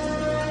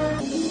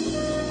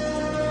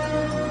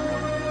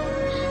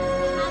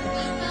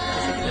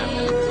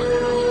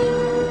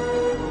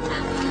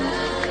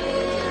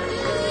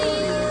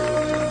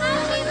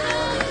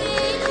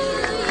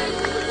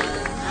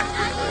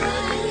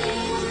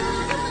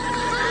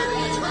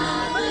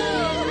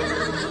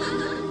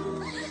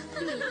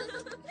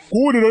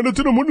 Kowane rana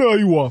tuna murna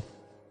haihuwa,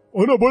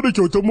 ana ba da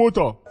kyautar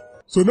mota,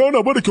 sannan ana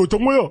ba da kyautar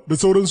waya da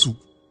sauransu.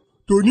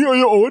 To ni a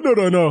yau a wannan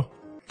rana,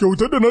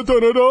 kyautar da na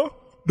tanada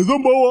da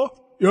zan bawa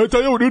ya ta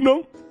yau din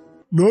nan,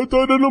 na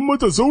tanadan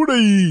mata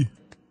saurayi,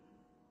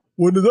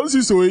 wanda za su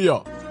yi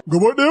soyayya,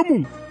 gaba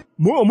ɗaya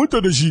mu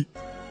aminta da shi.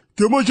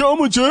 Ke ma ki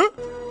amince?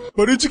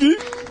 Farin ciki?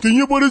 Kin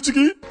yi farin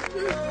ciki?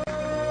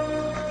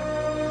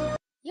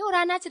 Yau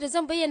rana ce da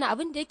zan bayyana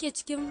abin da yake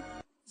cikin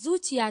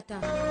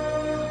zuciyata.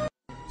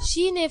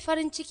 Shi ne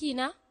farin ciki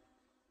na,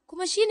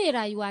 kuma shi ne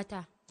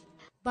rayuwata.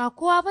 Ba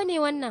kowa ba ne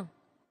wannan,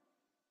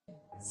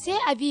 sai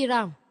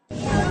Abiram.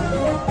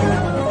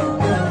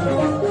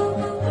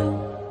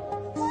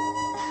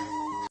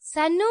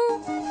 Sannu.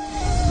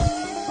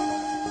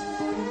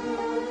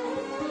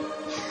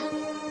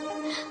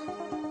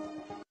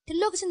 Tun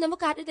lokacin da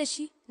muka haɗu da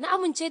shi, na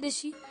amince da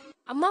shi,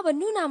 amma ban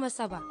nuna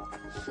masa ba.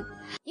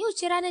 Yau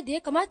ce ranar da ya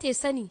kamata ya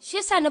sani, shi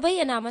yasa na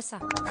bayyana masa.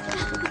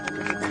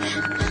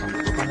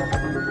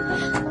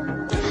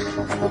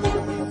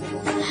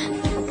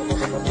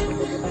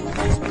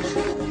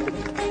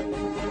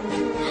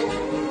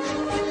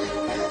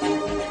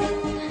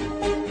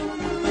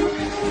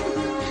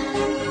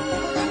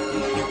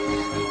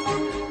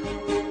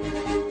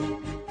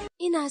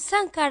 Ina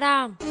son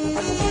Karam.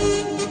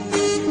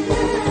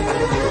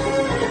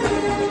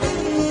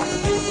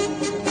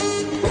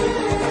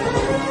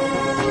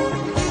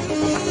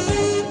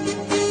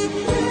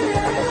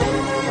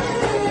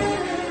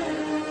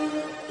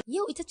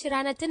 Yau ita ce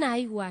ranar tana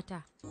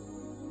haihuwata.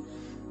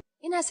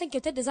 Ina son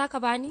kyautar da za ka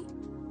bani?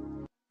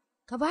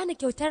 Ka bani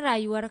kyautar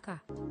rayuwarka.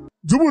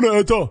 Jibu na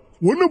 ‘yata,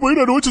 wannan bai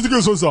yana da wacce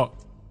take son sa.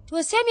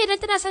 To sai me idan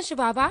tana son shi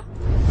baba?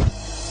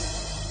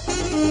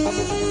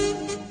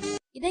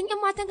 Idan ‘yan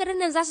matan garin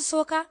nan za su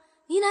so ka,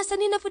 ni na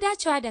sani na fi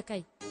dacewa da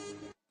kai.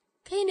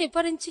 Kai ne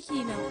farin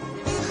ciki na.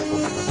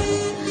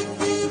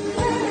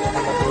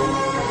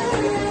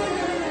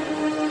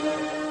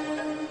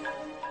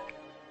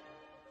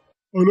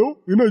 Alo,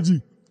 ina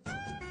ji.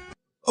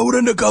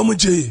 Auren da ka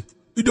amince,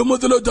 idan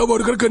matsala ta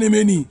faru karka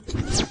neme ni.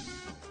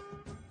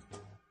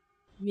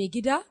 Me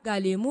gida ga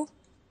lemu?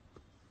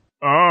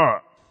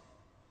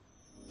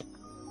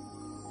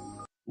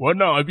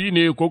 Wannan abi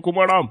ne ko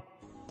kuma Ram?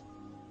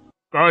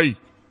 Kai,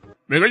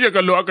 me kake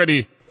kallo aka ne?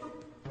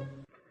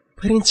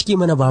 Farin ciki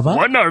mana baba?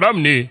 Wannan Ram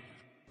ne.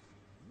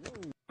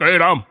 Kai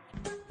Ram,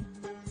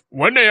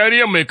 wannan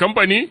yariyan mai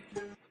kamfani,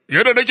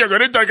 yadda nake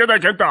ganin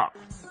take-takenta,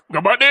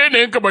 gaba ɗaya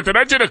yanayinka ba ta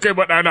dace da kai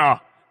ba ɗana.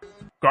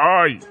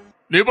 Kai,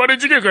 ni farin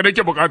ciki ka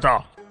nake bukata.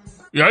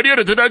 Yariyar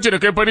da ta dace da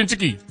kai farin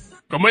ciki,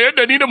 kamar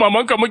yadda ni da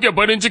mamanka muke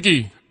farin ciki,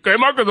 kai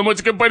ma ka zama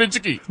cikin farin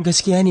ciki.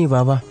 Gaskiya ne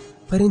baba,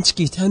 farin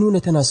ciki ta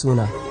nuna tana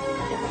sona.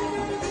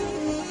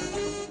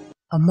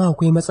 Amma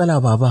akwai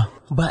matsala baba,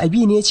 ba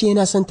abi ne ya ce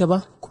yana son ta ba,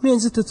 kuma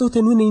yanzu ta zo ta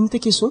nuna ni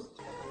take so?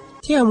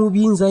 Ta yamu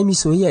biyun za mu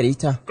soyayya da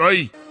ita.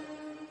 Kai,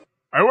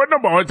 ai wannan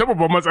ba wata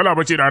babban matsala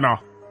ba ce dana.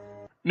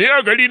 Ni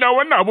a gari na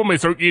wannan abu mai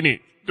sauƙi ne,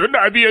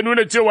 tunda abi ya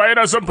nuna cewa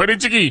yana son farin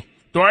ciki,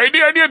 to ai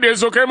da ya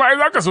so kai ma ai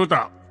za ka so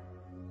ta.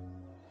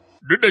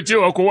 Duk da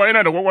cewa kowa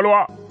yana da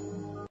kwakwalwa,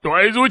 to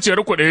ai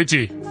zuciyar ku ɗaya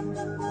ce.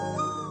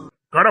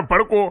 Karan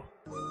farko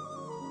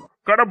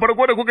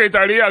da kuka yi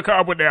tarayya kan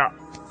abu ɗaya.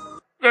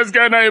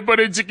 Gaskiya na yi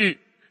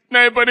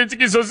farin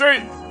ciki sosai.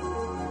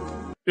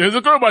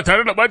 Yanzu kawai ba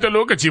tare da ɓata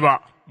lokaci ba,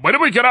 bari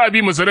mu kira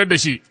abi mu sanar da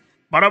shi.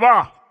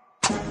 Baraba!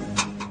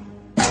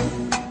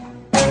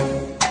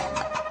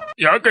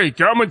 Ya kai,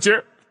 ki amince?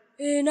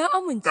 Na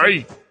amince.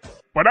 Kai,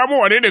 faɗa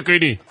mu wane ne kai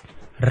ne?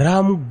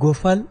 Ram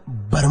Gofal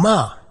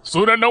Barma.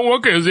 Sunan nan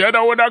uwanka yanzu ya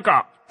dawo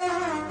naka.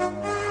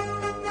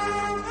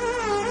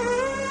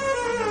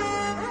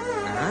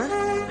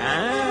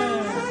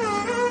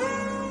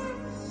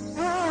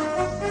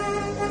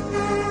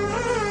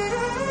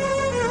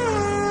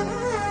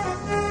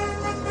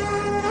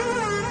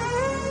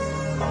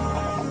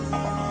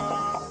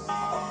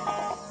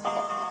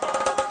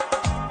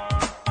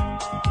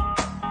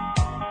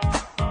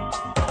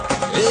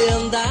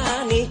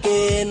 అందానికే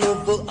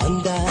నువ్వు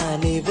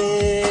అందానివే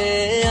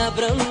ఆ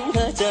బ్రహ్మ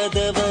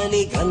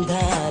చదవని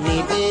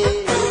గంధానివే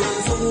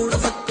చూడ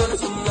సక్క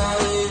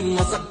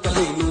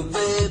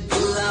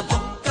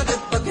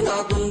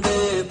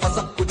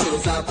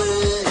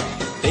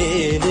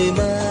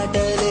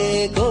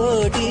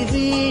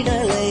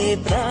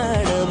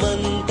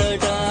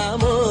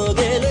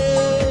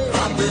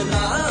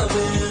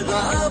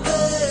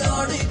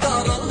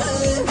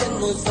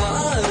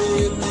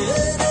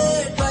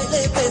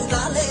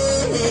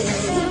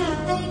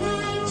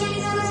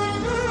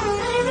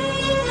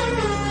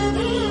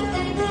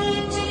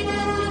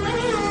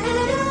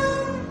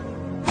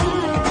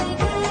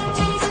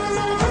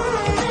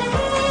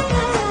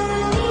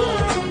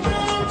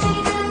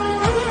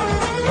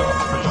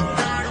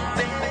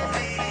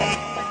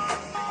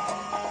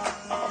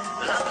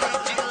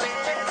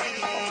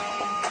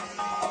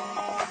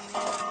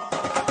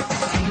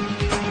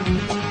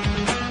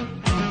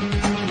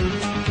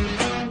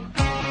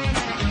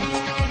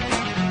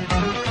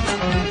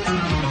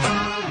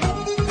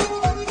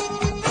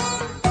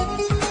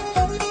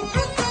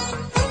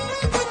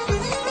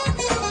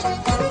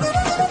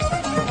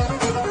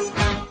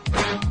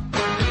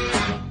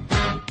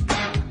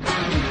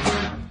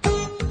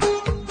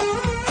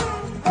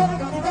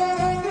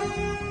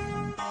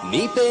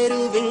నీ పేరు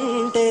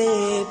వింటే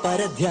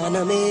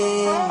పరధ్యానమే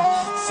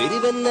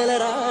సిరివెన్నెల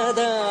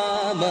రాధా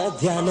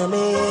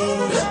మధ్యాహ్నమే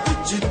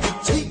పిచ్చి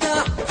పిచ్చిగా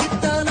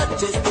గిట్ట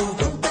నచ్చేస్తూ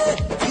ఉంటే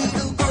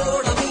వీడు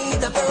గోడ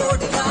మీద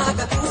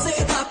పోడిలాగా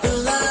చూసేదా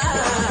పిల్ల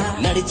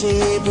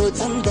నడిచేవో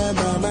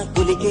చందమామ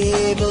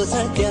కులికేవో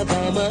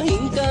సత్యభామ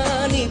ఇంకా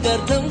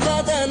నీకర్థం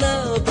కదా నా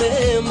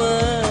ప్రేమ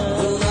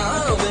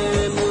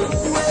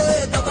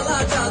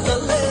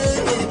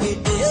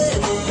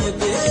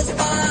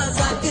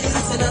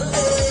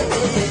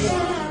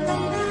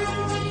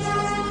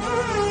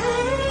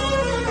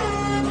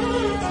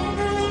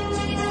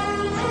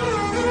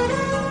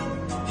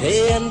హే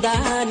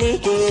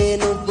అందానికే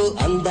నువ్వు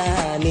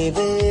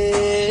అందానివే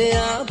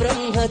ఆ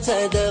బ్రహ్మ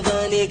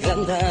చదవని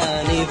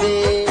గ్రంథానివే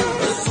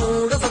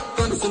చూడ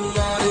సక్కని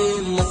సున్నారే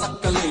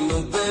మసక్కలే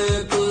నువ్వే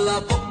కుల్ల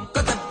పొక్క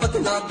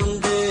దెబ్బతి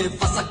నాకుండే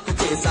పసక్క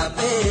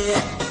చేసావే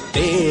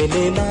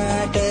తేనె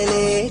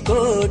మాటలే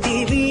కోటి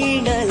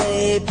వీణలే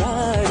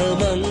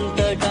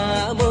ప్రాణమంతటా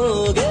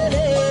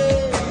మోగలే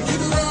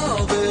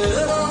రావే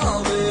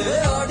రావే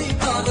ఆడి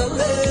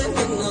కాగలే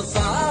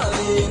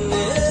నిన్నసారి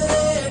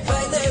నేరే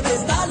ట్రైనే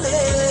వేస్తాలే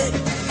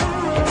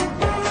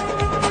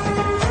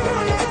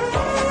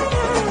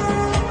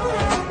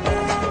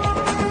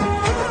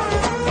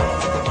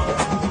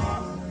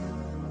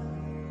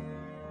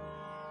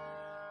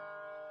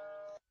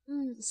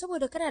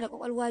saboda kana da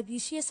kwakwalwa biyu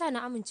shi yasa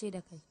na amince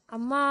da kai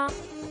amma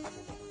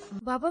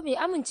baba bai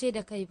amince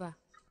da kai ba.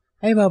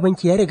 Ai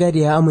babanki ya riga da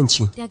ya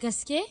amince. Da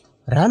gaske?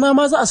 Rana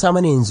ma za a sa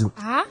mana yanzu.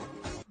 A?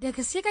 Da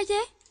gaske kake?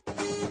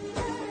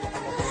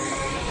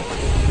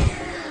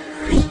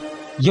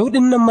 Yau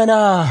din nan mana.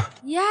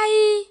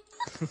 Yayi.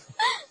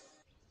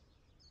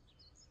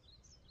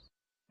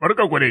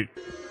 Barka ku dai.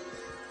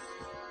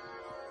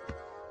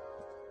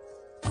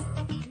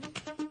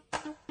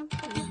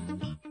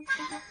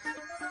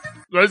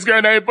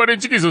 Gaskiya na yi farin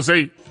ciki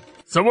sosai,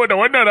 saboda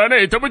wannan rana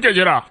ita muke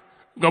jira,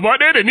 gaba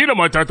ɗaya da ni da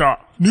matata.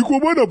 Ni ko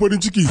ba na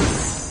farin ciki.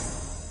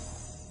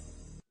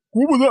 Ko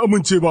ba za a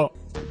amince ba.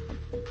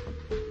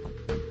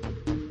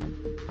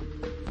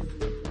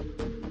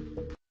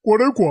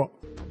 Ƙwarai kuwa.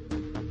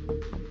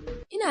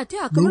 Ina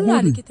taya ka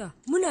murna likita,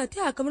 muna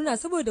taya ka murna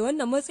saboda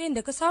wannan matsayin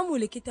da ka samu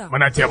likita.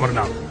 Muna taya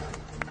murna.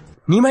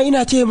 Ni ma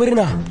ina taya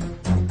murna.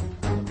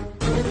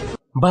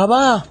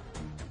 Baba,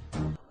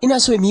 ina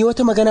so mu yi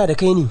wata magana da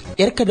kai ne,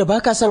 ‘yarka da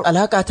baka son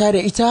alaƙa ta da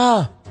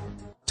ita,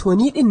 to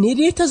ni ɗin ne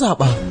dai ta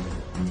zaɓa.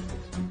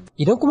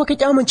 Idan kuma ka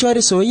ƙi amincewa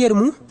da soyayyar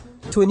mu,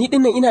 to ni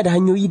ɗin nan ina da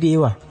hanyoyi da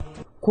yawa.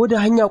 Ko da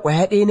hanya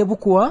ƙwaya ɗaya na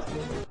bukuwa,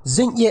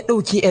 zan iya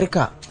ɗauke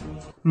 ‘yarka,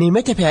 na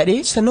mata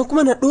fyaɗe, sannan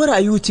kuma na ɗora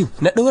a YouTube,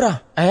 na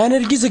ɗora a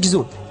yanar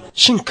gizo-gizo.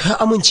 Shin ka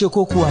amince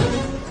ko kuwa?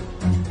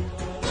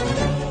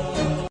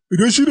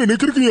 Idan shi ne na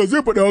kirkin ya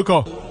zai faɗi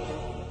haka.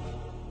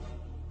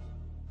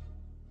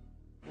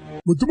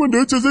 Mutumin da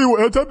ya ce zai yi wa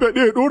 ‘yata fyaɗe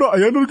ya ɗora a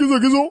yanar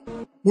gizo-gizo,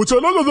 wace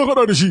alaƙa zan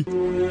haɗa da shi?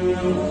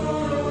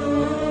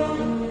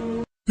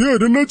 Ta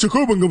yadda na ce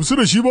kawai ban gamsu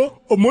da shi ba,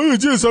 amma ya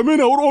je ya same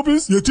ni a wurin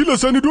ofis ya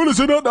tilasta ni dole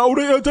sai na haɗa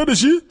auren ‘yata da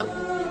shi?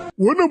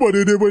 Wannan ba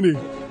daidai ba ne.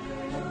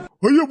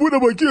 Har ya buɗe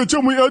baki ya ce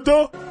mun ‘yata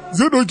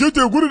zai ɗauke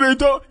ta ya gudu da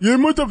ita ya yi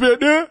mata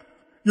fyaɗe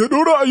ya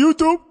ɗora a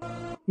YouTube?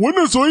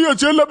 Wannan soyayya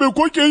ce ya laɓe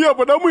ko ke yi a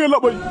faɗa mu ya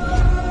laɓai.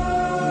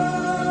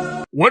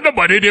 Wannan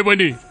ba daidai ba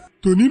ne.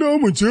 To ni na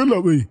amince ya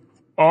laɓai.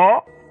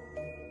 A?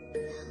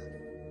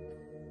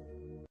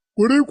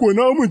 Kwarai kuwa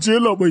na amince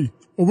labai,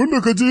 abin da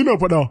ka ji ina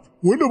faɗa,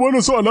 wanda ba na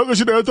so alaƙa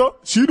shi da yata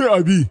shi ne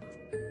abi,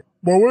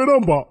 ba wai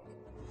ran ba.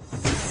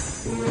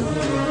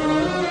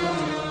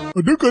 A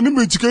dukkanin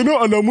bincike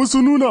na alamu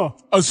sun nuna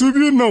a su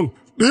biyun nan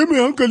ɗaya mai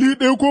hankali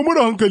ɗaya ko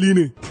mara hankali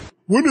ne.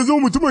 Wanda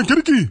zama mutumin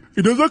kirki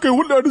idan za ka yi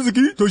hulɗa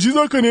arziki to shi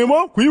za ka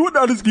nema ku yi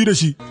hulɗa arziki da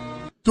shi.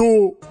 To,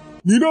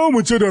 ni na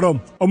amince da ram,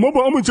 amma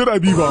ba amince da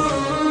abi ba.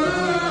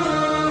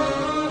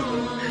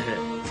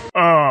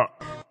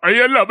 Ai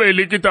yalla bai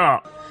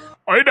likita.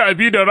 Ai da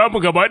abi da ramu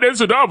gaba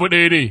ɗayansu da abu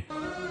ɗaya ne.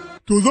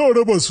 To za a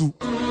raba su.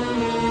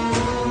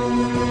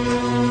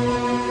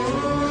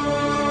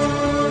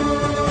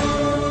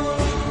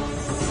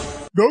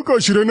 Da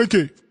haka shirye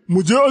nake,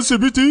 mu je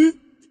asibiti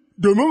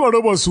domin a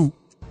raba su.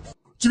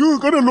 Cikin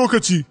ƙanƙanin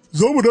lokaci,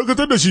 za mu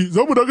dakatar da shi,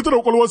 za mu dakatar da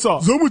ƙwaƙwalwarsa,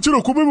 za mu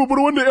cire kuma mu bar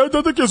wanda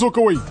 ‘yata take so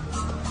kawai.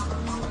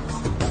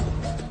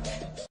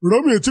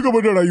 Ramu ya ci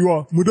gaba da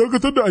rayuwa, mu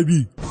dakatar da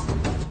abi.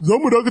 Za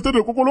mu dakatar da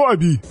ƙwaƙwalwar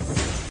abi.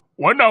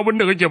 Wannan abin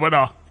da kake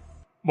faɗa.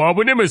 Ba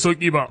abu ne mai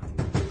sauƙi ba.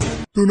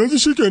 To na ji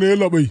shi ke ya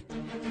labai.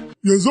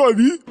 Yanzu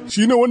abi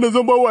shi ne wanda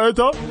zan ba wa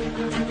 ‘yata?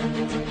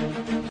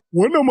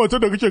 Wannan matar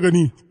da kake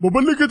gani,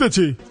 babban likita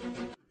ce,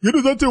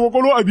 yadda za ta yi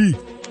kwakwalo abi,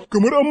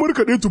 kamar an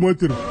markaɗe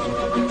tumatir.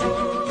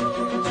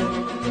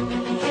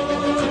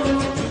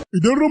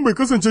 Idan ran bai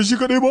kasance shi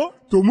kaɗai ba,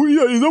 to mu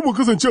iyaye za mu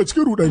kasance a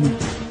cikin ruɗani.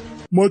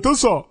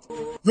 Matarsa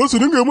za su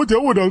dinga yi mata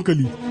yawo da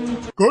hankali.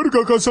 Ka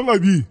riga ka san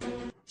abi,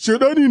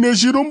 shaidani ne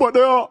shi don ba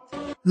ɗaya,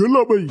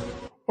 yalla bai,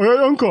 a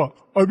yayanka.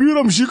 Abi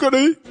Ram shi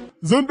kaɗai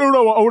zan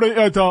ɗaura wa auren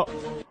 ‘yata,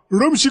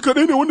 Ram shi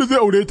kaɗai ne wanda zai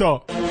aure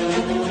ta.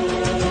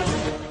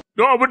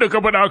 Don abin da ka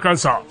faɗa a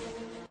kansa,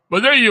 ba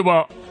zai yi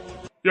ba,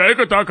 ya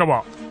aikata haka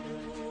ba.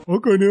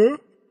 Haka ne?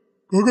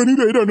 Ka gani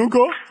da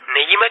idanunka? Na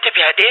yi mata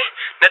fyaɗe,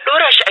 na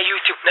ɗora shi a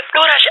YouTube, na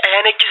ɗora shi a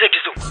yanar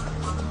gizo-gizo.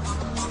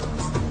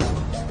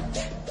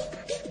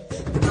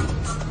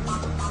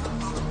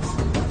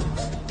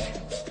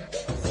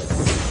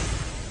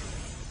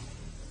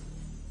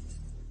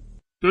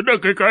 Tun da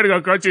kai ka riga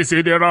ka ce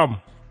sai dai Ram,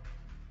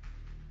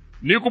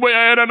 ni kuma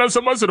yayana na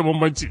san masu da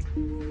bambanci.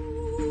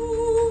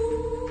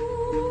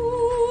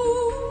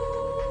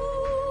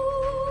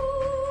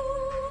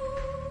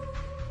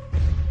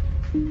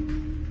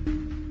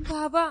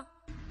 Baba.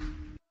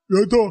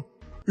 Yata,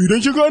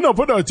 idan shiga ana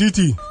faɗa a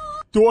titi,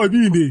 to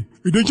abi ne,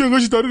 idan kin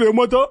gashi tare da ‘yan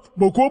mata,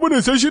 ba ko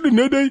bane sai shirin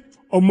ne dai,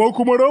 amma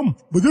kuma Ram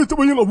ba zai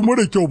taɓa yin abu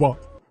mara kyau ba,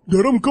 da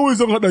Ram kawai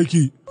zan haɗa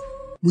ki.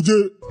 Mu je.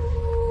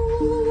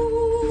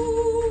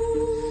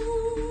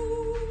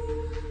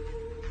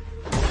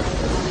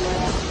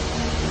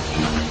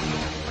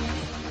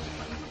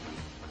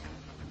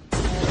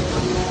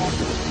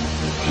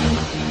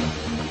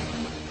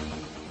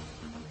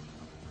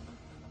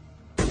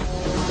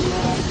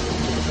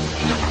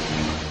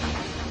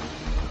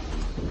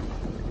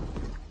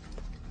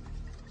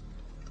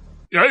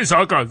 Ya isa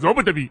haka, zo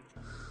mu tafi.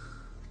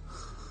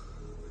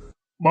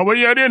 Baban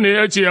yare ne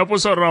ya ce ya fi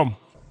son Ram,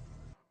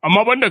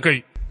 amma ban da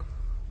kai.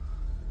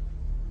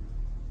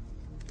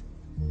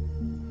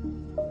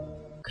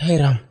 Kai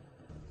Ram,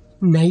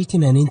 na yi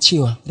tunanin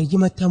cewa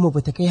rigimar tamu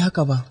ba ta kai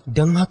haka ba,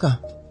 don haka.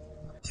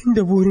 Tun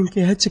da burinka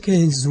ya cika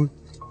yanzu,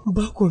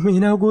 ba komai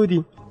na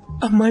gode,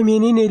 amma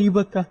menene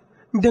ribarka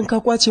don ka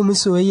kwace min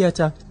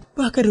soyayyata,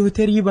 ba ka da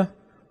wata riba,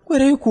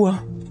 ƙwarai kuwa.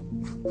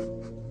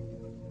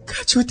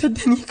 Ka cutar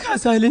da ni, ka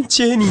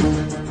zalunce ni.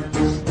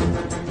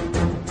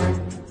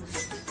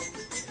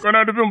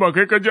 Kana nufin ba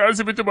kai ka je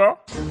asibiti ba?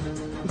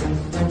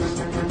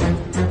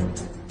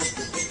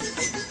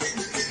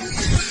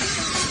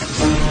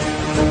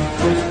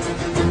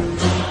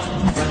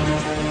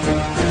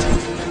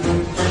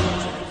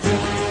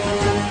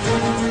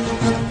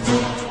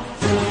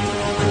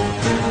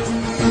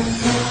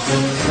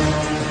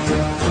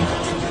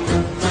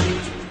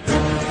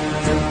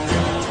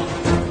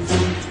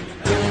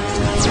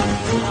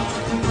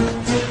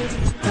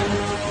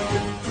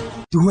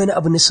 Duk wani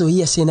abu na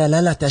soyayya sai na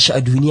lalata shi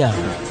a duniya.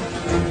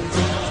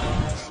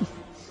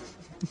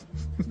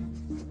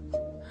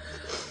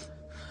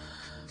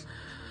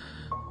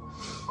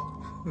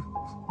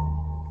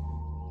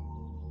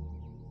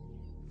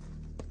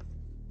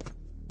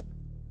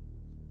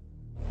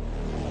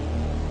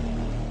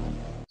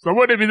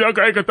 Saboda me za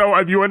ka aikata wa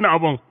abi wannan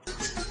abun?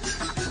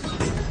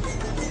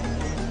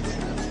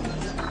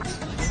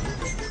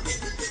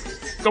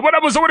 Saboda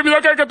mu saboda me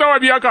za ka aikata wa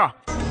abi haka?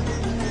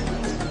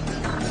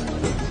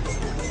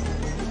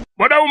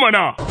 Faɗa mu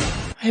mana.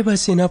 Ai ba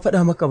sai na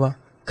faɗa maka ba,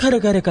 ka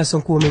riga da ka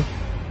san komai.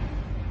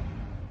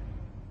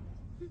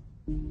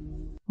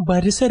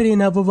 Ba da san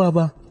raina ba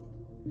baba.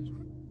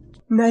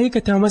 Na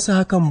aikata masa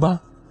hakan ba,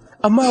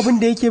 amma abin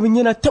da yake min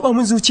yana taɓa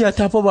min zuciya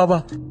ta fa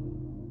baba.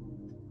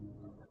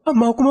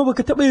 Amma kuma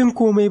baka taɓa yin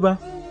komai ba.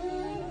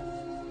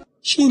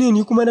 Shi ne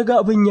ni kuma na ga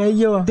abin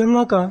yayi yawa, don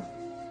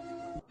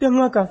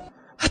haka,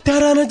 hatta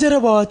ranar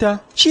jarabawa ta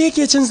shi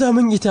yake canza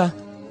min ita.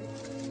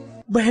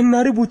 Bayan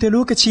na rubuta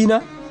lokaci na,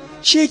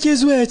 shi yake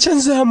zuwa ya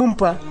canza min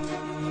fa.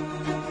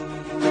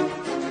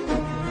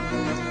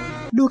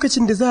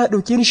 Lokacin da za a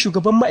ɗauke ni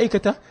shugaban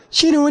ma'aikata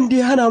shi ne wanda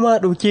ya hana ma a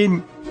ɗauke ni.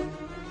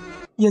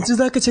 Yanzu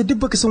za ka ce duk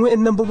baka san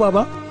wa'annan ba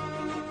baba?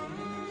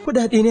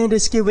 Kuɗaɗe na da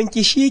suke banki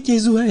shi yake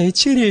zuwa ya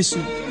cire su.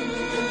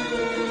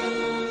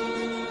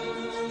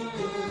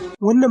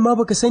 Wannan ma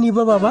baka sani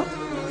ba baba?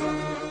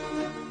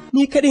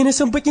 Ni kaɗai na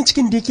san baƙin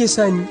cikin da yake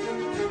sani.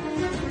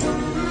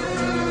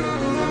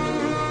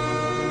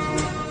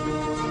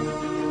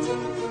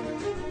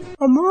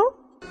 Amma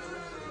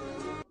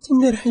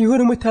tun da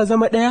rayuwarmu ta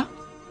zama ɗaya,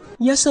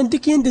 ya san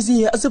duk yadda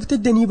zai azabtar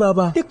da ni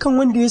baba. Dukkan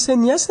wanda ya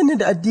sani ya sani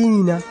da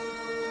addini na.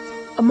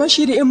 Amma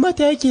shi da 'yan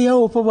mata yake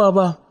yawo fa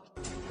baba.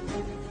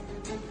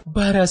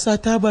 Barasa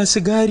ta ba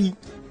sigari,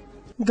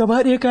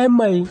 gaba ɗaya kayan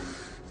maye,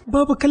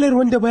 babu kalar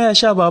wanda baya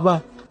sha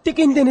baba. Duk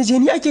inda na je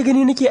ni ake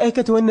gani nake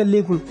aikata wannan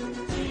laifin.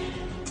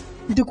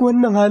 Duk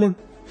wannan halin,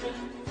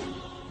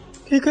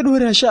 kai ka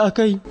ɗora shi a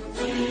kai.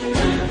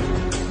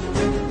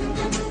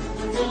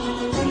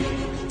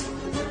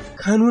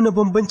 Ka nuna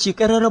bambanci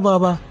ƙarara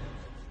baba.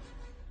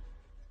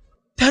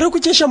 Tare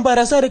kuke shan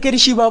barasa da kai da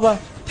shi baba,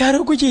 tare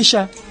kuke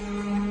sha.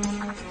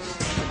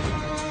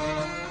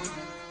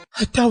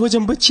 Hatta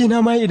wajen bacci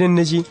na ma idan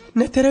na je,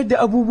 na tarar da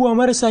abubuwa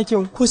marasa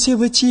kyau, ko sai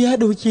bacci ya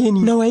ɗauke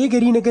ni, na waye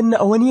gari na ganna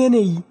a wani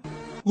yanayi.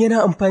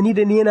 Yana amfani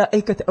da ni yana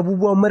aikata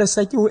abubuwa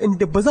marasa kyau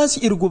inda ba za su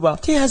irgu ba.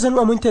 Ta ya zan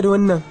aminta da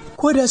wannan?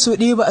 Ko da sau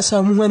ɗaya ba a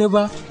samu wani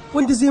ba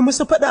wanda zai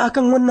masa faɗa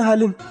akan wannan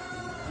halin.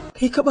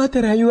 Kai ka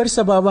ɓata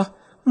rayuwarsa baba,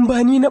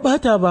 ba ni na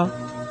ɓata ba.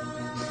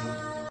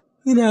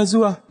 Ina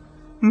zuwa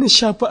na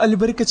shafi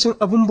albarkacin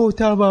abin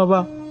bauta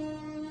baba.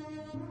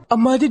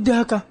 Amma duk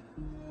da haka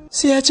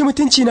sai ya ci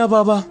mutunci na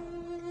baba.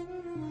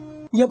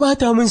 Ya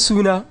ɓata min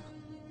suna.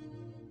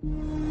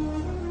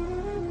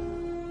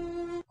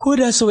 Ko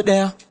da sau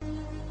ɗaya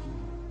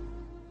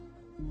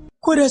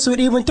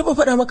ban taɓa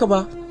faɗa maka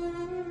ba,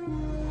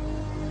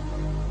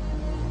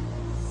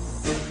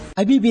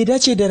 Abi bai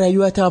dace da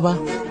rayuwata ba.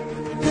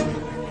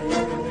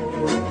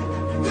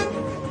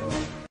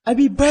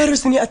 Abi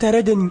virus ne a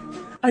tare da ni.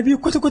 Abi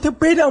kwata-kwata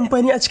bai da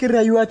amfani a cikin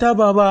rayuwata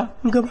baba.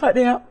 Gaba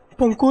ɗaya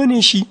fanko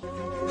ne shi.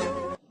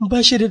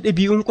 Ba shi da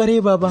ɗabi'un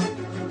ƙwarai baba.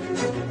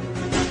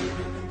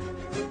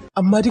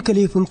 Amma duka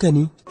laifinka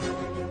ne.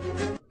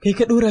 Kai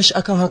ka ɗora shi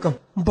akan hakan,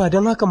 ba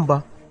don hakan ba.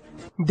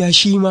 Da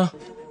shi ma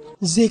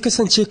zai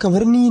kasance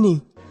kamar ni ne.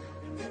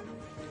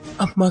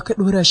 Amma ka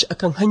ɗora shi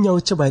akan hanya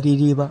wacce ba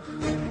daidai ba.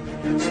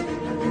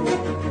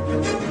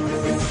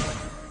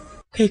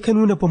 Kai ka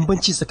nuna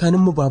bambanci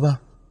tsakaninmu baba.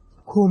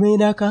 Komai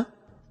naka?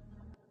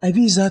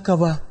 Abi za ka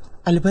ba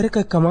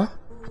albarkar kama?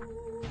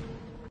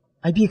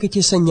 Abi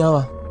kake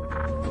sanyawa.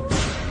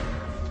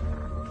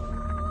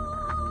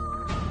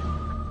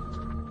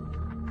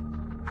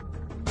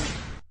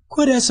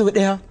 Ko da sau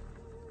ɗaya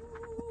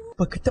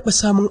baka taɓa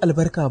samun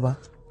albarka ba.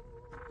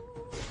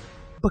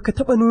 Baka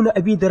taɓa nuna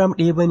abi da ram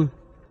ɗaya ba ne.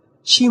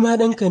 Shi ma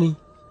ɗanka ne,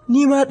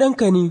 ni ma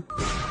ɗanka ne.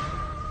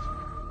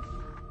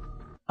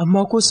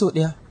 Amma ko sau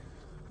ɗaya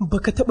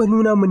baka taɓa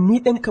nuna min ni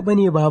ɗanka ba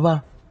ne baba.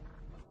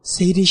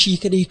 Sai dai shi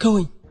kaɗai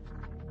kawai.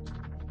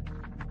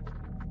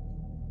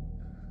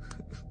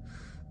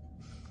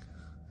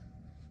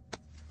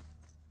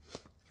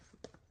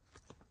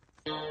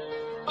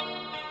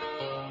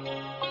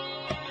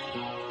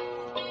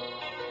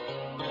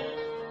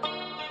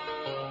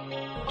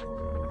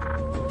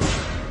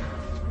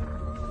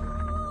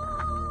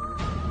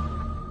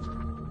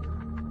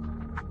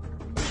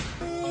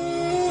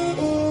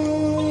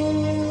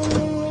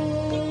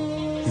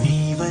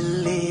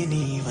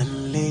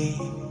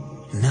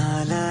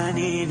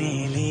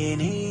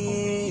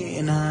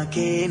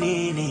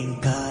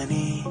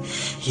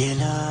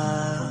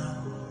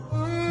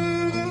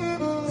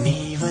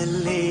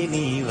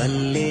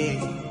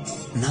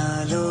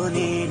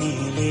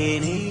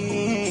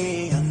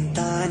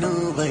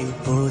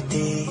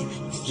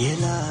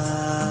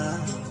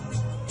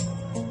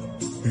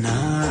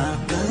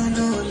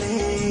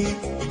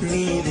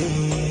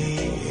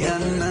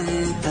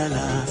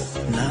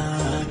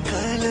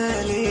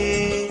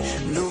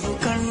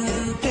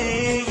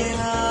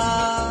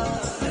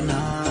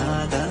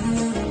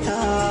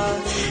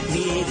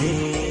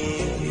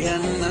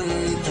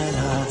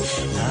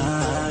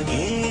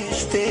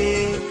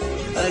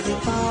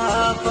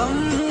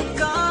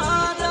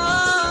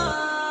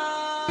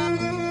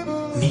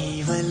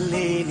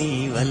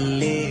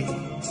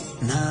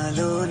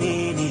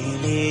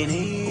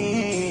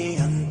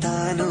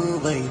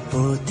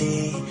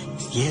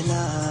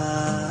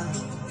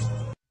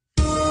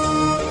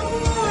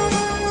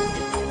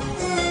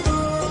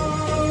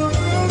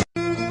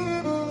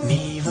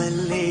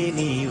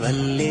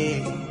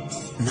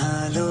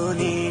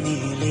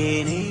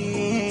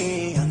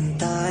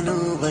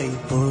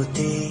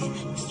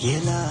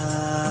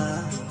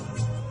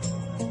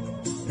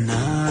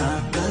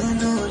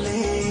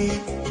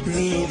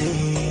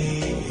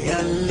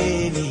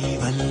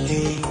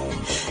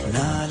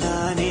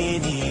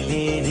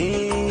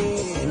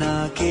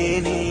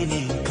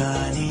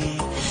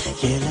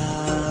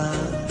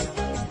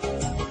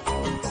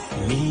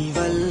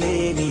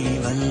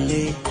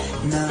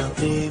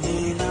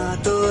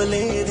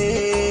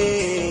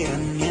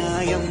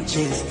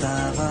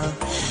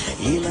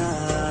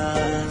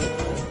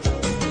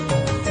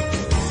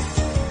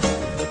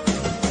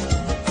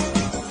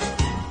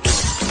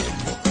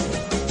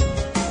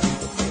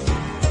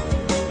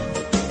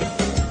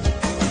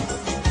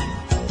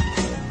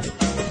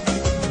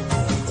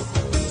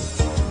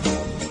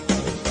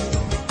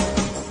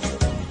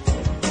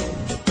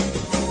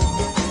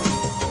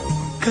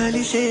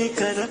 కలిసే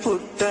కథ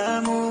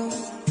పుట్టాము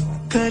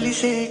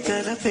కలిసే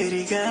కథ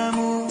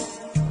పెరిగాము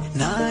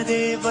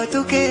నాదే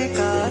బతుకే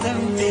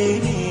కాదంటే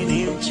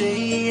నేనేం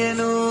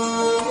చెయ్యను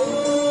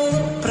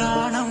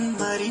ప్రాణం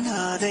మరి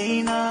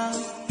నాదైనా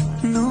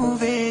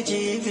నువ్వే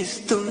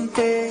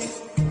జీవిస్తుంటే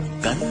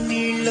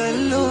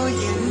కన్నీళ్ళల్లో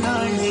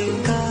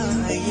ఎన్నాళ్ళింకా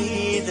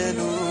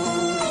ఈదను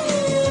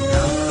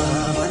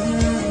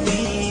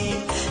నావన్నీ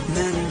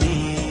నన్నే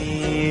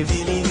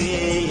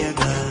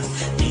వెలివేయగా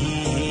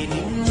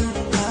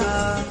నేనింకా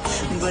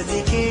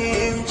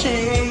బతికేం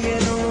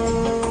చేయను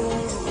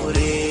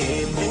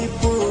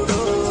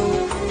రేపెప్పుడో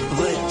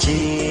వచ్చే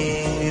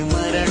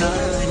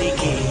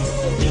మరణానికి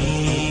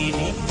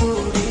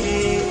నేనిప్పుడే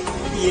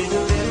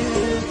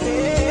ఎదురెళ్తే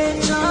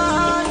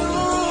చాలు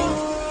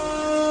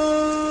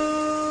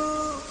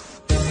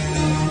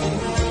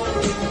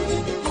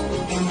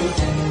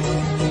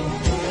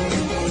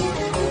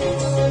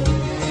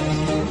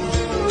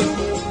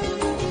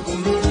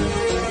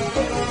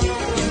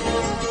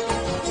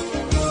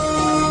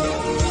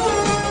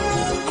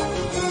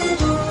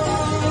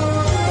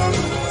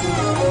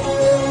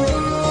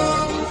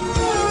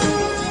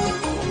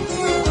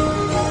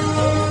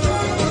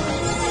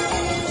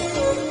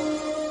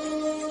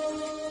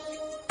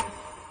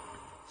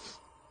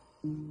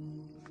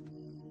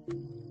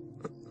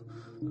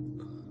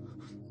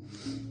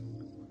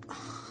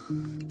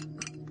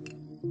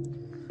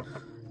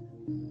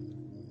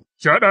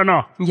Shaɗana.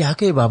 Ya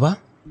kai baba?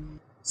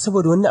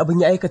 saboda wannan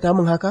abin ya aikata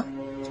min haka?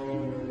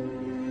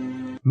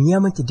 Ni ya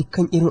manta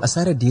dukkan irin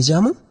asarar da ya ja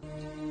min?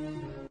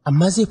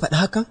 Amma zai faɗi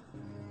hakan?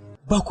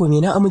 Ba kome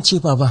na amince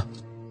baba.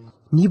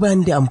 Ni ba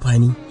ni da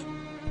amfani.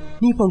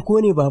 Ni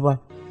fanko ne baba.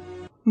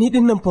 Ni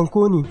ɗin nan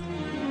fanko ne.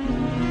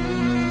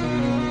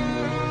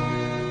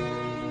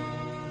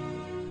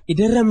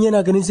 Idan Ram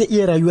yana ganin zai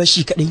iya rayuwa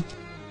shi kaɗai,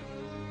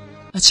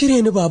 a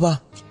cire ni baba.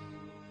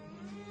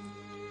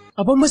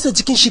 A ban masa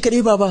cikin shi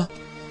kaɗai baba.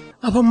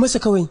 A ban masa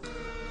kawai.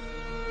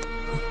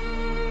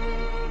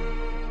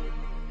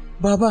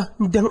 Baba,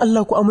 don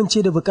Allah ku amince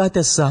da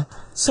bukatarsa,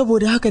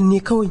 saboda hakan ne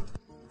kawai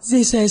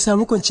zai sa ya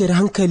samu kwanciyar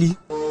hankali.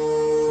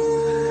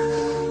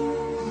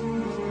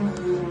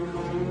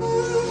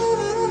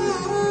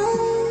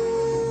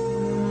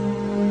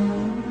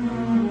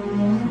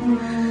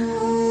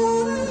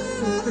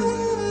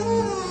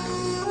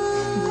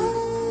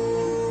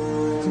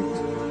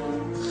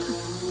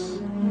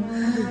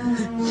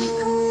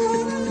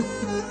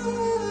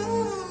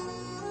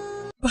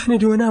 Ba ni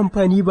da wani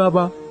amfani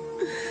baba.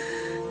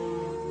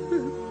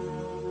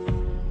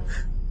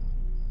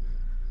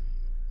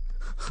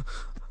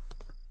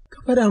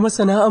 Faɗa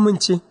masa na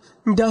amince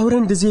da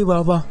auren da zai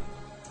baba,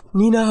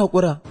 ni na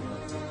haƙura,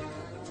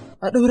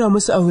 a ɗaura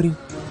musu aure.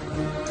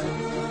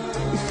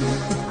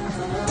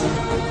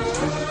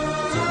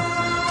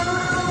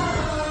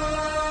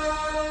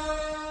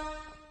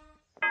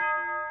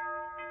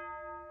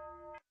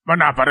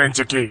 Muna farin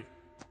ciki,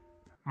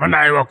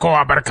 muna yi wa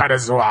kowa barka da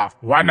zuwa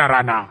wannan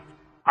rana,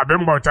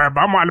 abin bauta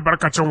ba mu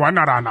albarkacin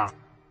wannan rana.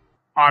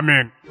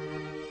 Amin.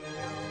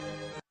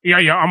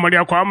 Iyayen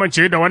amarya ku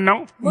amince da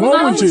wannan? Mu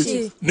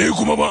amince. Ni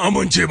kuma ban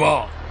amince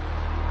ba.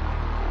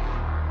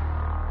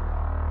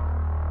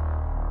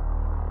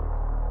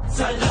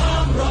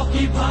 Salam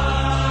Rocky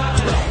Bhai.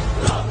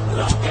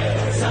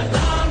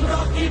 Salam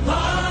Rocky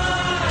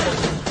Bhai.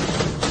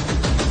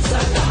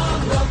 Salam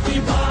Rocky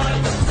Bhai.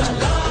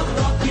 Salam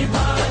Rocky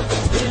Bhai.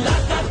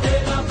 Ilaka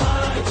tera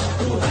bhai,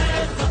 tu hai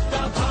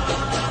sabka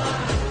bhai.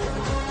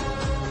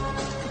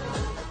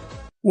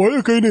 Waye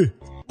kai ne?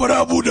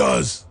 Bravo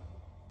Das.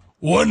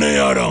 Wannan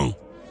yaron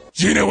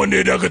shi ne wanda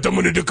ya dakatar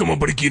mini dukkan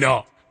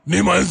mafarkina,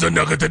 ni ma zan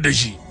dakatar da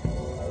shi.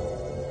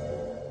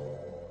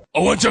 A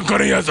wancan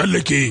karan ya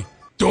tsallake,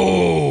 to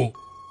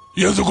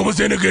yanzu kuma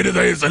sai na kai da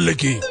za ya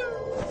tsallake.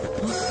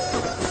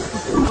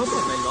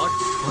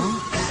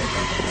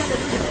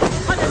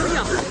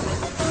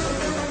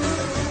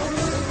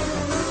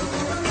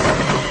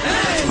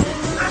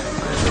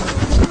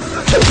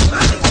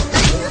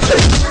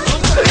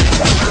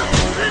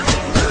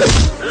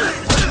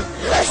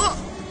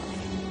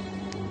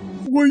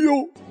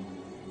 Wayo!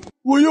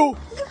 Wayo!